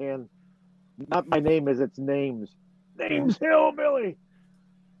shook my hand. Not my name, it's names. Name's Hillbilly.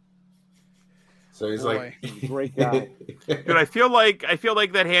 So he's Boy. like, Great guy. Dude, I feel like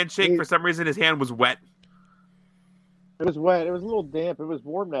that handshake, for some reason, his hand was wet. It was wet. It was a little damp. It was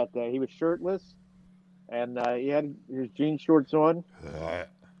warm that day. He was shirtless, and he had his jean shorts on,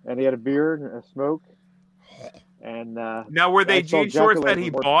 and he had a beer and a smoke. And now, were they jean shorts that he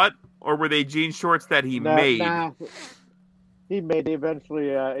bought, or were they jean shorts that he made? Nah, he made. Eventually,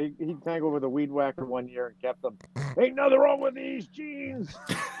 he tangled with a weed whacker one year and kept them. Ain't nothing wrong with these jeans.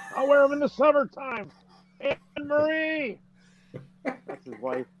 I'll wear them in the summertime. Anne Marie. That's his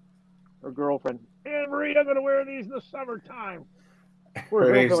wife, her girlfriend. Anne Marie, I'm going to wear these in the summertime.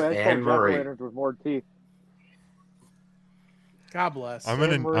 Her name's Anne Marie. With more teeth. God bless. I'm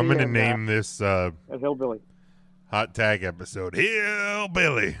gonna name this a Hillbilly hot tag episode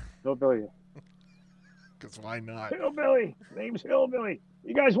Hillbilly. Hillbilly. Because why not? Hillbilly. Name's Hillbilly.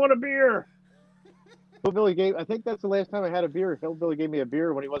 You guys want a beer? Hillbilly gave. I think that's the last time I had a beer. Hillbilly gave me a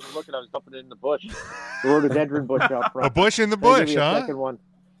beer when he wasn't looking. I was dumping it in the bush. The rhododendron bush out front. A bush in the bush, huh? Second one.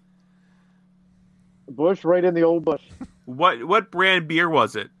 A bush right in the old bush. What brand beer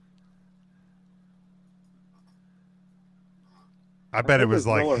was it? I bet it was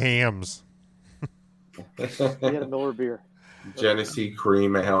like Miller. Hams. He had a Miller beer. Genesee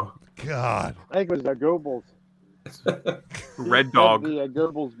Cream Ale. God. I think it was Goebbels. Red Dog. The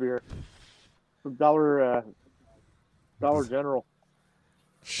Goebbels beer from Dollar General.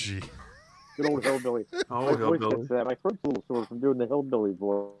 Gee. Good old Hillbilly. Oh, Hillbilly. My throat's a little sore from doing the Hillbilly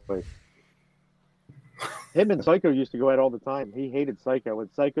voice. Him and Psycho used to go out all the time. He hated Psycho. When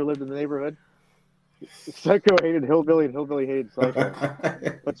Psycho lived in the neighborhood, Psycho hated Hillbilly, and Hillbilly hated Psycho.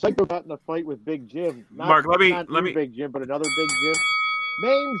 But Psycho got in a fight with Big Jim. Mark, let me Big Jim, but another Big Jim.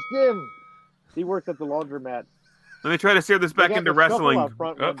 Name's Jim. He works at the laundromat. Let me try to steer this back into wrestling.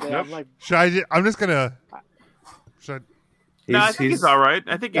 I'm just gonna. No, I think he's all right.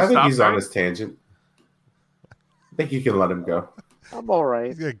 I think he's on his tangent. I think you can let him go. I'm all right.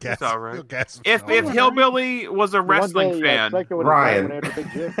 He's gonna guess. It's all right. If Hillbilly was a wrestling fan, Ryan,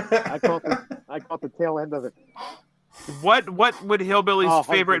 I caught the tail end of it. What would Hillbilly's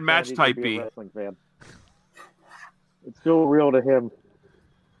favorite match type be? Wrestling fan. It's still real to him.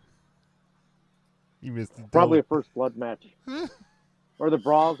 You missed it. Probably a first blood match, or the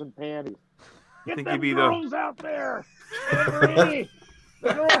bras and panties. Get think them he'd be girls out there. Marie,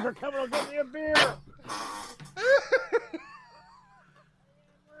 the girls are coming to get me a beer.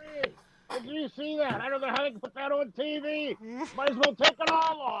 Marie, did you see that? I don't know how they can put that on TV. Might as well take it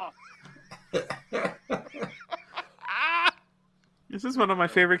all off. This is one of my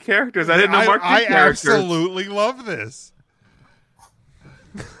favorite characters. I didn't know Mark I characters. absolutely love this.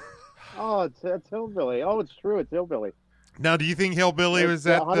 Oh, it's Hillbilly. Oh, it's true. It's Hillbilly. Now, do you think Hillbilly was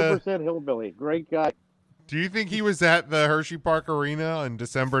at 100% Hillbilly? Great guy. Do you think he was at the Hershey Park Arena in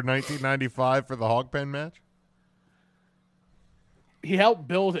December 1995 for the Hog Pen match? He helped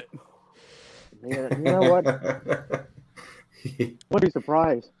build it. Man, you know what? Wouldn't be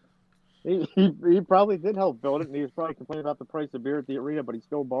surprised. He probably did help build it, and he was probably complaining about the price of beer at the arena, but he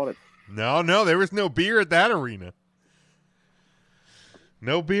still bought it. No, there was no beer at that arena.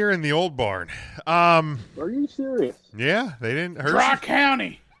 No beer in the old barn. Are you serious? Yeah, they didn't. Dry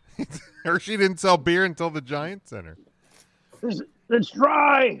County. Hershey didn't sell beer until the Giant Center. It's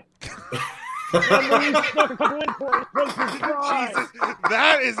dry. Jesus,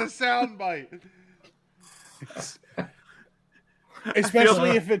 that is a soundbite.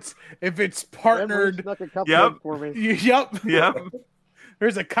 Especially if it's partnered. Yep. For me. Yep.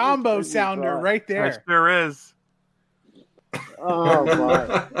 There's a combo It's sounder right there. There sure is. Oh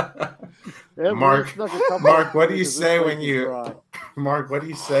my! Mark, what do you say when you? Mark, what do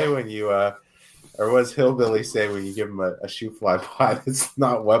you say when you? Or what does Hillbilly say when you give him a shoe fly pie that's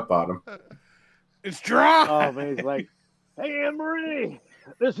not wet bottom? It's dry. Oh man, he's like, hey, Anne-Marie,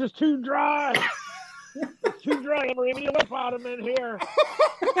 this is too dry. It's too dry, Anne-Marie. We need a wet bottom in here.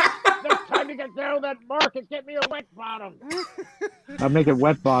 Next time you get down that market, get me a wet bottom. I'll make it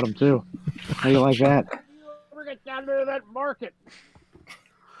wet bottom too. How you like that? Ever get down there to that market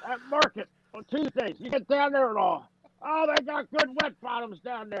on Tuesdays? You get down there at all? Oh, they got good wet bottoms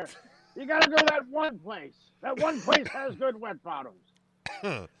down there. You got to go to that one place. That one place has good wet bottoms.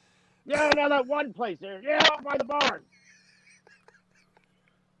 Yeah, now that one place there. Yeah, up by the barn.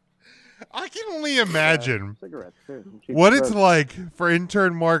 I can only imagine cigarettes too. what it's like for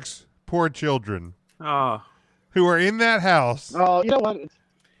intern Mark's poor children who are in that house. Oh, you know what?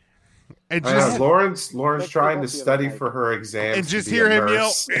 And just Lauren's trying to study for her exams, and just hear him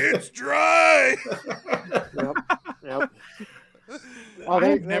yell, "It's dry." Yep.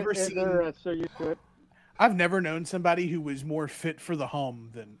 I've never seen. They're so used to it. I've never known somebody who was more fit for the home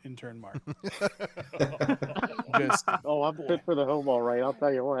than intern Mark. I'm fit for the home, all right. I'll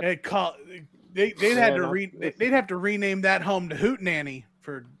tell you what. They'd have to rename that home to Hootenanny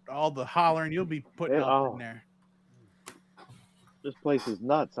for all the hollering you'll be putting up in there. This place is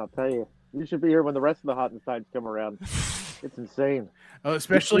nuts, I'll tell you. You should be here when the rest of the Hot and Sides come around. It's insane. Oh,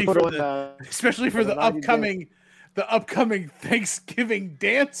 especially for the upcoming Thanksgiving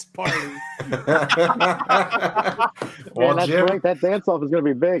dance party. Well, that's Jim, right. That dance off is going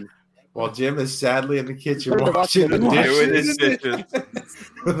to be big. While Jim is sadly in the kitchen Watching washing the the dishes,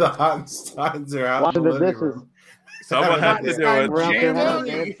 the Hottensteins are out Washing in the the living dishes. room. Someone had to do it.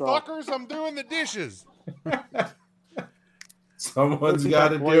 You fuckers, I'm doing the dishes. Someone's got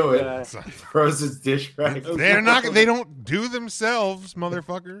to do it. Throws his dish rag. They don't do themselves,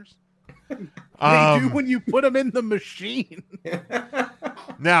 motherfuckers. They do when you put them in the machine.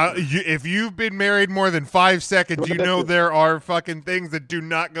 Now, if you've been married more than 5 seconds, you know there are fucking things that do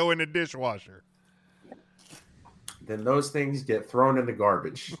not go in a dishwasher. Then those things get thrown in the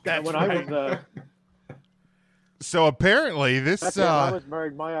garbage. That's when I was. So apparently, this. When I was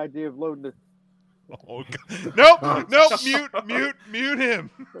married, my idea of loading the. Oh, God. Nope. Mute him.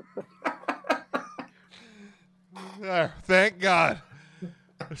 Thank God.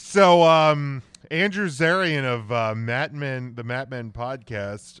 So, Andrew Zarian of the Matt Men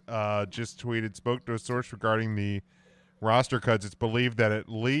podcast just spoke to a source regarding the roster cuts. It's believed that at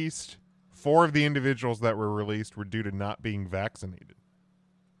least 4 of the individuals that were released were due to not being vaccinated.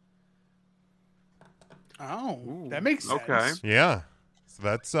 Oh, that makes sense. Okay. Yeah.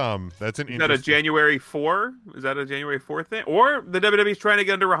 That's an Is that a interesting. January 4? Is that a January 4th thing? Or the WWE's trying to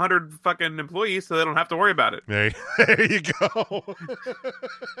get under 100 fucking employees so they don't have to worry about it. There you go.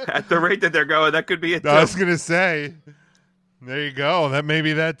 At the rate that they're going, that could be it. I was gonna say. There you go.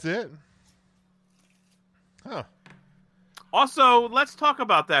 Maybe that's it. Huh. Also, let's talk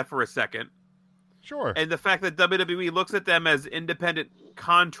about that for a second. Sure. And the fact that WWE looks at them as independent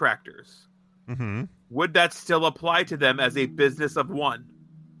contractors. Mm-hmm. Would that still apply to them as a business of one?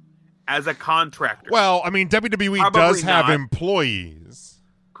 As a contractor? Well, I mean, WWE Probably does have not. employees.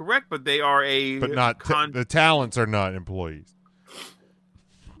 Correct, but they are But not the talents are not employees.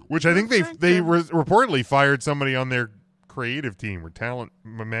 Which I think they reportedly fired somebody on their creative team or talent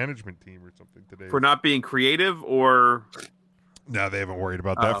management team or something today. For not being creative or... No, they haven't worried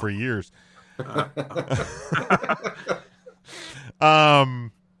about that for years.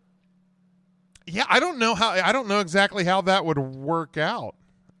 Yeah, I don't know exactly how that would work out.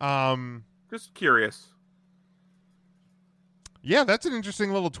 Just curious. Yeah, that's an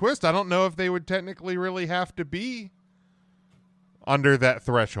interesting little twist. I don't know if they would technically really have to be under that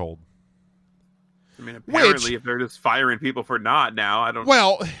threshold. I mean, apparently, if they're just firing people for not now, I don't.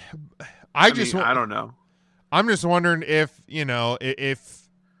 Well, I don't know. I'm just wondering if if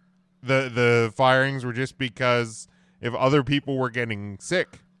the firings were just because if other people were getting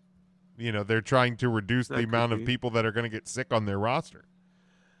sick, they're trying to reduce the amount of people that are going to get sick on their roster.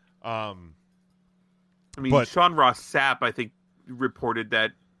 I mean, Sean Ross Sapp, I think, reported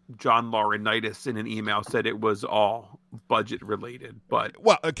that John Laurinaitis in an email said it was all budget related. But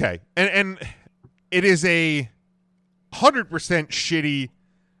well, okay, and it is 100% shitty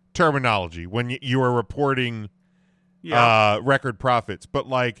terminology when you are reporting record profits, but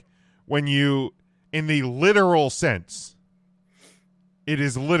like when you, in the literal sense, it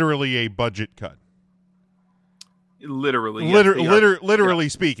is literally a budget cut. Literally, literally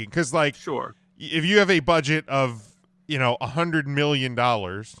speaking, because like, sure, if you have a budget of $100 million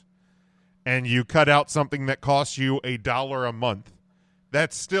and you cut out something that costs you $1 a month,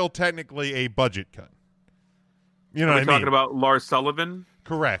 that's still technically a budget cut. You know what I mean? Talking about Lars Sullivan?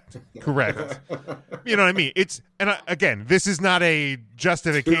 Correct. You know what I mean? Again, this is not a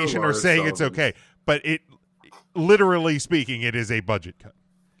justification or saying it's okay, but it, literally speaking, it is a budget cut.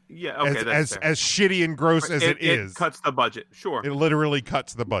 Yeah, okay, as shitty and gross as it is. It cuts the budget, sure. It literally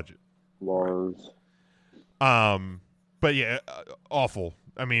cuts the budget. Lars. But yeah, awful.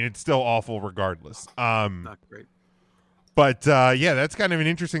 I mean, it's still awful regardless. Not great. But yeah, that's kind of an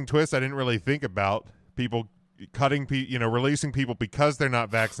interesting twist I didn't really think about. People cutting, releasing people because they're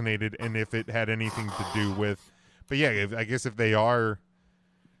not vaccinated, and if it had anything to do with. But yeah, I guess if they are.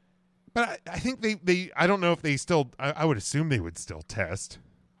 But I think they I don't know if they still. I would assume they would still test,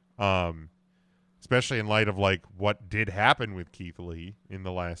 especially in light of like what did happen with Keith Lee in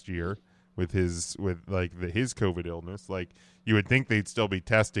the last year with his COVID illness. Like you would think they'd still be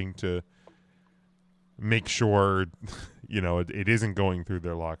testing to make sure it isn't going through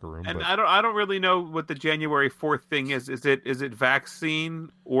their locker room. And but. I don't really know what the January 4th thing is. Is it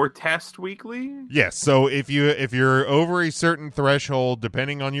vaccine or test weekly? Yes. So if you're over a certain threshold,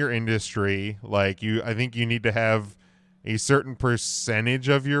 depending on your industry, like I think you need to have a certain percentage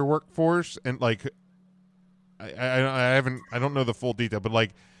of your workforce, and like I don't know the full detail, but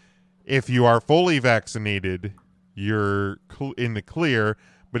like if you are fully vaccinated, you're in the clear.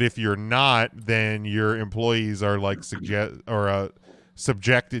 But if you're not, then your employees are like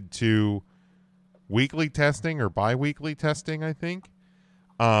subjected to weekly testing or bi-weekly testing, I think.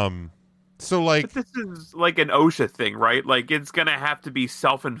 So like, but this is like an OSHA thing, right? Like it's going to have to be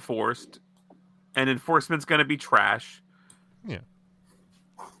self-enforced, and enforcement's going to be trash. Yeah.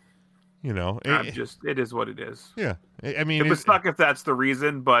 It is what it is. Yeah. I mean, it would suck if that's the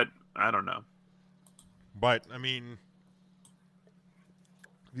reason, but I don't know. But I mean,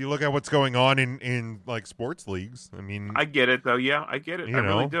 if you look at what's going on in like sports leagues, I mean, I get it though. Yeah, I get it. I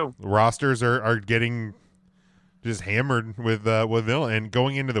really do. Rosters are getting just hammered with villain, and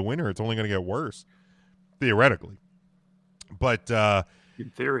going into the winter, it's only going to get worse, theoretically. But in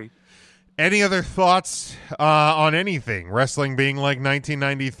theory, any other thoughts on anything? Wrestling being like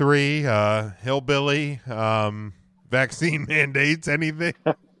 1993, hillbilly, vaccine mandates, anything?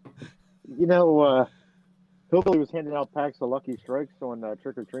 Hillbilly was handing out packs of Lucky Strikes on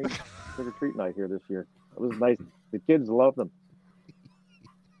trick or treat night here this year. It was nice. The kids loved them.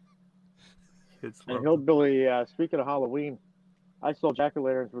 And Hillbilly, speaking of Halloween, I saw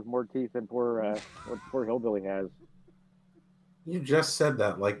jack-o'-lanterns with more teeth than what poor Hillbilly has. You just said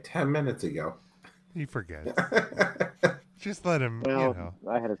that like 10 minutes ago. He forgets. Just let him. Well,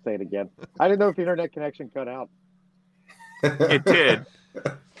 I had to say it again. I didn't know if the internet connection cut out. It did.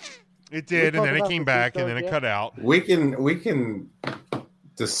 It did, and then it came back, and then it cut out. We can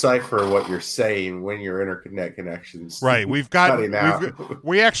decipher what you're saying when your internet connections. Right, we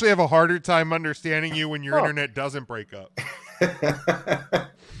actually have a harder time understanding you when your internet doesn't break up.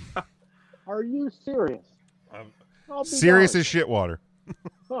 Are you serious? Serious as shit water.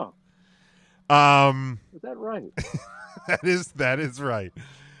 Huh. Is that right? that is right.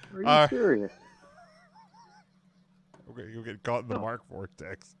 Are you serious? Okay, you'll get caught in the Mark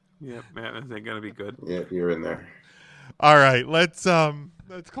vortex. Yeah, man, this ain't gonna be good. Yeah, you're in there. All right, let's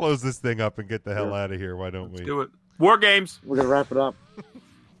close this thing up and get the hell out of here. Why don't we do it? War games. We're gonna wrap it up.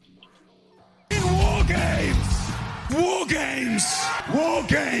 War games. War games. War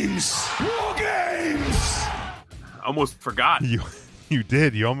games. War games. Almost forgot. You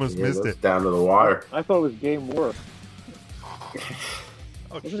did. You almost missed it. Down to the wire. I thought it was Game War.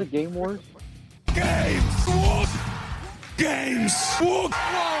 Isn't it Game War? Games. War games. War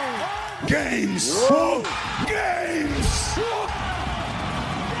games. War games.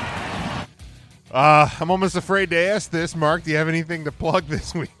 I'm almost afraid to ask this. Mark, do you have anything to plug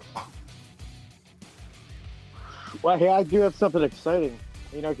this week? Well, hey, I do have something exciting.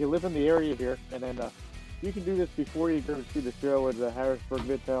 You know, if you live in the area here, and then you can do this before you go to see the show at the Harrisburg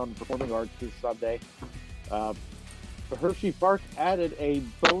Midtown Performing Arts this Sunday. Hershey Park added a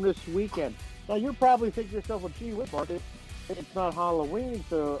bonus weekend. Now, you're probably thinking to yourself, well, gee whiz, Mark, it's not Halloween,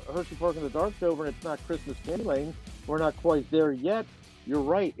 so Hershey Park in the Dark's over, and it's not Christmas Candy Lane. We're not quite there yet. You're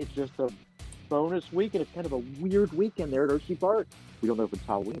right. It's just a bonus weekend. It's kind of a weird weekend there at Hershey Park. We don't know if it's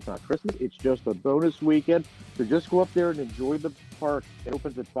Halloween, it's not Christmas. It's just a bonus weekend. So just go up there and enjoy the park. It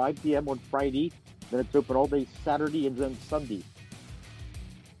opens at 5 p.m. on Friday. Then it's open all day Saturday and then Sunday.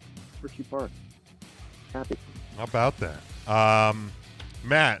 Hershey Park. Happy. How about that?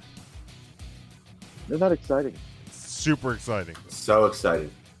 Matt. Isn't that exciting? Super exciting. So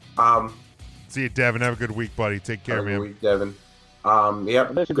exciting. See you, Devin. Have a good week, buddy. Take care, man. Have a good week, Devin.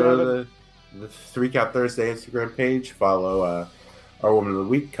 Yep. Go to the 3 Count Thursday Instagram page. Follow our Woman of the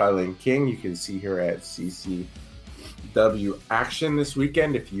Week, Kylan King. You can see her at CCW Action this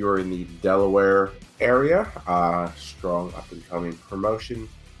weekend if you are in the Delaware area. Strong up-and-coming promotion.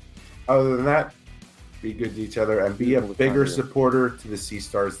 Other than that, be good to each other and be a bigger supporter to the Sea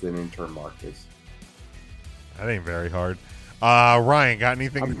Stars than intern Mark is. That ain't very hard. Ryan, got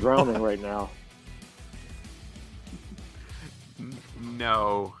anything? I'm drowning right now.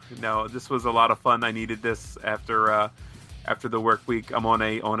 No. This was a lot of fun. I needed this after the work week. I'm on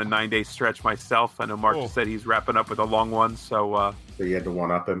a 9-day stretch myself. I know Mark just said he's wrapping up with a long one, so you had to one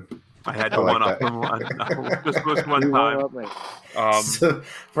up him. I had to one up him just one time.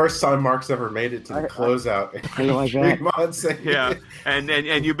 First time Mark's ever made it to the closeout in 3 months. Yeah,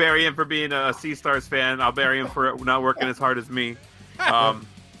 and you bury him for being a Sea Stars fan. I'll bury him for not working as hard as me.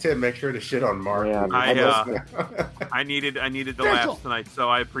 Tim, make sure to shit on Mark. Yeah, I needed the laughs tonight, so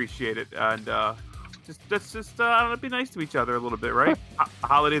I appreciate it. And let's just be nice to each other a little bit, right?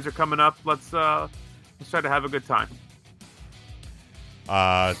 Holidays are coming up. Let's try to have a good time.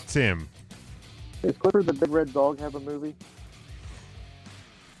 Tim. Does Clifford the Big Red Dog have a movie?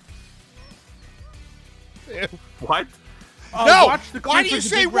 What? No! Watch the Why do you Clifford the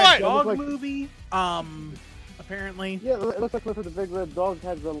say Big Red what? Dog movie. Apparently. Yeah, it looks like Clifford the Big Red Dog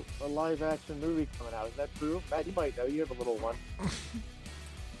has a live-action movie coming out. Is that true? Matt, you might know. You have a little one.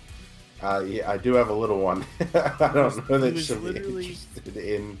 Yeah, I do have a little one. I don't know that she'll be interested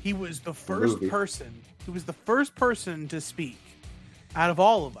in. He was the first person. He was the first person to speak out of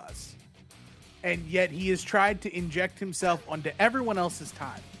all of us, and yet he has tried to inject himself onto everyone else's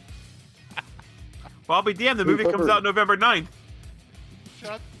time. Well, I'll be damned. The movie comes out November 9th.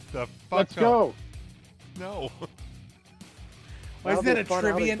 Shut the fuck Let's up. go. No. Well, isn't that a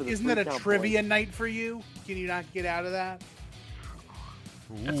trivia? Isn't that a trivia night for you? Can you not get out of that?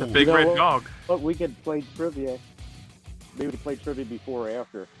 That's a big red dog. But we could play trivia. Maybe we could play trivia before or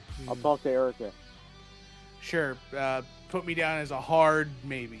after. I'll talk to Erica. Sure. Put me down as a hard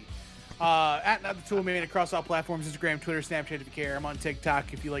maybe. At Not the Tool Man across all platforms: Instagram, Twitter, Snapchat. If you care, I'm on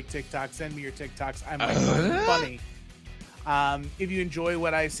TikTok. If you like TikTok, send me your TikToks. I'm funny. If you enjoy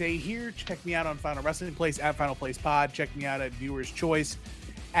what I say here, check me out on Final Wrestling Place at Final Place Pod. Check me out at Viewer's Choice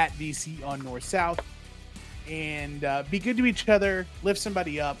at DC on North South. And be good to each other. Lift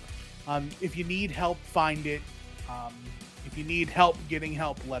somebody up. If you need help, find it. If you need help getting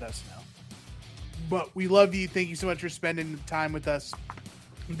help, let us know. But we love you. Thank you so much for spending time with us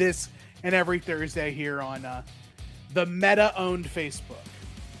this and every Thursday here on the Meta-owned Facebook.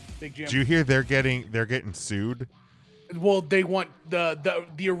 Big Jim. Did you hear they're getting sued? Well, they want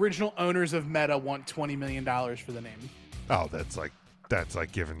the original owners of Meta want $20 million for the name. Oh, that's like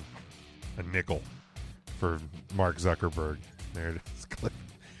giving a nickel for Mark Zuckerberg. There it is. Clip.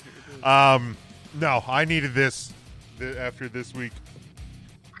 No, I needed this after this week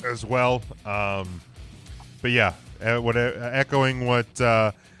as well. But yeah, echoing what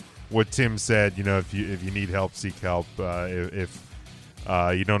Tim said. You know, if you need help, seek help. If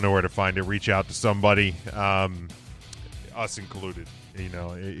you don't know where to find it, reach out to somebody, us included. You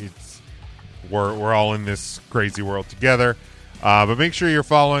know, we're all in this crazy world together. But make sure you're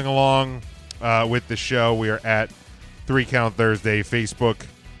following along with the show. We are at 3 Count Thursday, Facebook,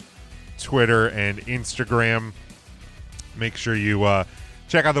 Twitter, and Instagram. Make sure you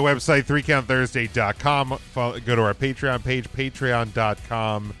check out the website, 3countthursday.com. Go to our Patreon page,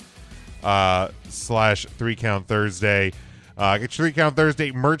 patreon.com/3countthursday. Get your 3 Count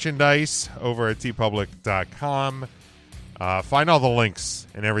Thursday merchandise over at tpublic.com. Find all the links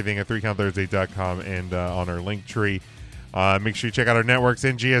and everything at 3countthursday.com and on our link tree. Make sure you check out our networks,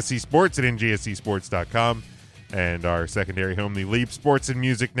 NGSC Sports at ngscsports.com, and our secondary home, the Leap Sports and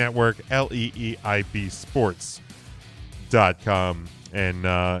Music Network, LEEIBsports.com. And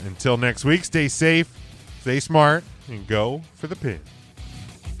until next week, stay safe, stay smart, and go for the pin.